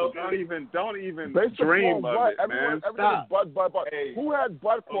Bud. So don't even dream of it, man. Stop. Bud. Hey, who has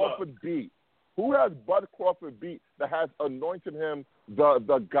Bud Crawford beat? Who has Bud Crawford beat that has anointed him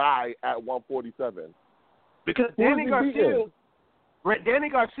the guy at 147? Because Danny Garcia's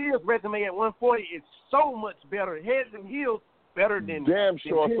resume at 140 is so much better, heads and heels better than. Damn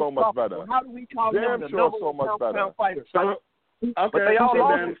sure, so much better. How do we call him the number one pound fighter? Okay, but they all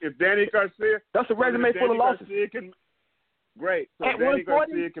lost. If Danny Garcia, that's a resume full of losses. Great. So at Danny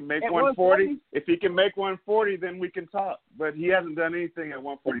Garcia can make 140. If he can make 140, then we can talk. But he hasn't done anything at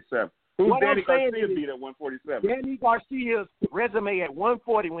 147. Who's Danny Garcia beat at 147? Danny Garcia's resume at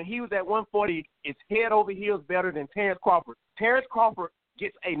 140, when he was at 140, is head over heels better than Terrence Crawford. Terrence Crawford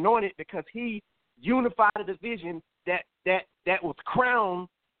gets anointed because he unified a division that was crowned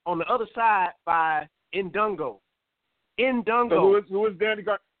on the other side by Ndungo. So who is Danny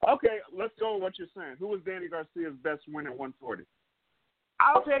Garcia? Okay, let's go with what you're saying. Who was Danny Garcia's best win at 140?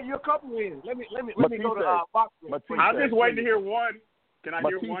 I'll tell you a couple wins. Let me go to boxing. I'm just waiting to hear one. Can I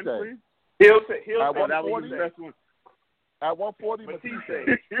hear one, please? He'll at 140. That was his best one. At 140,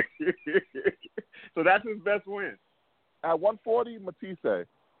 Matisse. So that's his best win. At 140, Matisse.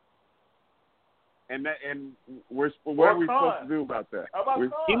 And what are we supposed to do about that?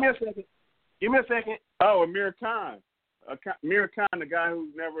 Give me a second. Oh, Amir Khan. Amir Khan, the guy who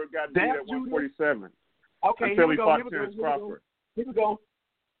never got beat at 147. Okay, until he fought Terrence Crawford. Here we go.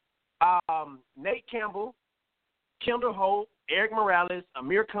 Nate Campbell, Kendall Holt, Eric Morales,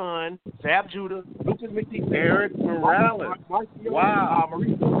 Amir Khan, Zab Judah, Lucas McTeague, Eric Morales. Wow.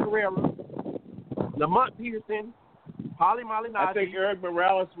 Mauricio Herrera, Lamont Peterson, Holly Malignaggi. I think Eric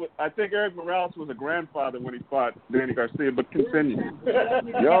Morales was a grandfather when he fought Danny Garcia, but continue.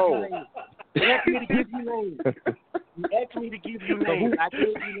 Yo. You asked me to give you names. I gave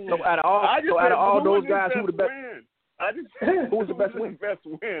you names. So out of all those guys, who the best? Who was the best win?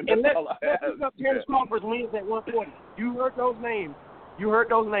 And let's look up Terrence Crawford's wins at 140. You heard those names.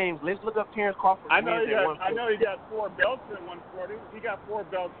 Let's look up Terrence Crawford's wins at 140. I know he got 4 belts at 140. He got 4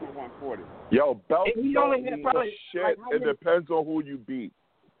 belts at 140. Yo, belts And he don't only had mean probably, shit. like, how It many- depends on who you beat.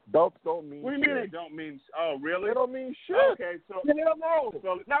 Belts don't mean What do you shit. mean they don't mean? Oh, really? They don't mean shit. Okay, so Hell no.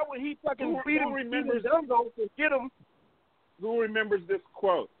 So Not when he fucking who beat him. remembers- Dumbo to get him. who remembers this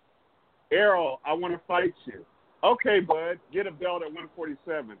quote? Errol, I want to fight you. Okay, bud, get a belt at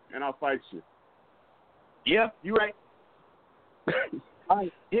 147, and I'll fight you. Yeah, you right. All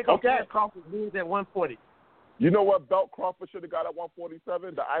right, here goes Okay. Terrence Crawford's wins at 140. You know what belt Crawford should have got at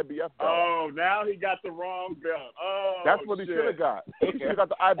 147? The IBF belt. Oh, now he got the wrong belt. Oh, That's what he shit. should have got. He should have got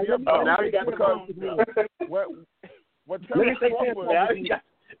the IBF Oh, belt. now he got the wrong belt. When Terrence Crawford,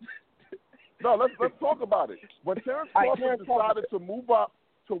 no, let's talk about it. When Terrence Crawford decided to move up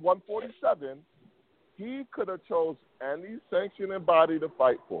to 147, he could have chose any sanctioning body to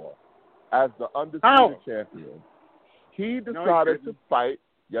fight for as the undisputed champion. He decided to fight.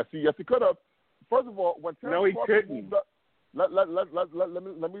 Yes, he could have. First of all, when Terrence Crawford moved up, let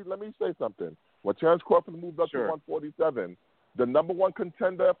me say something. When Terrence Crawford moved up to 147, the number 1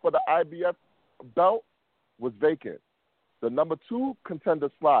 contender for the IBF belt was vacant. The number 2 contender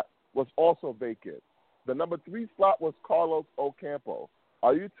slot was also vacant. The number 3 slot was Carlos Ocampo.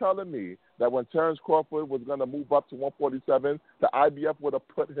 Are you telling me that when Terrence Crawford was going to move up to 147, the IBF would have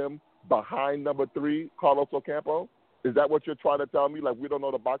put him behind number 3, Carlos Ocampo? Is that what you're trying to tell me? Like we don't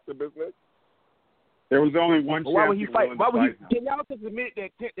know the boxing business? There was only one champion. Why would he fight? Can y'all just admit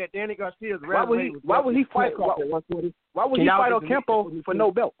that Danny Garcia's Why would he fight? Why would he fight Ocampo for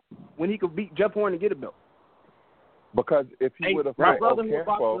no belt when he could beat Jeff Horn and get a belt? Because if he would have fought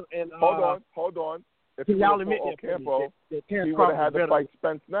Ocampo, and, hold on. If can he y'all would admit have fought Ocampo, that he would have had to fight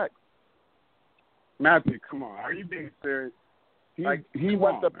Spence next. Matthew, come on. Are you being serious? He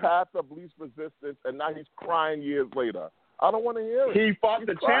went the path of least resistance, and now he's crying years later. I don't want to hear it. He fought he's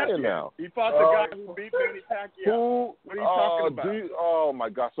the crying champion. Now. He fought the guy who beat Manny Pacquiao. What are you talking about? Oh my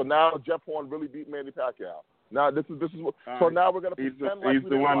God! So now Jeff Horn really beat Manny Pacquiao. Now this is what. So now we're gonna pretend like he's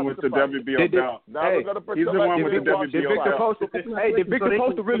the one with the WBO belt. Now we're gonna pretend he's the like one with the WBO belt. Did Victor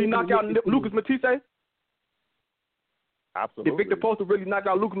Poster really knock out Lucas Matisse? Absolutely. Did Victor Poster really knock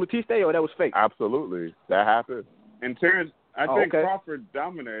out Lucas Matisse, or that was fake? Absolutely, that happened. And Terrence, I think okay. Crawford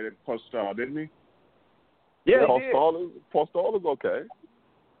dominated Postol, didn't he? Yeah, Postol is okay.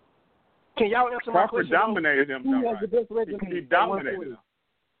 Can y'all answer my Crawford question? dominated him, Who though, has the best resume? He dominated him.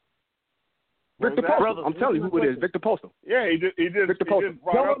 Victor Poster. I'm telling you who it is. Victor Poster. Yeah, he just Victor Poster.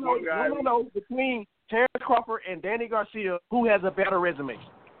 brought up one guy. No. Between Terrence Crawford and Danny Garcia, who has a better resume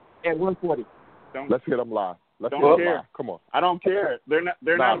at 140? Let's hear them lie. Don't care. Come on. I don't care. They're not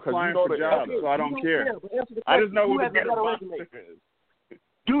applying for jobs, so I don't care. I just know who the better boxer is.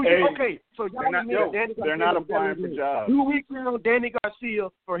 So y'all they're not applying for jobs. Do we crown Danny Garcia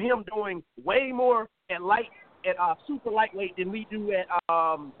for him doing way more at super lightweight than we do at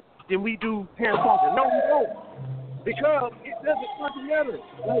Terrence Crawford? No, we don't, because it doesn't fucking matter.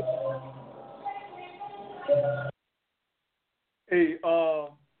 Hey,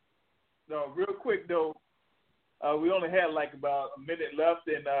 no, real quick though, we only had like about a minute left,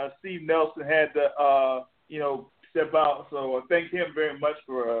 and Steve Nelson had to step out. So I thank him very much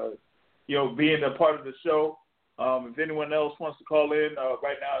for being a part of the show. If anyone else wants to call in,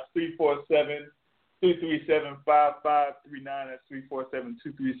 right now it's 347-237-5539. That's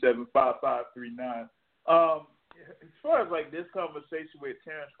 347-237-5539. As far as like this conversation with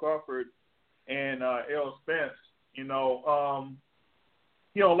Terrence Crawford and Errol Spence,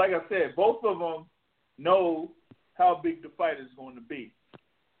 like I said, both of them know how big the fight is going to be.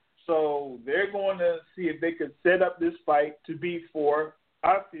 So they're going to see if they can set up this fight to be for,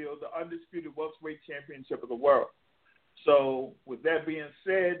 I feel, the undisputed welterweight championship of the world. So with that being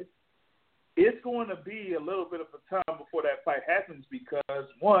said, it's going to be a little bit of a time before that fight happens because,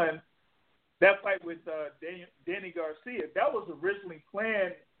 one, that fight with Danny Garcia, that was originally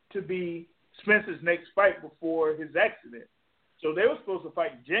planned to be Spence's next fight before his accident. So they were supposed to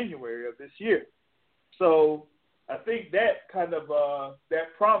fight in January of this year. So I think that kind of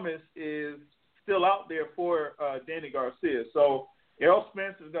that promise is still out there for Danny Garcia. So Errol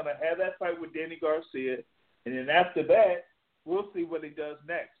Spence is going to have that fight with Danny Garcia. And then after that, we'll see what he does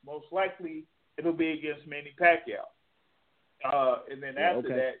next. Most likely, it'll be against Manny Pacquiao. And then after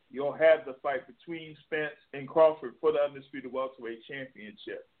that, you'll have the fight between Spence and Crawford for the Undisputed Welterweight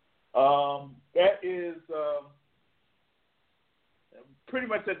Championship. That is pretty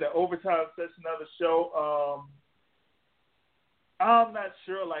much at the overtime session of the show. I'm not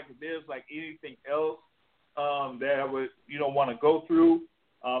sure, like, if there's, like, anything else that I would, want to go through.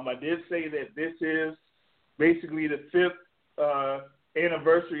 I did say that this is basically the 5th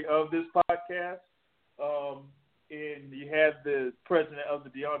anniversary of this podcast. And you had the president of the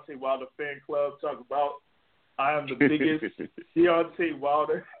Deontay Wilder fan club talk about, I am the biggest Deontay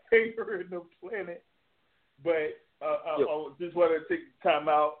Wilder hater in the planet. But I just want to take the time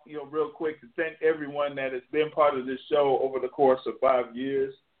out, real quick to thank everyone that has been part of this show over the course of 5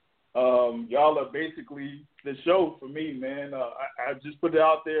 years. Y'all are basically the show for me, man. I just put it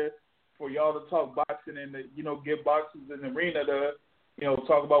out there for y'all to talk boxing and to, get boxers in the arena to,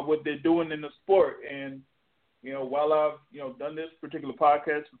 talk about what they're doing in the sport. And while I've, done this particular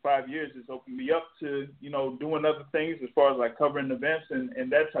podcast for 5 years, it's opened me up to, doing other things as far as like covering events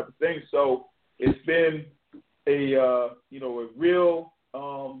and that type of thing. So it's been a real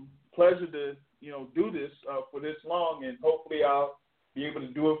pleasure to, do this for this long, and hopefully I'll be able to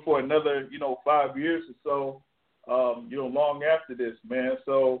do it for another, 5 years or so, long after this, man.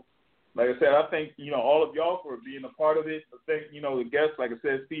 So, like I said, I thank, all of y'all for being a part of it. I thank, the guests, like I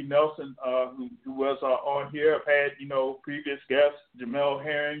said, Steve Nelson, who was on here. I've had, previous guests, Jamel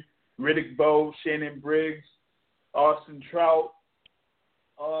Herring, Riddick Bowe, Shannon Briggs, Austin Trout,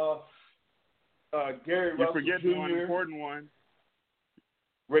 Gary Russell Jr. You're one important one.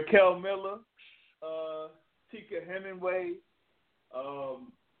 Raquel Miller, Tika Hemingway,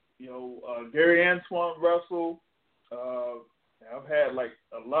 Gary Antoine Russell. I've had like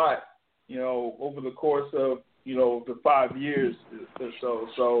a lot, over the course of, the 5 years or so.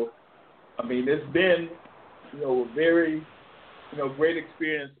 So, I mean, it's been, a very, great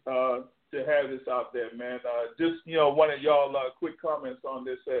experience to have this out there, man. Just, wanted y'all quick comments on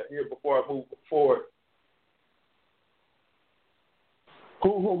this here before I move forward. Who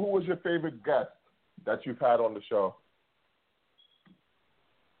was your favorite guest that you've had on the show?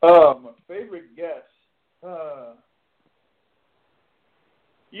 My favorite guest.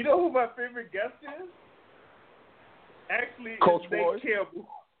 You know who my favorite guest is? Actually, Coach it's Nate Floyd? Campbell.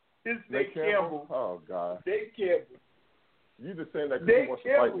 It's Nate Campbell. Oh, God. Nate Campbell. You just saying that because he wants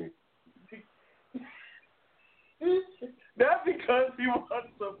to fight me. Not because he wants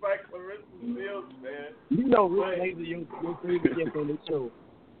to fight Clarissa Shields, man. You know Rick Glazer, your favorite guest on this show.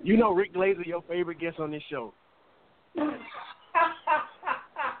 You know Rick Glazer, your favorite guest on this show.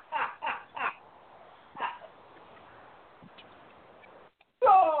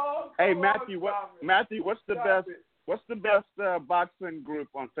 Hey Matthew, what's the best boxing group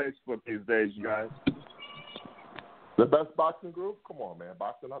on Facebook these days, you guys? The best boxing group? Come on, man.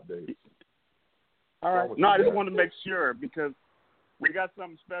 Boxing updates. All right. No, I just want to make sure because we got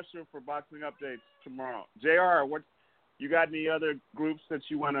something special for boxing updates tomorrow. JR, what you got any other groups that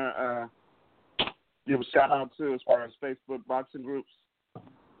you want to give a shout out to as far as Facebook boxing groups?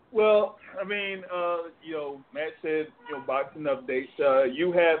 Well, I mean, Matt said, boxing updates.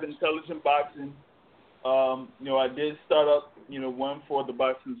 You have Intelligent Boxing. I did start up, one for the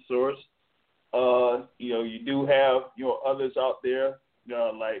Boxing Source. You do have, others out there,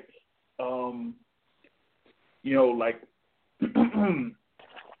 like,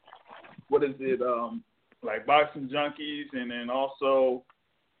 what is it, like Boxing Junkies, and then also,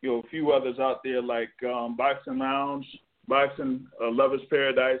 a few others out there like Boxing Lounge, Boxing Lovers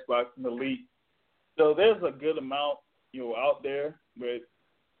Paradise, Boxing Elite. So there's a good amount, out there, but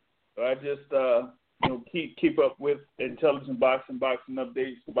I just, keep up with Intelligent Boxing, Boxing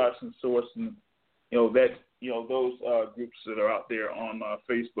Updates, Boxing Source, and, those groups that are out there on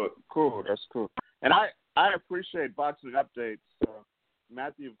Facebook. Cool, that's cool. And I appreciate Boxing Updates.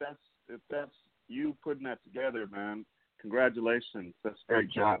 Matthew, if that's you putting that together, man, congratulations. That's a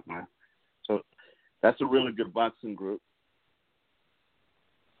great job, man. So that's a really good boxing group.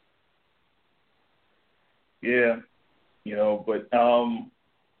 Yeah, but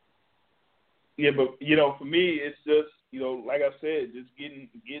for me, it's just, like I said, just getting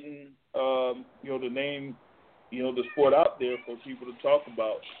the name, the sport out there for people to talk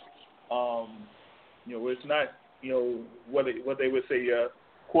about. It's not, what they would say,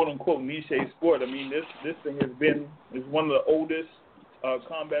 quote unquote niche sport. I mean, this thing is one of the oldest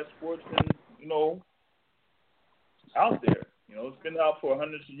combat sports out there. It's been out for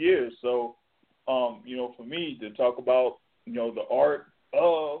hundreds of years. So, for me to talk about, the art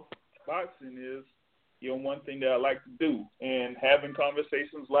of boxing is, one thing that I like to do, and having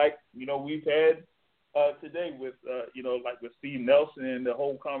conversations like, we've had today with, like with Steve Nelson, and the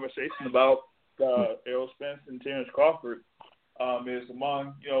whole conversation about Errol Spence and Terrence Crawford is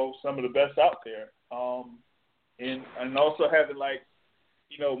among, some of the best out there. And also having like,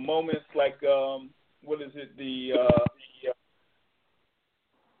 moments like, what is it,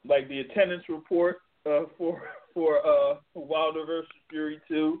 like the attendance report for Wilder versus Fury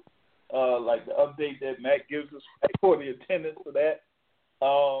 2, like the update that Matt gives us for the attendance for that.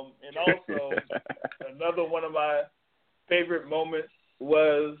 And also, another one of my favorite moments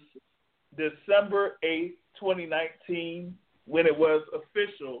was December 8th, 2019, when it was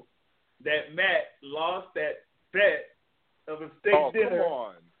official that Matt lost that bet of a steak dinner. Come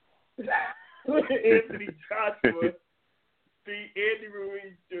on. Anthony Joshua beat Andy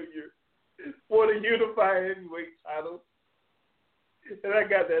Ruiz Jr. for the unified heavyweight title. And I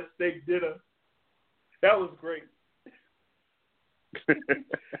got that steak dinner. That was great.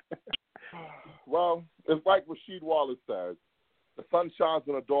 Well, it's like Rasheed Wallace says, the sun shines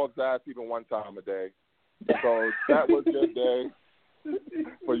on a dog's ass even one time a day. So that was your day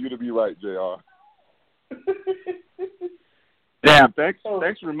for you to be right, JR. Damn, thanks for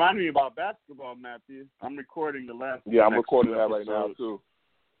reminding me about basketball, Matthew. I'm recording the last. Yeah, I'm recording that right now too.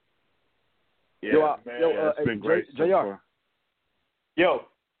 Yeah, it's been great. JR. Yo,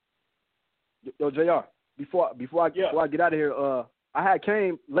 JR. Before I get out of here, I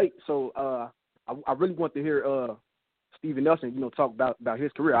came late, so I really want to hear Steven Nelson, talk about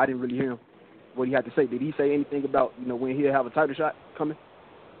his career. I didn't really hear him what he had to say. Did he say anything about when he'll have a title shot coming?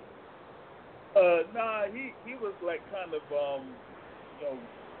 Nah, he was like kind of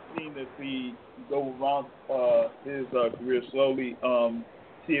seeing if he go around his career slowly,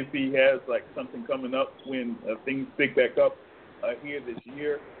 see if he has like something coming up when things pick back up here this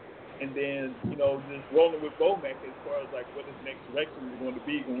year, and then just rolling with Bomac as far as like what his next direction is going to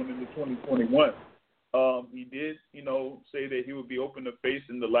be going into 2021. He did say that he would be open to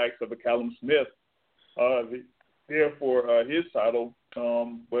facing the likes of a Callum Smith there for his title.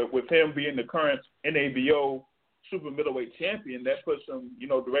 But with him being the current NABO super middleweight champion, that puts him,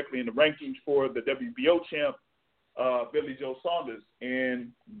 directly in the rankings for the WBO champ, Billy Joe Saunders.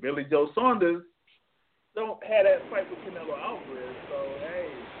 And Billy Joe Saunders don't have that fight with Canelo Alvarez. So, hey,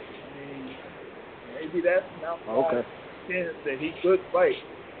 I mean, maybe that's an outside chance that he could fight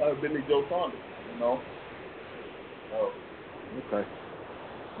Billy Joe Saunders, So. Okay.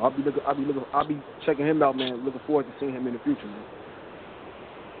 I'll be checking him out, man. Looking forward to seeing him in the future, man.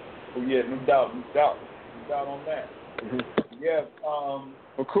 Oh yeah, no doubt on that. Mm-hmm. Yeah.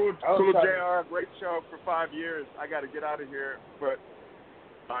 Well, cool, JR. Great show for 5 years. I got to get out of here, but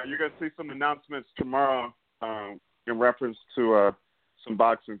you're gonna see some announcements tomorrow in reference to some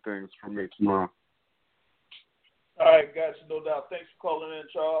boxing things from me tomorrow. All right, gotcha, no doubt. Thanks for calling in,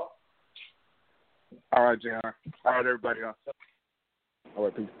 Charles. All right, JR. All right, everybody else. All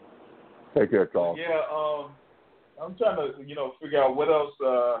right, peace. Take care, Charles. Yeah, I'm trying to, figure out what else,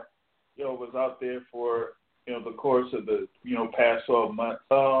 was out there for, the course of the, past 12 months.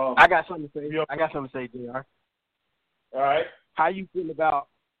 I got something to say, JR. All right. How you feel about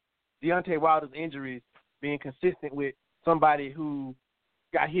Deontay Wilder's injuries being consistent with somebody who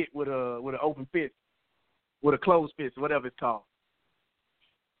got hit with an open fist, with a closed fist, whatever it's called?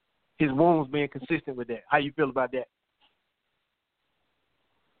 His wounds being consistent with that. How you feel about that?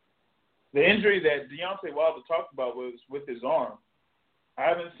 The injury that Deontay Wilder talked about was with his arm. I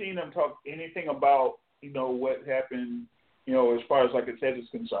haven't seen him talk anything about, what happened, as far as like his head is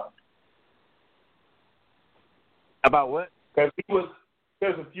concerned. About what? Because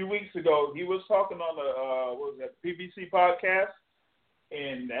a few weeks ago he was talking on the PBC podcast,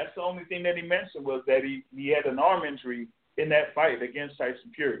 and that's the only thing that he mentioned was that he had an arm injury in that fight against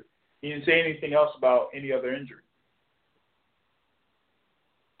Tyson Fury. He didn't say anything else about any other injury.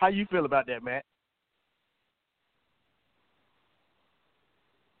 How you feel about that, Matt?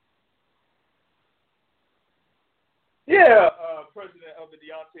 Yeah, president of the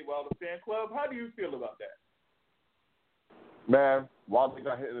Deontay Wilder fan club. How do you feel about that? Man, Wilder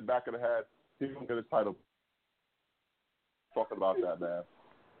got hit in the back of the head. He's going to get his title. Talking about that, man.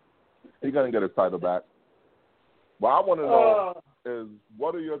 He's going to get his title back. What I want to know is,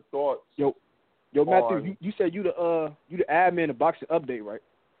 what are your thoughts? Yo, Matthew, you said you the admin of Boxing Update, right?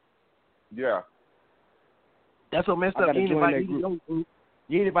 Yeah. That's what messed up. You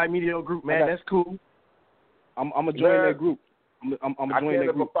ain't invite me to your group, man. That's cool. I'm gonna join that group. I'm gonna join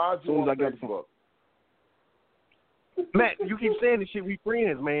that group as soon as I get the phone. Matt, you keep saying this shit. We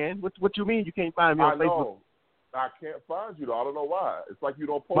friends, man. What you mean you can't find me on Facebook? I can't find you though. I don't know why. It's like you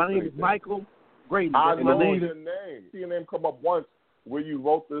don't post My name anything. is Michael great. I in know the your name. See your name come up once where you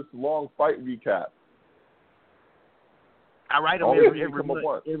wrote this long fight recap. I write them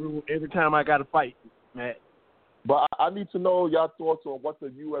every time I got to fight, Matt. But I need to know your thoughts on what the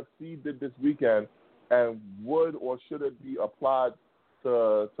UFC did this weekend, and would or should it be applied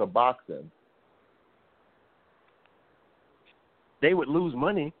to boxing? They would lose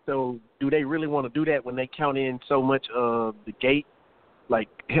money, so do they really want to do that when they count in so much of the gate, like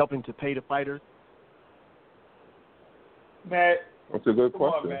helping to pay the fighters? Matt, that's a good come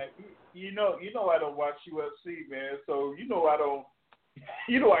question. On, Matt. You know I don't watch UFC, man. So I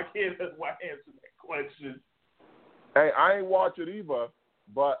can't answer that question. Hey, I ain't watch it either,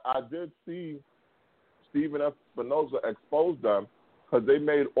 but I did see Steven Espinoza expose them because they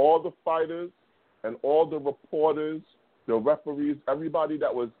made all the fighters and all the reporters, the referees, everybody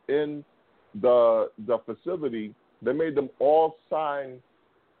that was in the facility, they made them all sign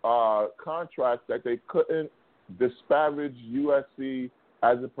contracts that they couldn't disparage UFC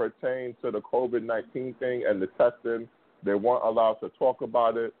as it pertains to the COVID-19 thing and the testing. They weren't allowed to talk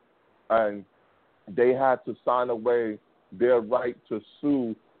about it, and they had to sign away their right to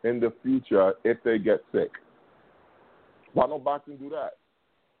sue in the future if they get sick. Why don't boxing do that?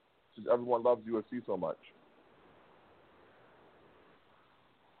 Since everyone loves UFC so much.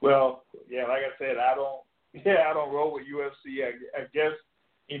 Well, yeah, like I said, I don't roll with UFC. I guess,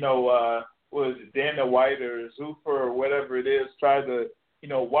 was it Dana White or Zuffer or whatever it is, try to,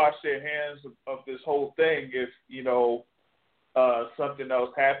 wash their hands of this whole thing if, something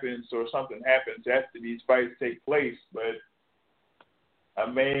else happens or something happens after these fights take place. But, I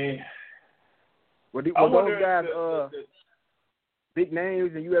mean, were those guys big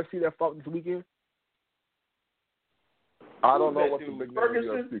names in UFC that fought this weekend? I don't know what the big name is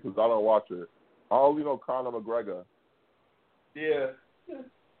UFC because I don't watch it. I only know Conor McGregor. Yeah.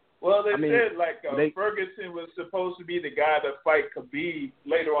 Well, they said Ferguson was supposed to be the guy to fight Khabib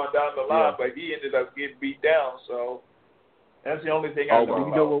later on down the line, but he ended up getting beat down. So that's the only thing I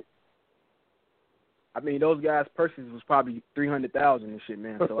know about. Those guys' purses was probably $300,000 and shit,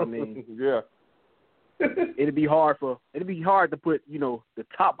 man. So yeah. it'd be hard to put the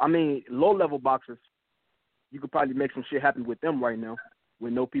top. Low level boxers. You could probably make some shit happen with them right now,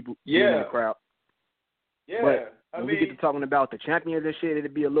 with no people in the crowd. Yeah, but when we get to talking about the champions and shit,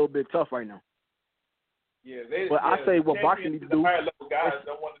 it'd be a little bit tough right now. Yeah, I say what boxing needs to do. Higher level guys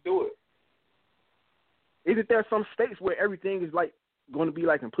don't want to do it. Isn't there some states where everything is like going to be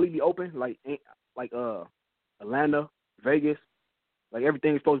like completely open, like Atlanta, Vegas, like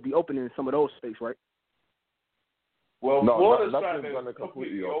everything is supposed to be open in some of those states, right? Well, no, Florida's nothing's trying to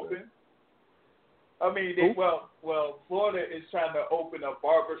completely open. Florida is trying to open up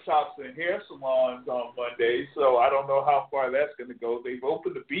barbershops and hair salons on Monday, so I don't know how far that's going to go. They've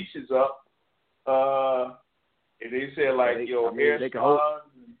opened the beaches up, and they said hair salons.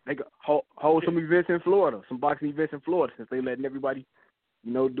 They can hold some events in Florida, some boxing events in Florida, since they letting everybody,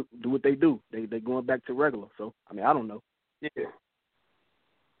 do what they do. They going back to regular. So I don't know. Yeah,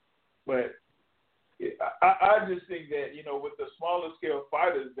 but. I just think that, with the smaller scale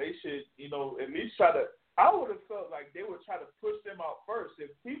fighters, they should, at least try to – I would have felt like they would try to push them out first. If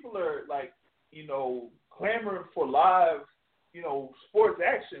people are, clamoring for live, sports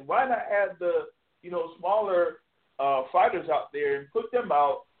action, why not have the, smaller fighters out there and put them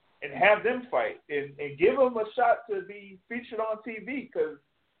out and have them fight and give them a shot to be featured on TV? Because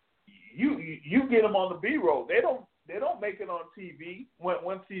you get them on the B-roll. They don't make it on TV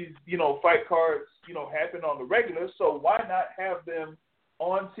once these, fight cards, happen on the regular. So why not have them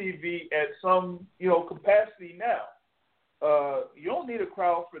on TV at some, capacity now? You don't need a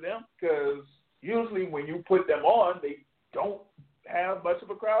crowd for them because usually when you put them on, they don't have much of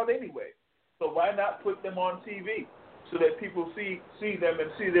a crowd anyway. So why not put them on TV so that people see them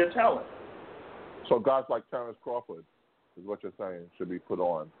and see their talent? So guys like Terrence Crawford is what you're saying should be put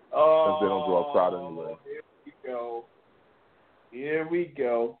on because they don't draw a crowd anyway. Here we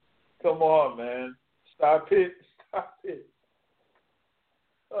go. Come on, man. Stop it.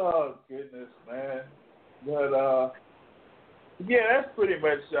 Oh, goodness, man. But, that's pretty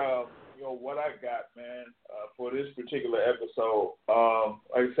much, what I got, man, for this particular episode.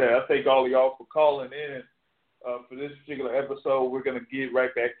 Like I said, I thank all of y'all for calling in for this particular episode. We're going to get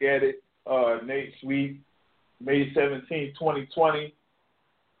right back at it. Nate Sweet, May 17, 2020.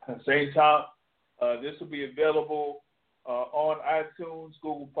 Same time. This will be available on iTunes,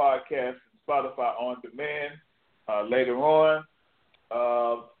 Google Podcasts, and Spotify on demand later on.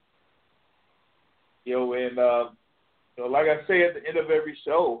 Like I say at the end of every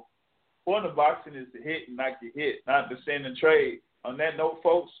show, point of boxing is to hit and not get hit, not to stand and trade. On that note,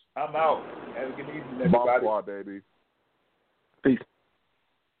 folks, I'm out. Have a good evening, everybody. Bomb squad, baby. Peace.